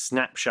the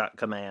snapshot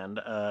command,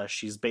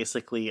 she's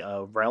basically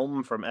a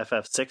realm from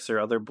FF6 or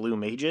other blue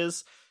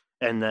mages,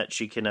 and that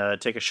she can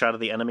take a shot of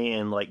the enemy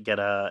and like get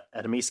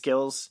enemy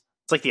skills.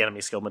 It's like the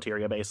enemy skill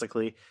materia,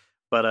 basically.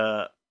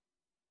 But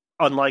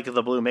unlike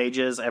the blue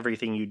mages,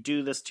 everything you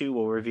do this to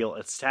will reveal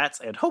its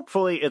stats and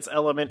hopefully its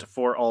element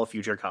for all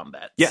future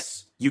combats.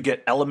 Yes, you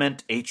get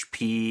element,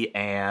 HP,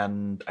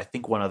 and I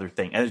think one other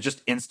thing. And it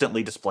just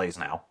instantly displays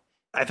now.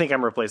 I think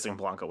I'm replacing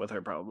Blanca with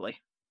her, probably.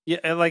 Yeah,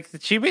 and, like,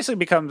 she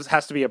basically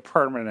has to be a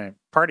permanent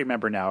party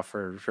member now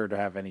for her to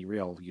have any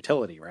real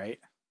utility, right?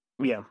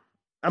 Yeah.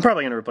 I'm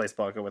probably going to replace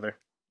Blanca with her.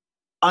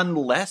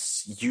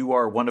 Unless you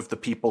are one of the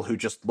people who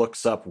just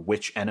looks up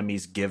which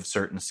enemies give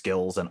certain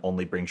skills and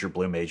only brings your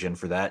blue mage in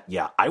for that,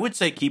 yeah, I would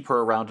say keep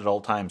her around at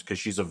all times because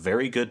she's a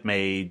very good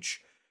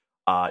mage.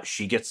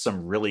 She gets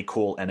some really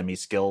cool enemy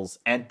skills,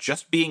 and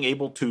just being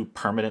able to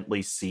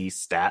permanently see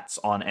stats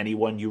on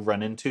anyone you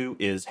run into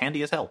is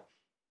handy as hell.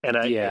 And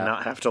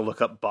not have to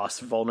look up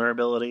boss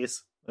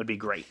vulnerabilities. That'd be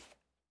great.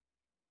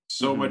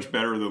 So much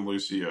better than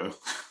Lucia.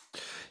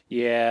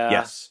 Yeah.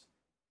 Yes.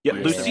 Yeah,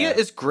 Lucia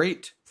is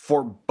great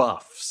for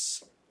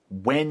buffs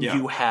when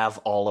you have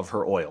all of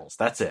her oils.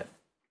 That's it.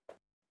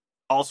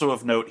 Also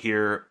of note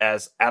here,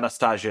 as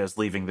Anastasia is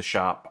leaving the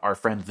shop, our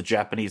friend the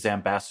Japanese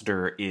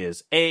ambassador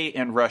is A,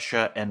 in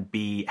Russia, and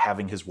B,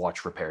 having his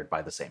watch repaired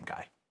by the same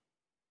guy.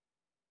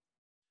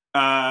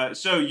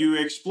 So you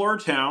explore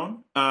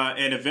town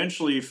and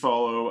eventually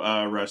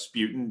follow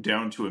Rasputin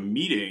down to a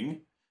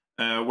meeting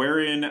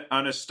wherein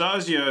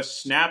Anastasia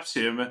snaps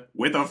him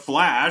with a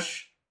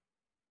flash.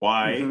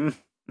 Why?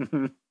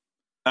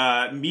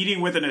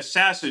 Meeting with an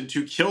assassin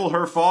to kill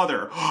her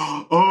father.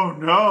 Oh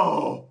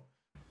no!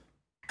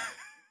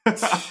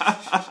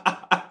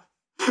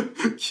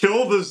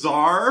 Kill the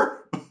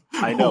Tsar?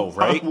 I know,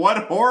 right?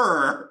 What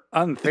horror!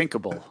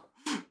 Unthinkable.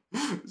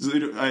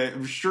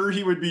 I'm sure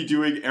he would be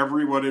doing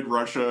everyone in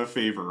Russia a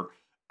favor.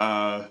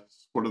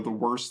 One of the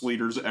worst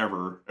leaders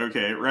ever.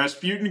 Okay,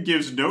 Rasputin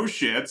gives no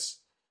shits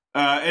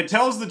and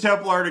tells the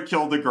Templar to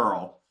kill the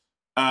girl.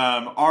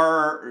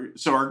 Our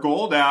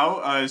goal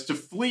now is to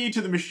flee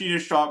to the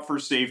machinist shop for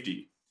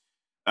safety.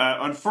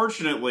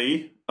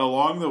 Unfortunately,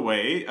 along the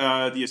way,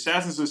 the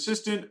assassin's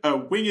assistant, a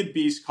winged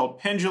beast called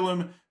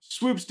Pendulum,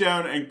 swoops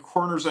down and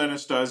corners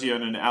Anastasia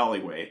in an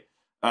alleyway.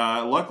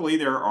 Luckily,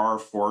 there are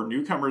 4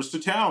 newcomers to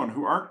town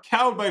who aren't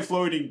cowed by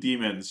floating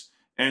demons,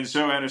 and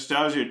so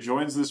Anastasia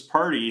joins this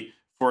party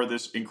for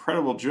this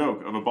incredible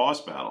joke of a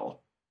boss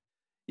battle.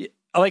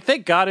 Like,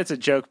 thank God it's a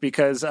joke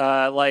because,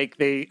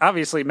 they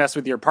obviously mess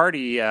with your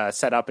party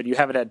setup and you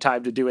haven't had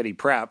time to do any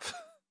prep.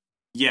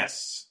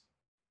 Yes.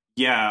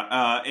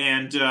 Yeah,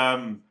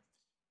 and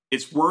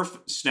it's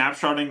worth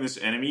snapshotting this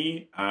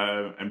enemy.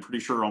 I'm pretty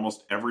sure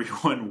almost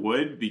everyone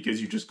would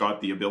because you just got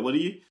the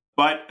ability.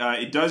 But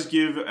it does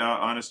give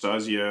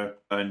Anastasia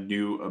a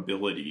new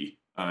ability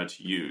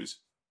to use.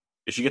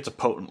 She gets a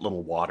potent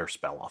little water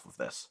spell off of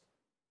this.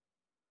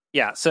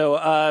 Yeah,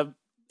 so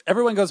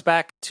everyone goes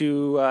back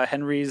to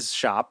Henry's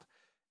shop,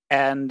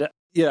 and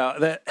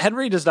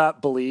Henry does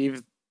not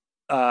believe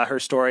her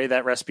story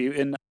that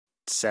Rasputin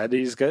said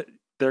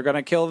they're going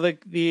to kill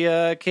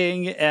the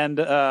king and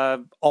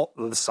the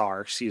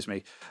Tsar. Excuse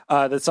me,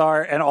 the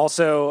Tsar, and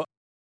also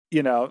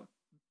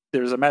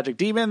there's a magic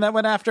demon that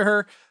went after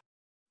her.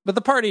 But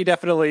the party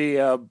definitely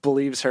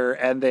believes her,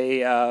 and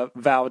they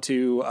vow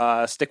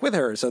to stick with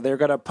her. So they're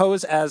going to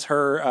pose as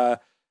her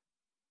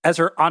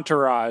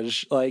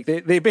entourage. Like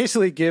they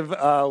basically give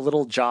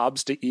little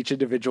jobs to each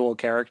individual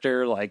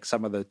character. Like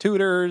some of the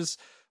tutors,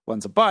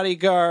 one's a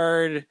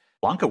bodyguard.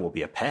 Blanca will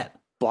be a pet.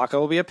 Blanca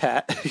will be a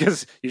pet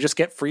because you just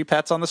get free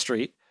pets on the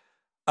street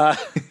that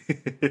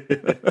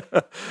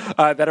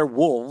are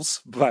wolves,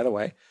 by the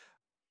way.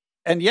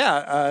 And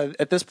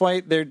at this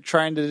point, they're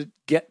trying to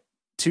get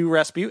to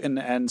Rasputin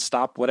and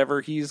stop whatever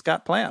he's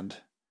got planned.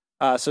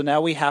 So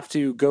now we have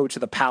to go to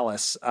the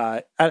palace.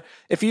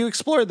 If you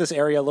explore this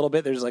area a little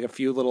bit, there's like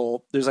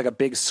a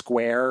big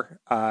square,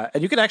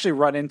 and you can actually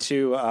run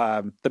into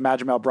the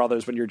Majamel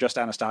brothers when you're just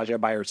Anastasia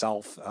by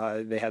herself.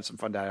 They had some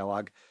fun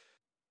dialogue.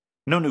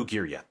 No new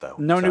gear yet, though.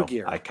 No new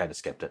gear. I kind of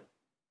skipped it.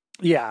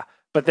 Yeah,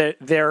 but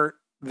they're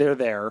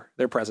there.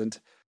 They're present.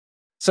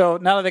 So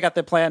now that they got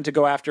their plan to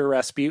go after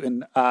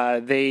Rasputin,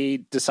 they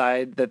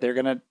decide that they're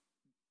going to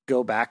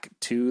go back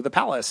to the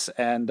palace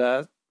and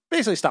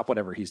basically stop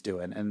whatever he's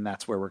doing. And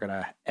that's where we're going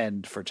to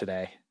end for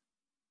today.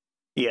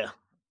 Yeah.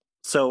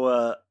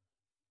 So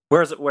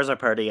where's our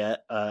party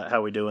at? How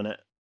are we doing it?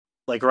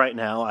 Like right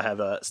now, I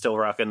have still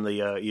rocking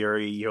the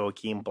Yuri,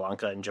 Joachim,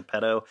 Blanca, and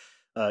Geppetto.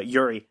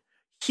 Yuri,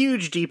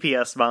 huge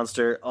DPS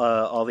monster.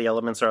 All the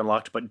elements are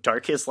unlocked, but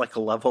Dark is like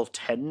level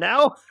 10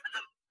 now.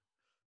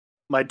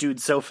 My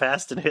dude's so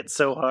fast and hits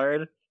so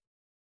hard.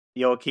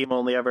 Joachim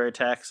only ever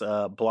attacks.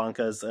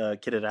 Blanca's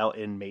kitted out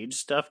in mage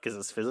stuff because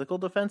his physical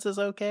defense is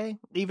okay,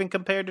 even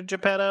compared to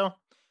Geppetto.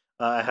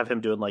 I have him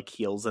doing like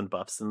heals and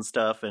buffs and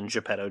stuff, and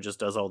Geppetto just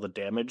does all the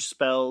damage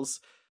spells.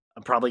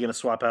 I'm probably going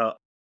to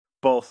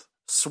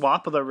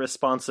swap the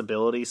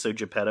responsibility so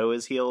Geppetto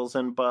is heals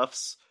and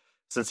buffs,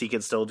 since he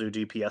can still do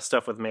DPS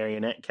stuff with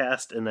Marionette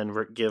cast, and then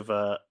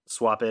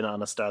swap in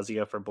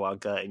Anastasia for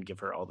Blanca and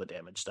give her all the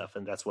damage stuff,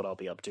 and that's what I'll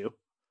be up to.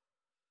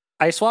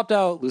 I swapped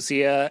out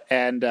Lucia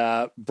and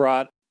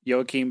brought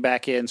Joachim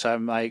back in, so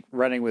I'm like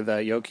running with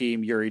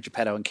Joachim, Yuri,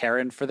 Geppetto, and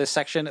Karen for this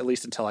section, at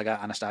least until I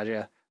got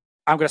Anastasia.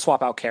 I'm going to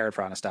swap out Karen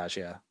for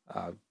Anastasia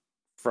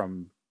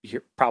from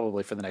here,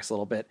 probably for the next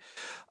little bit.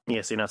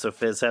 Yeah, so you're not so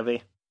fizz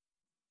heavy?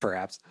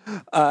 Perhaps.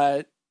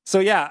 So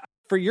yeah,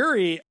 for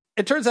Yuri,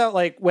 it turns out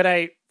like when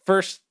I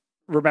first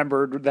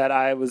remembered that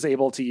I was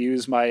able to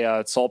use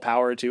my soul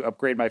power to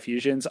upgrade my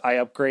fusions, I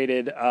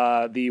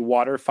upgraded the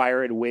water,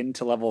 fire, and wind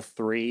to level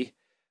 3.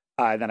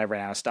 And then I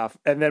ran out of stuff.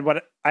 And then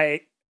what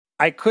I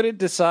couldn't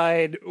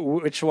decide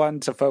which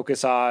one to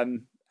focus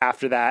on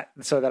after that,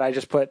 so that I've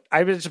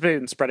just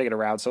been spreading it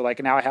around. So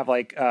like now I have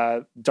like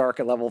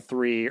dark at level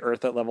 3,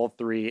 earth at level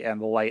 3,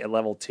 and the light at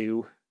level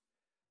 2.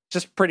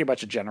 Just pretty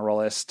much a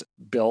generalist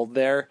build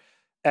there.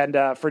 And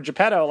for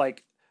Geppetto,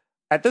 like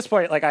at this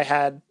point, like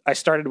I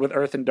started with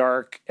earth and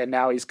dark, and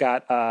now he's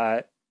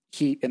got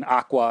heat and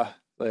aqua,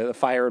 the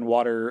fire and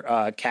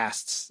water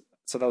casts.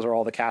 So those are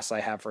all the casts I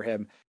have for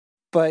him.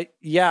 But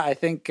yeah, I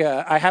think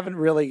I haven't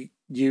really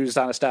used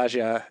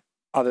Anastasia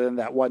other than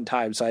that one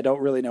time, so I don't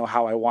really know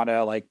how I want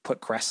to like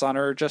put crests on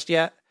her just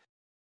yet.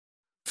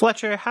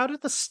 Fletcher, how do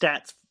the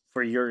stats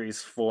for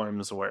Yuri's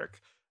forms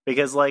work?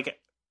 Because like,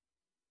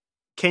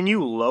 can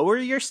you lower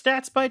your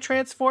stats by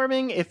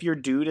transforming if your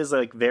dude is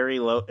like very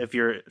low, if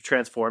your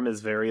transform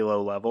is very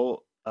low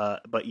level,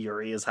 but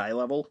Yuri is high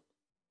level?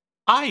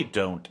 I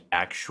don't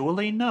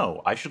actually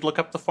know. I should look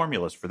up the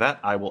formulas for that.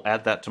 I will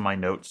add that to my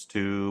notes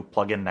to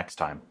plug in next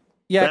time.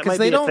 Yeah, that might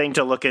be a thing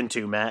to look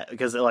into, Matt,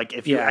 because like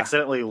if you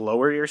accidentally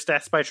lower your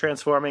stats by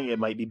transforming, it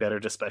might be better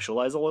to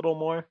specialize a little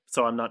more.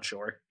 So I'm not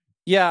sure.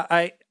 Yeah,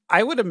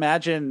 I would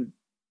imagine.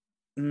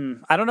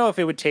 I don't know if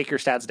it would take your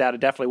stats down.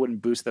 It definitely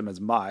wouldn't boost them as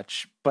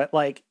much. But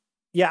like,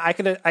 yeah, I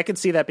could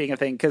see that being a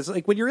thing, because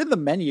like when you're in the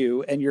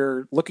menu and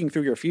you're looking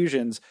through your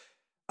fusions,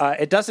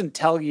 it doesn't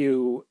tell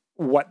you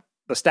what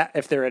the stat,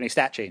 if there are any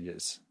stat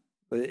changes.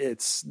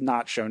 It's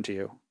not shown to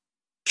you.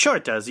 Sure,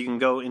 it does. You can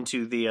go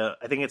into the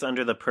I think it's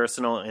under the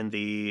personal and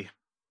the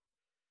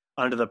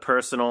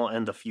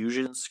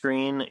fusion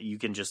screen. You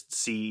can just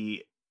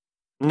see.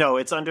 No,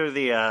 it's under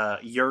the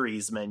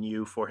Yuri's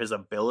menu for his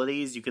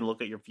abilities. You can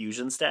look at your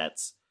fusion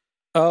stats.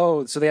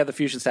 Oh, so they have the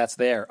fusion stats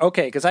there.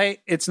 Okay, because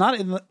it's not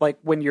in like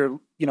when you're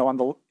on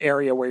the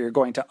area where you're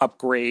going to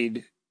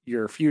upgrade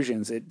your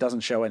fusions. It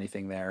doesn't show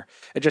anything there.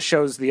 It just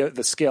shows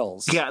the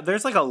skills. Yeah,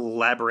 there's like a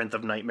labyrinth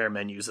of nightmare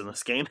menus in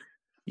this game.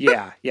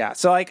 Yeah.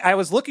 So like I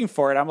was looking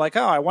for it. I'm like,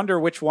 oh, I wonder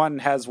which one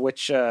has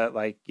which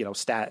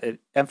stat it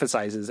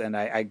emphasizes, and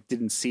I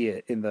didn't see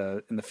it in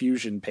the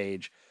fusion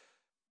page.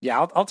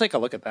 Yeah, I'll take a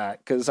look at that,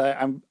 because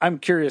I'm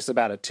curious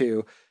about it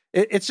too.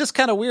 It's just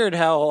kind of weird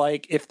how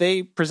like if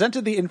they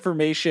presented the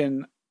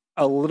information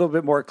a little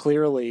bit more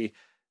clearly,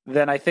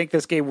 then I think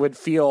this game would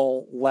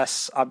feel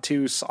less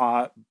obtuse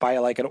by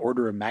like an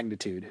order of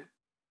magnitude.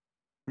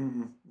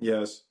 Mm-hmm.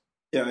 Yes.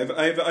 Yeah,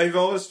 I've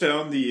always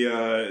found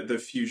the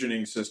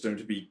fusioning system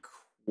to be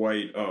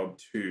quite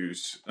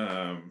obtuse.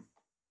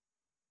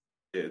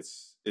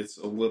 It's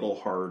a little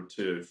hard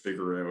to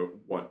figure out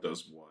what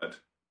does what.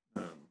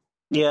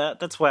 Yeah,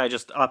 that's why I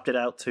just opted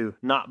out to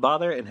not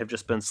bother and have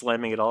just been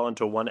slamming it all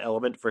into one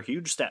element for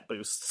huge stat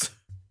boosts.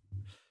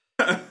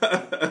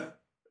 I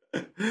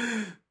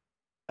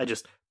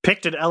just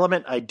picked an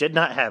element I did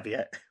not have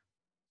yet.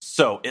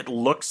 So it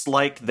looks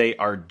like they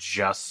are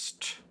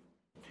just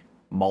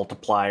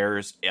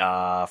multipliers.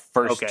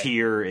 First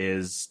tier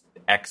is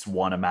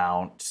X1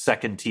 amount,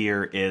 second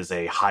tier is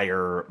a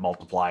higher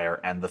multiplier,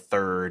 and the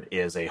third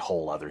is a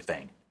whole other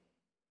thing.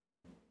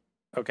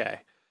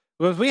 Okay.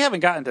 Well, we haven't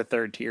gotten to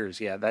third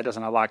tiers yet. That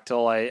doesn't unlock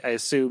till I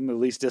assume at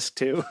least disc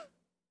 2.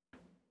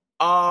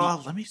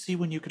 Let me see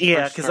when you can.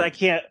 Yeah, because I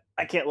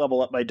can't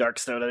level up my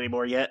Darkstone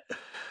anymore yet.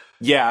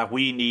 Yeah,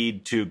 we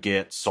need to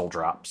get soul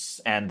drops,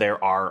 and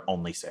there are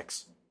only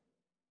 6.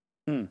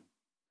 So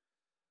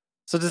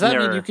does that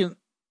mean you can?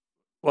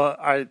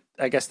 Well,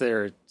 I guess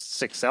there are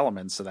 6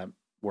 elements, so that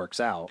works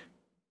out.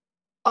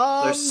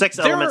 There's 6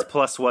 elements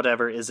plus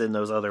whatever is in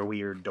those other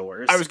weird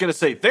doors. I was going to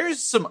say,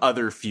 there's some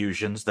other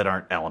fusions that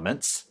aren't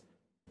elements.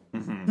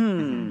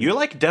 Mm-hmm. You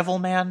like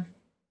Devilman?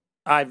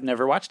 I've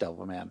never watched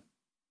Devilman.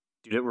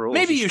 Dude, it rules.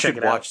 Maybe you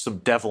should watch some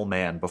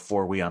Devilman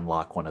before we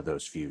unlock one of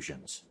those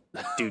fusions.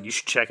 Dude, you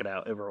should check it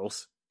out. It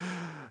rules.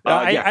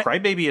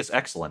 Crybaby is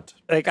excellent.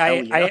 Like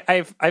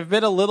I've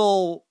been a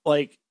little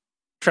like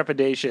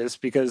trepidatious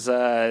because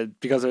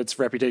of its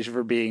reputation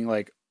for being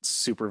like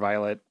super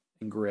violent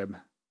and grim.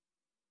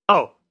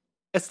 Oh,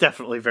 it's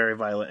definitely very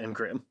violent and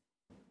grim.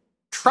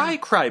 Try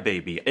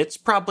Crybaby. It's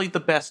probably the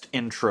best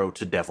intro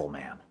to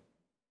Devilman.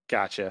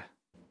 Gotcha.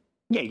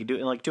 Yeah, you can do it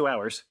in like 2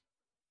 hours.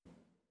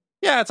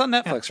 Yeah, it's on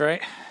Netflix, right?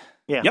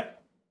 Yeah.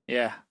 Yep.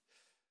 Yeah.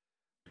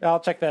 I'll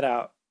check that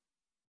out.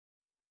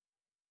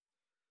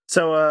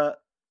 So,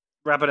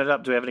 wrapping it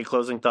up, do we have any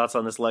closing thoughts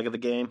on this leg of the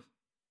game?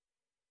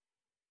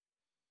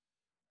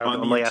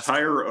 On the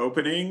entire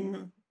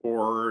opening,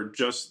 or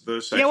just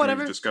the section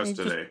we've discussed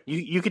today?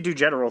 You could do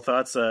general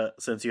thoughts,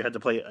 since you had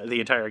to play the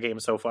entire game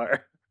so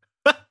far.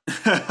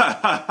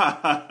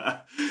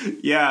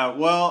 Yeah,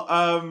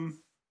 well,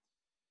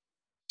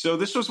 so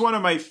this was one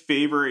of my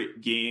favorite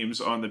games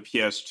on the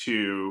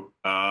PS2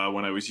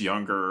 when I was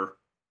younger.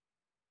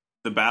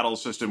 The battle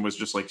system was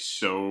just like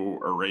so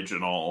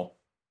original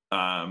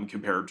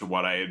compared to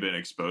what I had been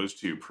exposed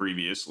to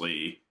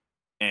previously.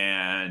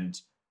 And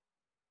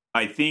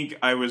I think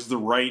I was the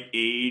right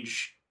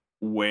age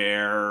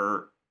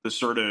where the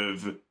sort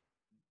of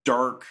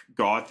dark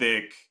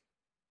gothic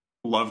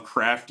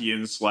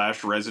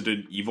Lovecraftian /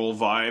 Resident Evil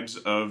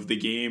vibes of the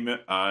game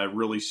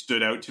really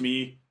stood out to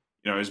me.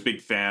 I was a big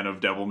fan of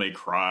Devil May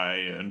Cry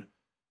and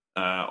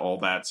all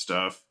that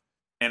stuff.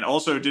 And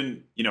also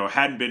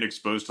hadn't been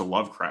exposed to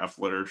Lovecraft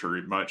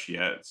literature much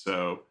yet.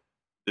 So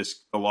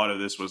a lot of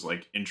this was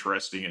like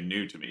interesting and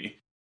new to me.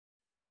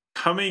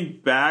 Coming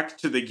back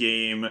to the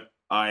game,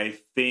 I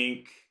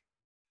think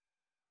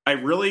I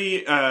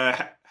really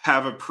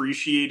have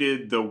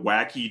appreciated the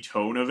wacky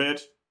tone of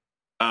it.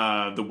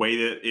 The way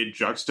that it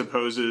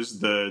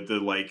juxtaposes the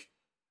like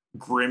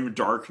grim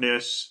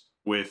darkness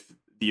with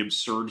the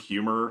absurd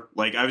humor.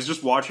 Like, I was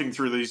just watching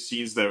through these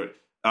scenes that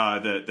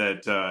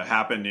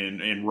happened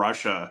in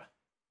Russia,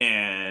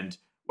 and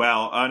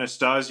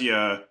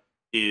Anastasia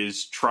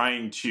is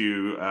trying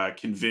to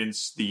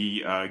convince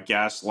the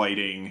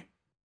gaslighting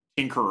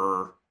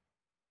tinkerer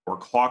or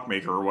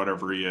clockmaker or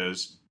whatever he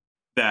is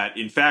that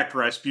in fact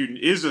Rasputin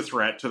is a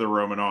threat to the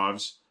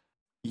Romanovs.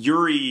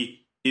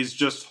 Yuri is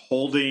just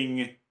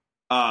holding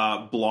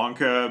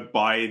Blanca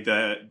by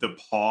the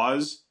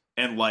paws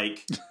and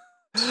like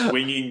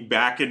swinging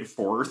back and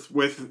forth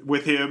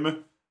with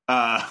him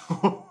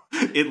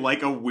in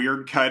like a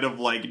weird kind of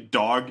like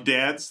dog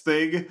dance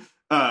thing.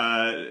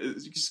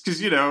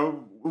 Because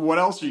what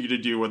else are you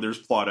gonna do when there's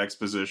plot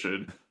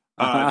exposition?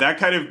 That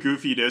kind of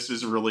goofiness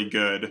is really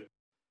good.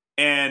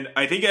 And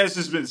I think, as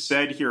has been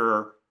said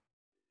here,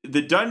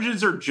 the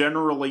dungeons are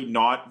generally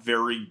not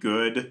very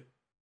good.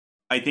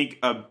 I think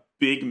a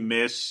big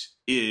miss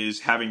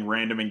is having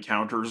random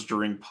encounters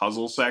during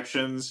puzzle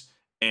sections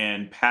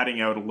and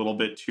padding out a little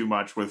bit too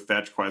much with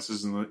fetch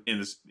quests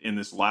in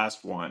this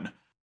last one.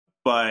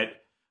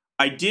 But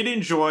I did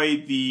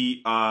enjoy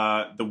the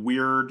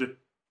weird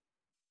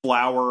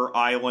flower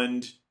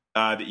island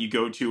that you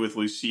go to with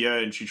Lucia,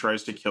 and she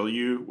tries to kill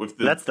you with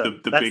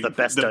the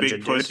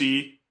big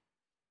pussy.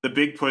 The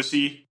big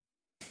pussy.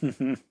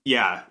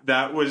 Yeah,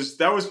 that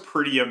was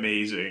pretty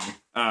amazing.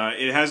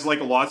 It has like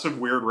lots of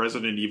weird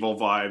Resident Evil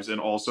vibes, and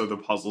also the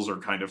puzzles are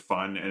kind of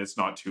fun, and it's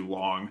not too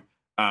long.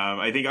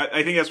 I think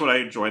that's what I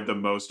enjoyed the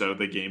most out of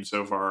the game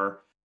so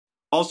far.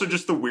 Also,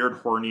 just the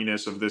weird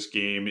horniness of this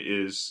game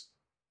is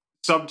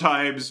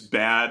sometimes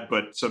bad,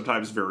 but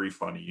sometimes very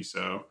funny.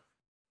 So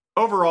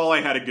overall,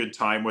 I had a good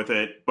time with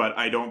it, but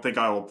I don't think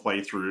I will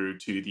play through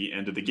to the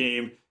end of the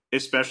game,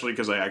 especially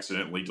because I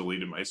accidentally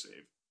deleted my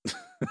save.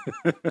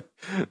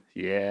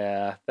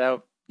 Yeah.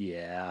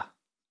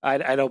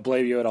 I don't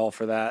blame you at all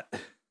for that.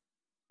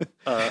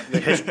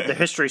 The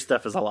history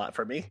stuff is a lot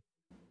for me.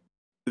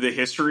 The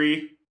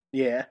history?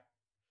 Yeah.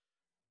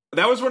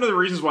 That was one of the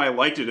reasons why I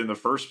liked it in the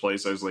first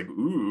place. I was like,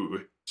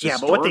 ooh, yeah,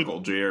 but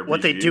JRPG.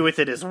 what they do with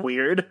it is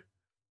weird.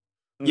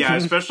 Yeah,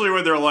 especially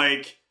when they're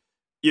like,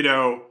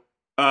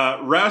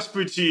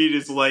 Rasputin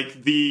is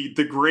like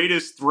the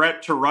greatest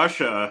threat to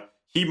Russia.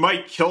 He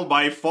might kill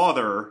my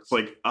father. It's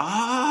like,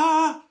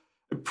 I'm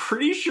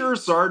pretty sure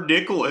Tsar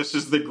Nicholas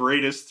is the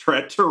greatest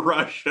threat to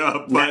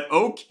Russia, but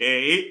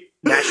okay.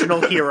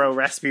 National hero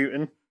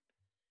Rasputin.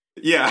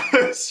 Yeah,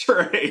 that's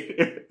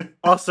right.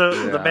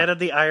 Also, the man in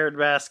the Iron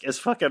Mask is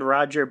fucking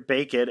Roger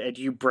Bacon, and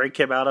you break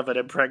him out of an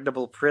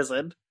impregnable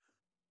prison.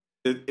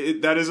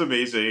 That is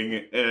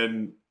amazing.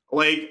 And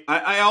like,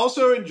 I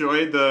also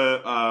enjoyed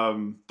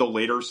the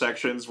later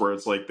sections where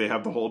it's like they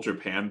have the whole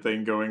Japan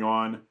thing going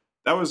on.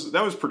 That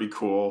was pretty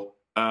cool.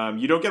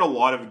 You don't get a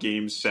lot of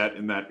games set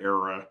in that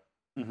era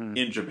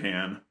in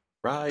Japan.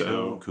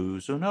 Ryo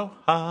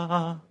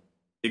Kuzunoha.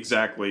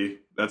 Exactly.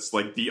 That's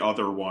like the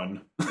other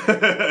one.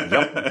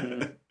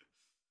 Yep.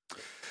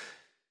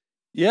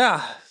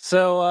 Yeah.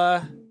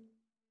 So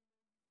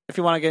if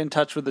you want to get in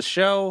touch with the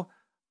show,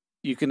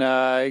 you can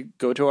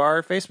go to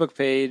our Facebook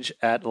page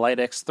at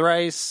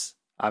LightX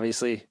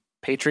Obviously,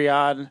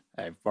 Patreon.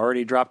 I've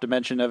already dropped a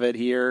mention of it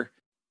here.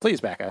 Please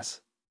back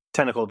us.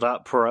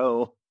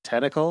 Tentacle.pro.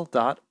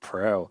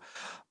 Tentacle.pro.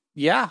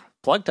 Yeah.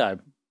 Plug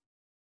time.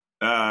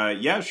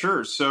 Yeah,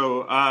 sure.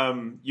 So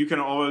you can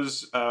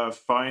always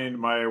find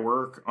my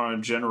work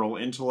on General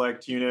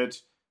Intellect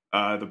Unit,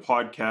 the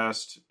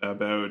podcast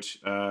about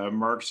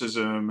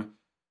Marxism,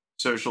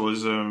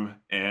 socialism,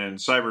 and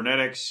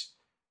cybernetics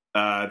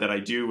that I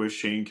do with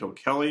Shane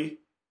Kilkelly.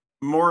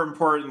 More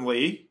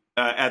importantly,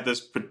 at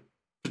this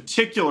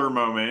particular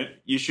moment,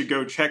 you should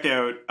go check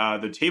out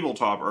the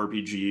tabletop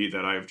RPG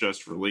that I've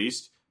just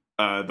released,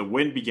 The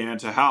Wind Began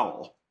to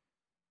Howl.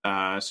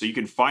 So you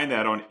can find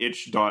that on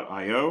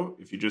itch.io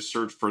if you just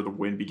search for The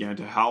Wind Began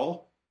to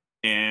Howl.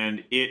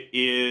 And it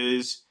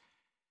is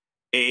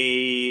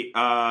a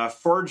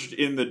Forged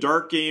in the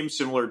Dark game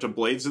similar to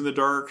Blades in the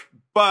Dark,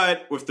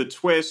 but with the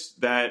twist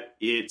that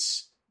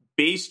it's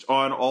based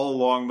on All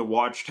Along the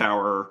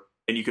Watchtower,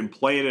 and you can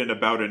play it in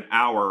about an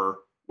hour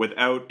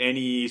without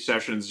any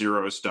Session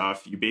Zero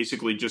stuff. You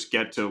basically just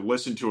get to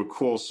listen to a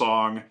cool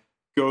song,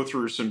 go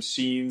through some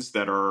scenes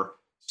that are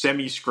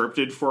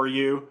semi-scripted for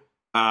you,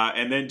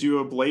 and then do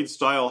a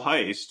Blade-style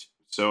heist.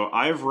 So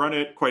I've run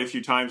it quite a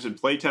few times in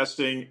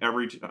playtesting.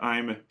 Every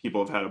time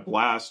people have had a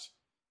blast.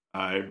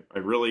 I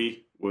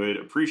really would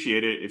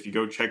appreciate it if you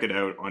go check it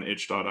out on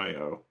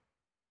itch.io.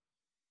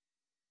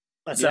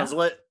 That sounds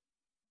lit.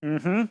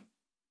 Mm-hmm.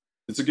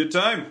 It's a good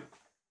time.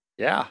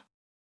 Yeah.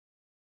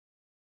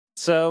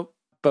 So,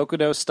 Boku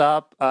no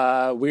Stop,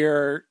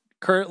 we're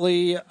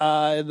currently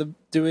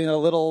doing a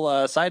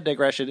little side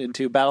digression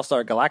into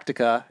Battlestar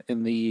Galactica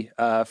in the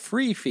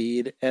free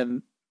feed,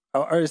 and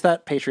or is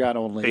that Patreon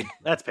only?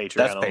 That's Patreon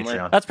That's only.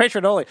 Patreon. That's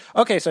Patreon only.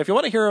 Okay, so if you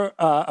want to hear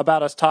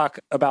about us talk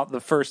about the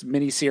first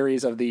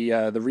mini-series of the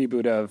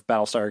reboot of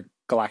Battlestar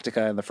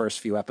Galactica and the first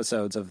few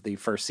episodes of the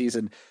first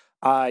season,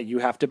 you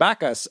have to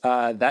back us.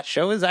 That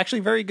show is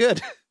actually very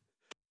good.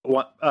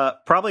 What?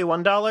 Probably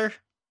 $1.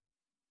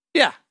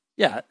 Yeah,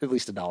 at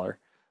least $1.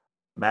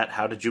 Matt,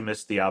 how did you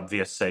miss the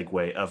obvious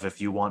segue of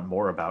if you want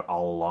more about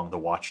All Along the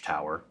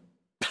Watchtower?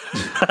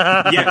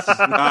 Yes,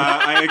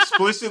 I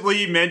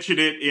explicitly mentioned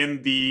it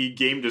in the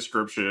game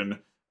description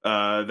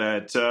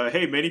that,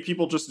 hey, many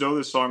people just know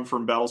this song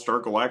from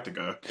Battlestar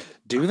Galactica.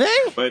 Do they?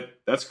 But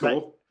that's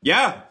cool.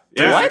 Yeah.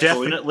 There's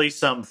Actually. definitely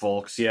some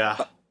folks, yeah.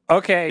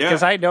 Okay,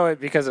 because Yeah. I know it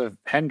because of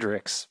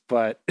Hendrix,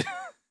 but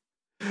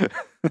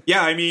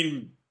Yeah, I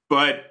mean,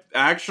 but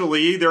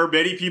actually, there are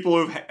many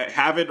people who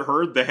haven't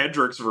heard the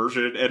Hendrix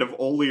version and have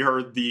only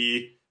heard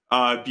the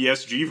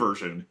BSG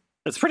version.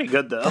 It's pretty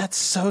good, though. that's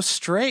so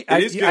straight.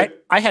 It is good.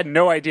 I had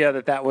no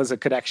idea that was a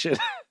connection.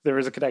 There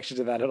was a connection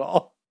to that at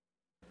all.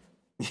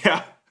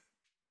 Yeah,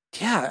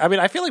 Yeah, I mean,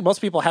 I feel like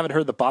most people haven't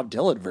heard the Bob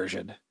Dylan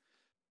version.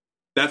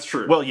 that's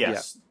true. Well,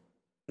 yes.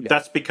 Yeah.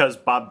 That's because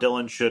Bob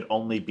Dylan should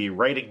only be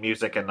writing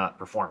music and not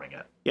performing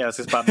it. Yeah, it's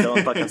because Bob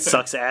Dylan fucking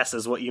sucks ass,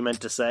 is what you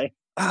meant to say.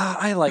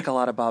 I like a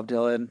lot of Bob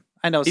Dylan.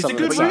 I know He's some a of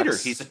good it writer.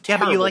 sucks. He's a Yeah,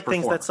 terrible but you like things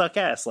performer. that suck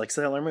ass, like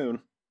Sailor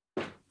Moon.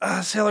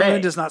 Sailor Hey.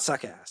 Moon does not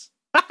suck ass.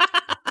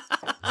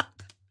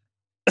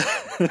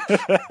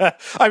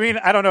 I mean,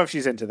 I don't know if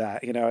she's into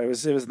that. You know, it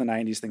was in the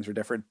 90s, things were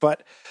different.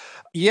 But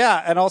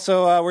yeah, and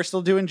also we're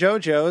still doing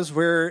JoJo's.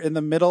 We're in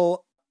the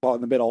middle. Well,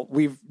 in the middle.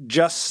 We've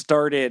just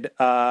started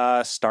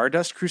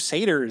Stardust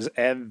Crusaders,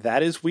 and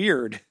that is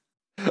weird.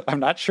 I'm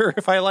not sure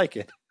if I like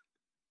it.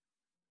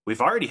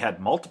 We've already had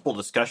multiple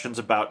discussions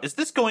about, is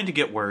this going to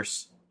get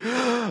worse?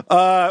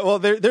 Well,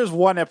 there's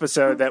one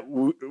episode that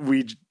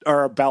we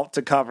are about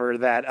to cover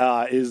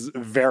that is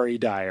very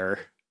dire.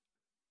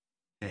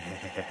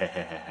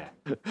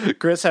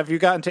 Chris, have you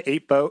gotten to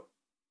 8 Boat?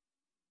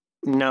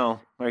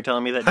 No. Are you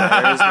telling me that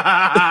Dyer is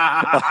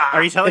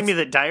Are you telling me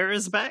that Dyer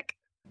is back?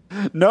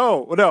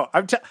 No.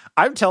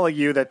 I'm telling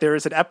you that there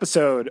is an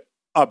episode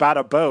about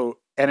a boat,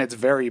 and it's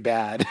very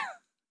bad.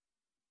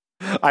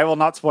 I will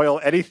not spoil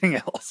anything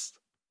else.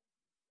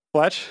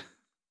 Fletch?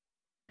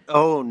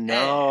 Oh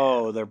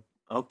no, they're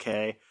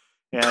okay.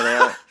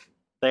 Yeah,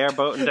 they are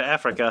boating to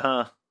Africa,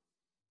 huh?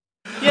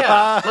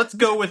 Yeah, let's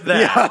go with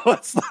that. Yeah,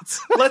 let's. Let's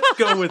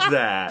go with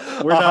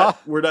that.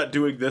 We're not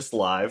doing this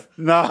live.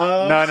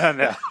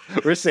 No.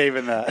 We're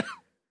saving that.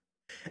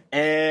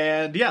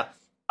 And yeah,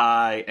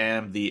 I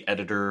am the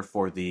editor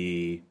for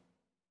the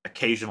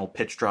occasional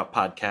pitch drop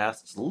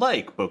podcasts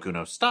like Boku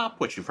no Stop,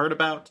 which you've heard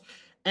about,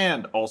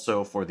 and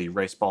also for the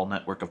Raceball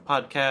network of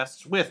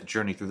podcasts with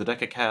Journey Through the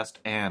Decacast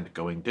and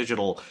Going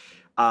Digital.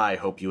 I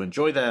hope you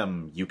enjoy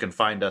them. You can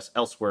find us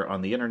elsewhere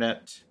on the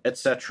internet,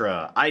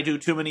 etc. I do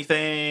too many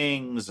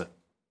things.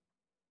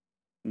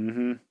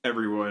 Mm-hmm.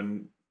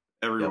 everyone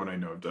Yep. I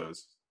know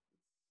does.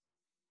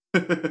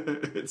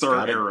 It's our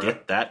Gotta era.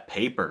 get that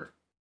paper.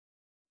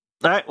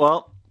 All right,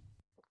 well,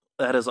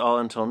 that is all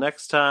until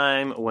next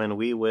time when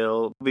we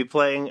will be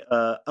playing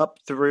up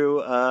through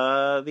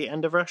the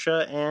end of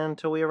Russia and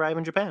until we arrive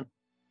in Japan.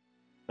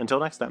 Until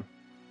next time.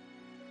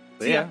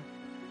 See ya.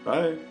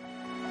 Bye.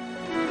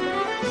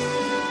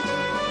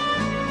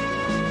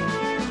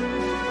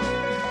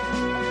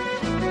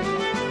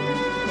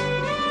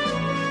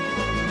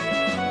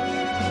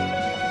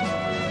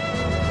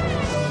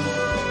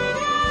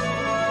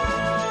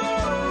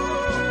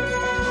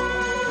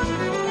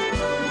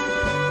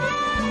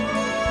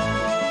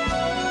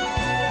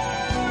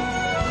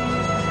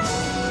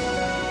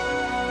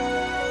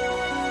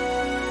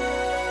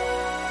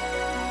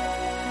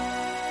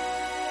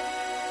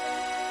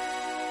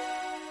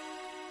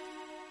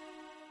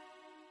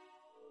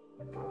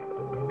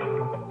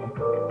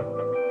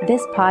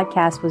 This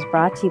podcast was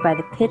brought to you by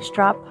the Pitch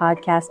Drop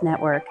Podcast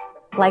Network.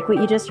 Like what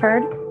you just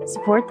heard?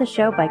 Support the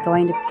show by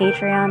going to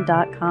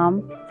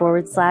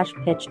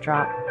patreon.com/pitch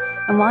drop.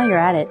 And while you're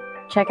at it,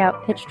 check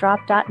out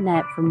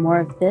pitchdrop.net for more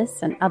of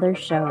this and other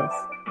shows.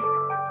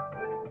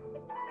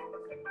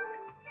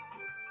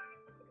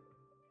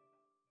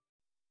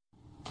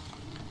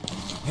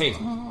 Hey,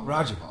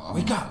 Roger,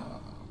 wake up.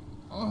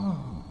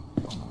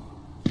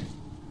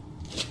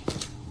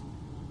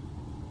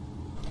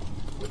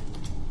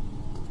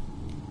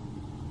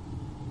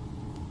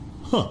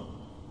 Huh.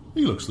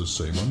 He looks the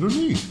same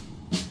underneath.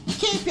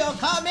 Keep your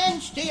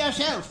comments to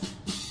yourself.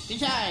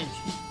 Besides,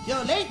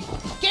 you're late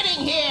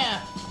getting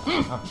here.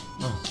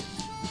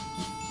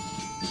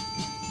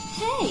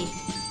 Hey,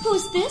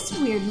 Who's this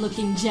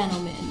weird-looking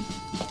gentleman?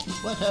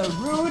 What a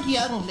rude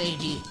young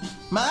lady.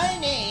 My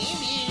name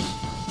is...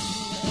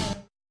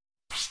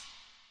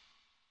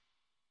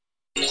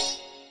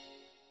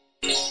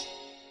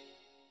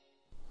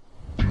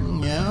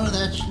 No,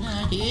 that's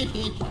not it.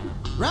 It's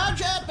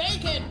Roger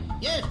Bacon.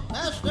 Yes,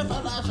 master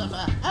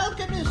philosopher,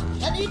 alchemist,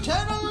 and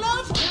eternal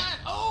love god.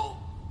 Oh!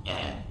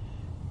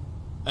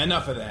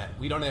 Enough of that.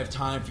 We don't have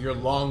time for your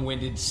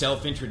long-winded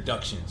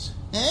self-introductions.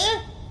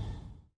 Eh?